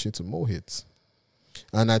Gongwaso and Mushin to Mohit.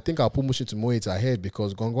 And I think I'll put Mushin to Mohit ahead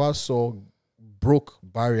because Gongwaso broke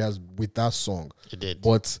barriers with that song. It did.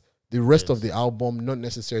 But the rest of the album, not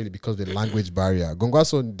necessarily because of the language barrier.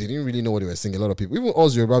 Gongwaso, they didn't really know what they were singing. A lot of people, even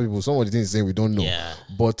us Yoruba people, some of the things they say we don't know. Yeah.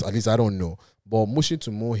 But at least I don't know. But Mushin to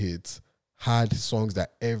Mohit had songs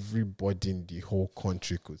that everybody in the whole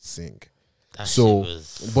country could sing.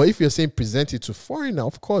 But if you're saying present it to foreigner,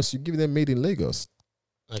 of course, you give them Made in Lagos.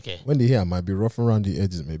 Okay. When they hear, might be rough around the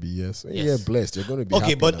edges, maybe yes. Yeah, blessed. You're going to be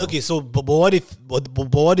happy now. But what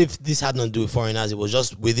if this had nothing to do with foreigners? It was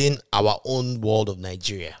just within our own world of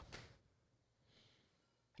Nigeria.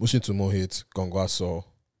 Mushin to Mohit, Gongwaso,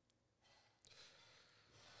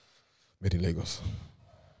 Made in Lagos.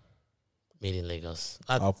 Made in Lagos.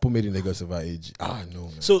 I'll put Made in Lagos over AG. No.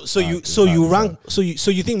 Man. So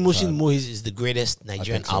you think Mushin Mohit is the greatest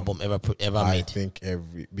Nigerian album ever made? I think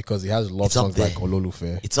because it has love songs like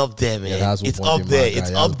Ololufe. It's up there, man. It's up there. It's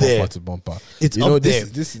up there. Bumper to bumper. It's up there.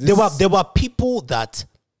 There were people that.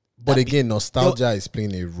 But again, nostalgia is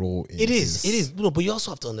playing a role in it is. No, but you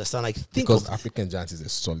also have to understand, like, because African Giant is a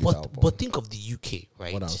solid album. But think of the UK,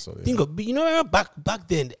 right? What else? Back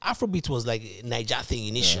then, Afrobeat was like a Niger thing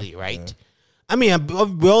initially, right? Yeah. I mean,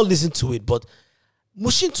 we all listened to it, but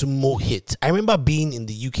Mushin to Mohit, I remember being in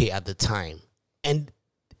the UK at the time, and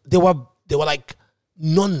they were like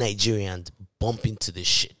non-Nigerians bumping to this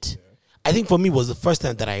shit. Yeah. I think for me it was the first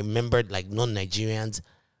time that I remembered like non-Nigerians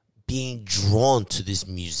being drawn to this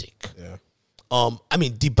music. Yeah. I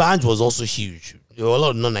mean, D'banj was also huge. There were a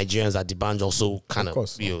lot of non-Nigerians that D'banj also kind of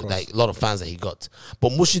like a lot of fans that he got.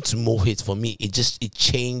 But Mushin to Mohit for me, it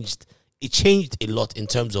changed a lot in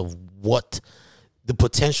terms of what the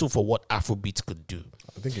potential for what Afrobeat could do.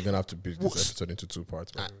 I think you're gonna have to break this episode into two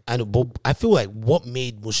parts. But I feel like what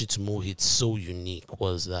made Mushin to Mohit so unique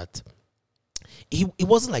was that he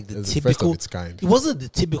wasn't like the typical. First of its kind. He wasn't the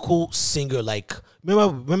typical singer. Like remember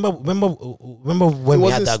when we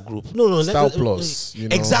had that group? No, Style Plus.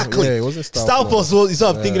 Exactly. Yeah, it wasn't Style Plus. Was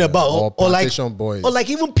what I'm thinking about, or Plantation like Boys, or like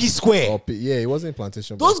even P Square. It wasn't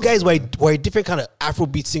Plantation. Those guys were a different kind of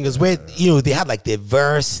Afrobeat singers where they had like their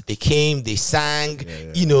verse, they came, they sang,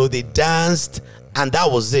 they danced, and that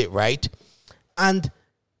was it, right? And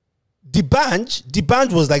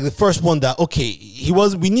D'banj was like the first one that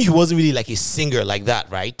we knew he wasn't really like a singer like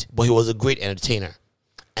that, right? But he was a great entertainer.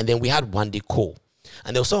 And then we had Wande Cole.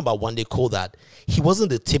 And there was something about Wande Cole that he wasn't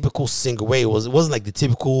the typical singer where it wasn't like the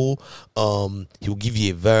typical he'll give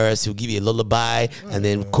you a verse, he'll give you a lullaby, and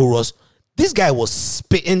then chorus. This guy was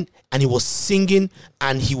spitting and he was singing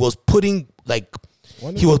and he was putting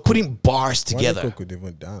bars together. Wande Cole could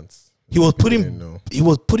even dance. He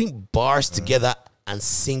was putting bars together and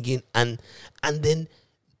singing, and then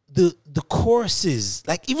the choruses,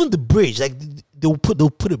 like even the bridge, like they'll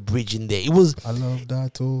put a bridge in there. It was, I love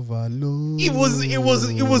that overload. It was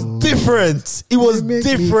different. It was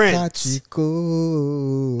different.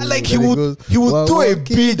 Like he would throw a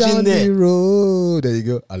bridge in there. There you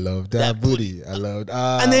go. I love that booty. I love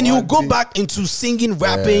that. And then you go back into singing,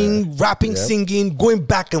 rapping, singing, going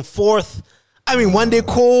back and forth. I mean, Wande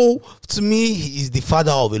Cole, to me, he is the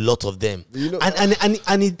father of a lot of them.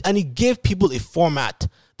 And he gave people a format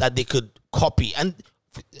that they could copy. And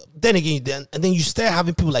then again, and then you start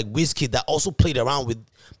having people like Wizkid that also played around with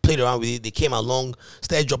it. They came along,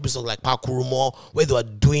 started dropping songs like Pakurumo, where they were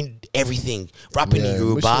doing everything, rapping in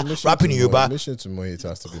Yoruba, Mission to Mo, it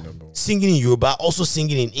has to be number one. Singing in Yoruba, also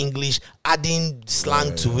singing in English, adding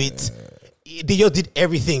slang to it. They just did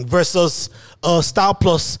everything versus Star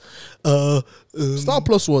Plus. Star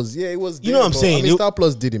Plus was it was. You know what I'm saying? I mean, Star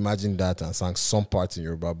Plus did Imagine That and sang some parts in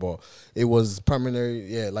Yoruba, but it was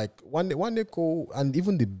primarily like one day cool, and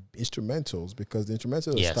even the instrumentals, because the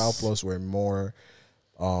instrumentals of Star Plus were more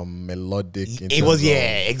melodic. It was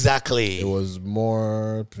exactly. It was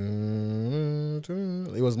more.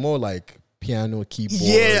 It was more like piano, keyboard.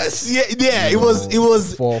 Yes, it was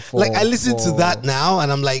like I listened to that now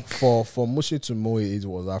and I'm like, for Mushi to Moe, it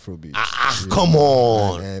was Afrobeat. Come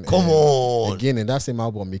on, come on. Again, in that same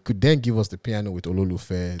album, he could then give us the piano with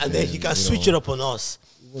Ololufe, and then he can switch it up on us.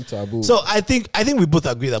 Taboo. So I think we both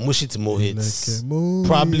agree that Mushi to Moe hits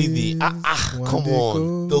probably the come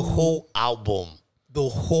on, the whole album,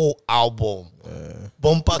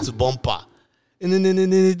 bumper to bumper.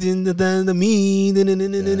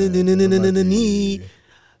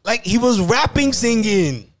 Like he was rapping,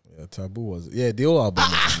 singing. Yeah, Taboo was. Yeah, the whole album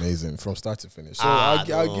was amazing from start to finish. So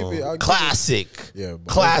I'll give it. Classic.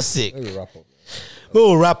 Classic. Maybe wrap up.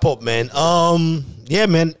 We'll wrap up, man. Yeah,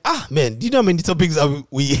 man. Man. Do you know how many topics that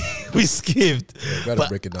we skipped? Yeah, gotta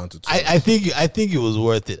break it down to two. I think it was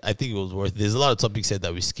worth it. There's a lot of topics here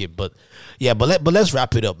that we skipped, but yeah. But let's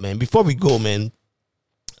wrap it up, man. Before we go, man.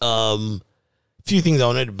 Few things I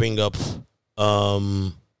wanted to bring up.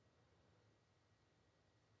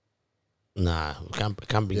 Nah, we can't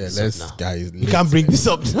bring this up now. Guys, we can't bring this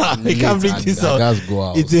up now. We can't bring this up. Go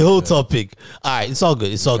out. It's a whole topic. All right, it's all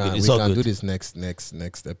good. We can do this next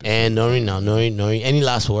episode. And Nori, any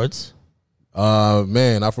last words?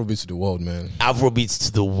 Man, Afrobeats to the world, man. Afrobeats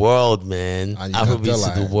to the world, man.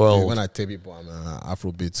 Afrobeats to the world. When I tell people I'm an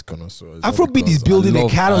Afrobeats connoisseur, Afrobeat is building a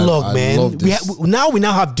catalog, man. We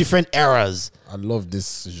now have different eras. I love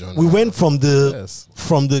this genre. We went from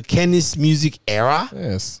the Kennis music era.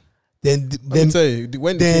 Yes. Then tell you,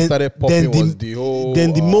 when they started popping was the whole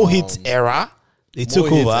the Mo Hits era. They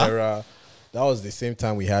took over. Era, that was the same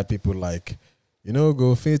time we had people like,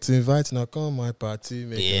 go fit to invite now, come my party,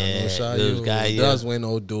 those guys. That's when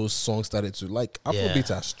all those songs started to Afrobeat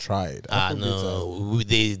has tried.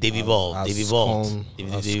 They've evolved. They've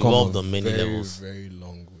evolved on many levels. Very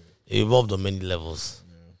long way. They evolved on many levels.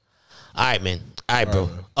 Yeah. All right, man. All right, bro.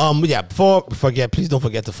 Yeah. Before we forget, please don't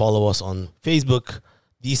forget to follow us on Facebook,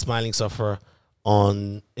 The Smiling Sufferer,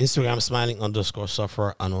 on Instagram,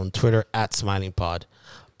 Smiling_Sufferer, and on Twitter @SmilingPod.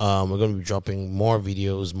 We're going to be dropping more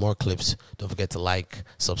videos, more clips. Don't forget to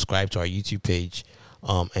subscribe to our YouTube page.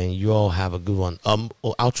 And you all have a good one.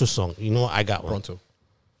 Outro song. You know what? I got one. Pronto.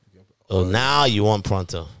 Oh, now you want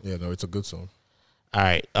Pronto. Yeah, no, it's a good song. All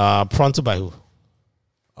right. Pronto by who?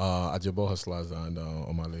 Ajebo Hustlers and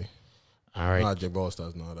Omale. All right. Not Ajebo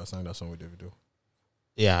Hustlers, no. That song with Davido.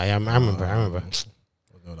 Yeah, I remember.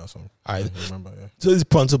 No, that song. All right. I remember, yeah. So it's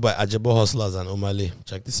Pronto by Ajebo Hustlers and Omale.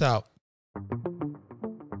 Check this out.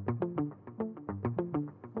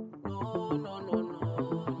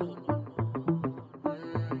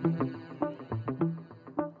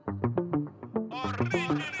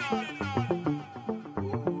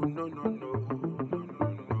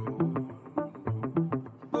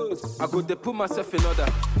 I go to put myself in order.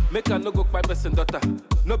 Make I no go by person daughter.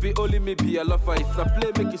 No be only me be a lover. If I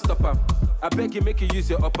play, make you stop her. I beg you, make you use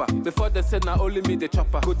your upper. Before they say now only me the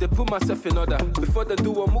chopper. Go to put myself in order. Before they do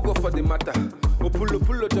one, go for the matter.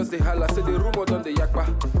 Pulo just the holla. Say the rumor done the yakba.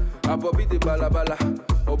 Abobi the balabala.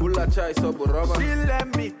 Obula chai so boroma. She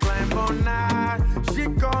let me climb on night. She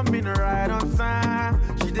coming right on time.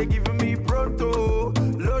 She they giving me proto,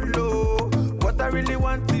 lolo. What I really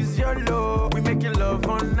want is your love. We making love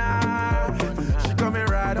on night. She coming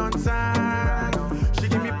right on time. She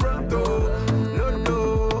give me pronto,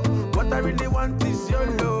 lolo. What I really want is your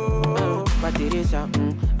love. But Teresa,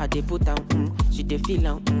 I dey put am, she dey feel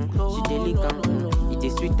am, she dey lick am, it dey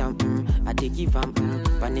sweet am, I dey give am,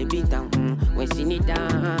 pane beat am, when she need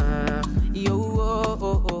am. Yo oh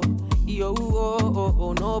oh, yo oh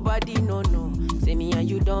oh, nobody no. Say me and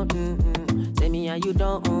you don't, say me and you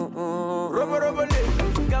don't. Robo le,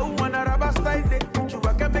 girl wanna rubber style day. You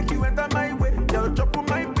can make you enter my way. Girl chop on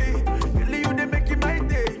my way. Girl you dey make it my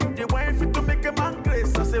day. You dey wine fit to make a man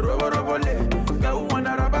grace. I say robo le, girl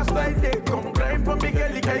wanna rubber style day. Come grind for me,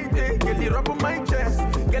 girl kaite. Girl rub on my chest.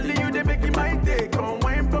 Girl you dey make it my day. Come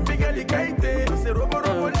wine for me, girl kaite. I say robo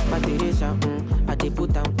le. But Teresa, I dey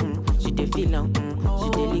put am, she dey feel am, she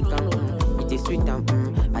dey lick am, it dey sweet am,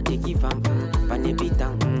 I dey give am, pane beat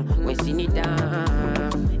am. when she need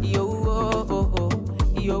down. Yo, oh, oh,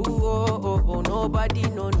 oh. Yo, oh, oh, oh. Nobody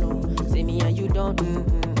no. Say me and you don't,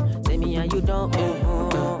 Say me and you don't,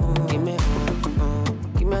 Give me,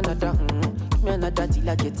 give me another, give me another till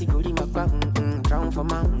I get it, go in my back, drown for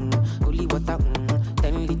my, holy water,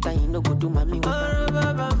 10 liter, you no go do mommy water.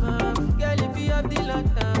 Girl, if you have the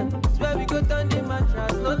lantern, swear we go turn the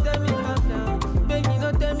mattress, no tell me calm down, baby,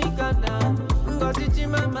 no tell me calm down. Go sit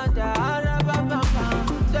in my mother,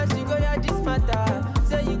 swear she go hear this matter,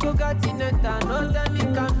 say you go got in it, no tell me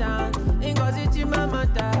calm down. Go sit in my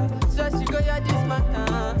mother, swear she go hear this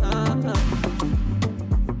matter.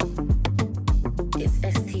 It's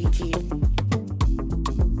STG.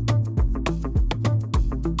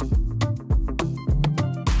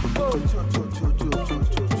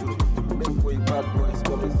 Make way bad boys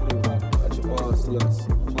coming through. Watch your all sluts.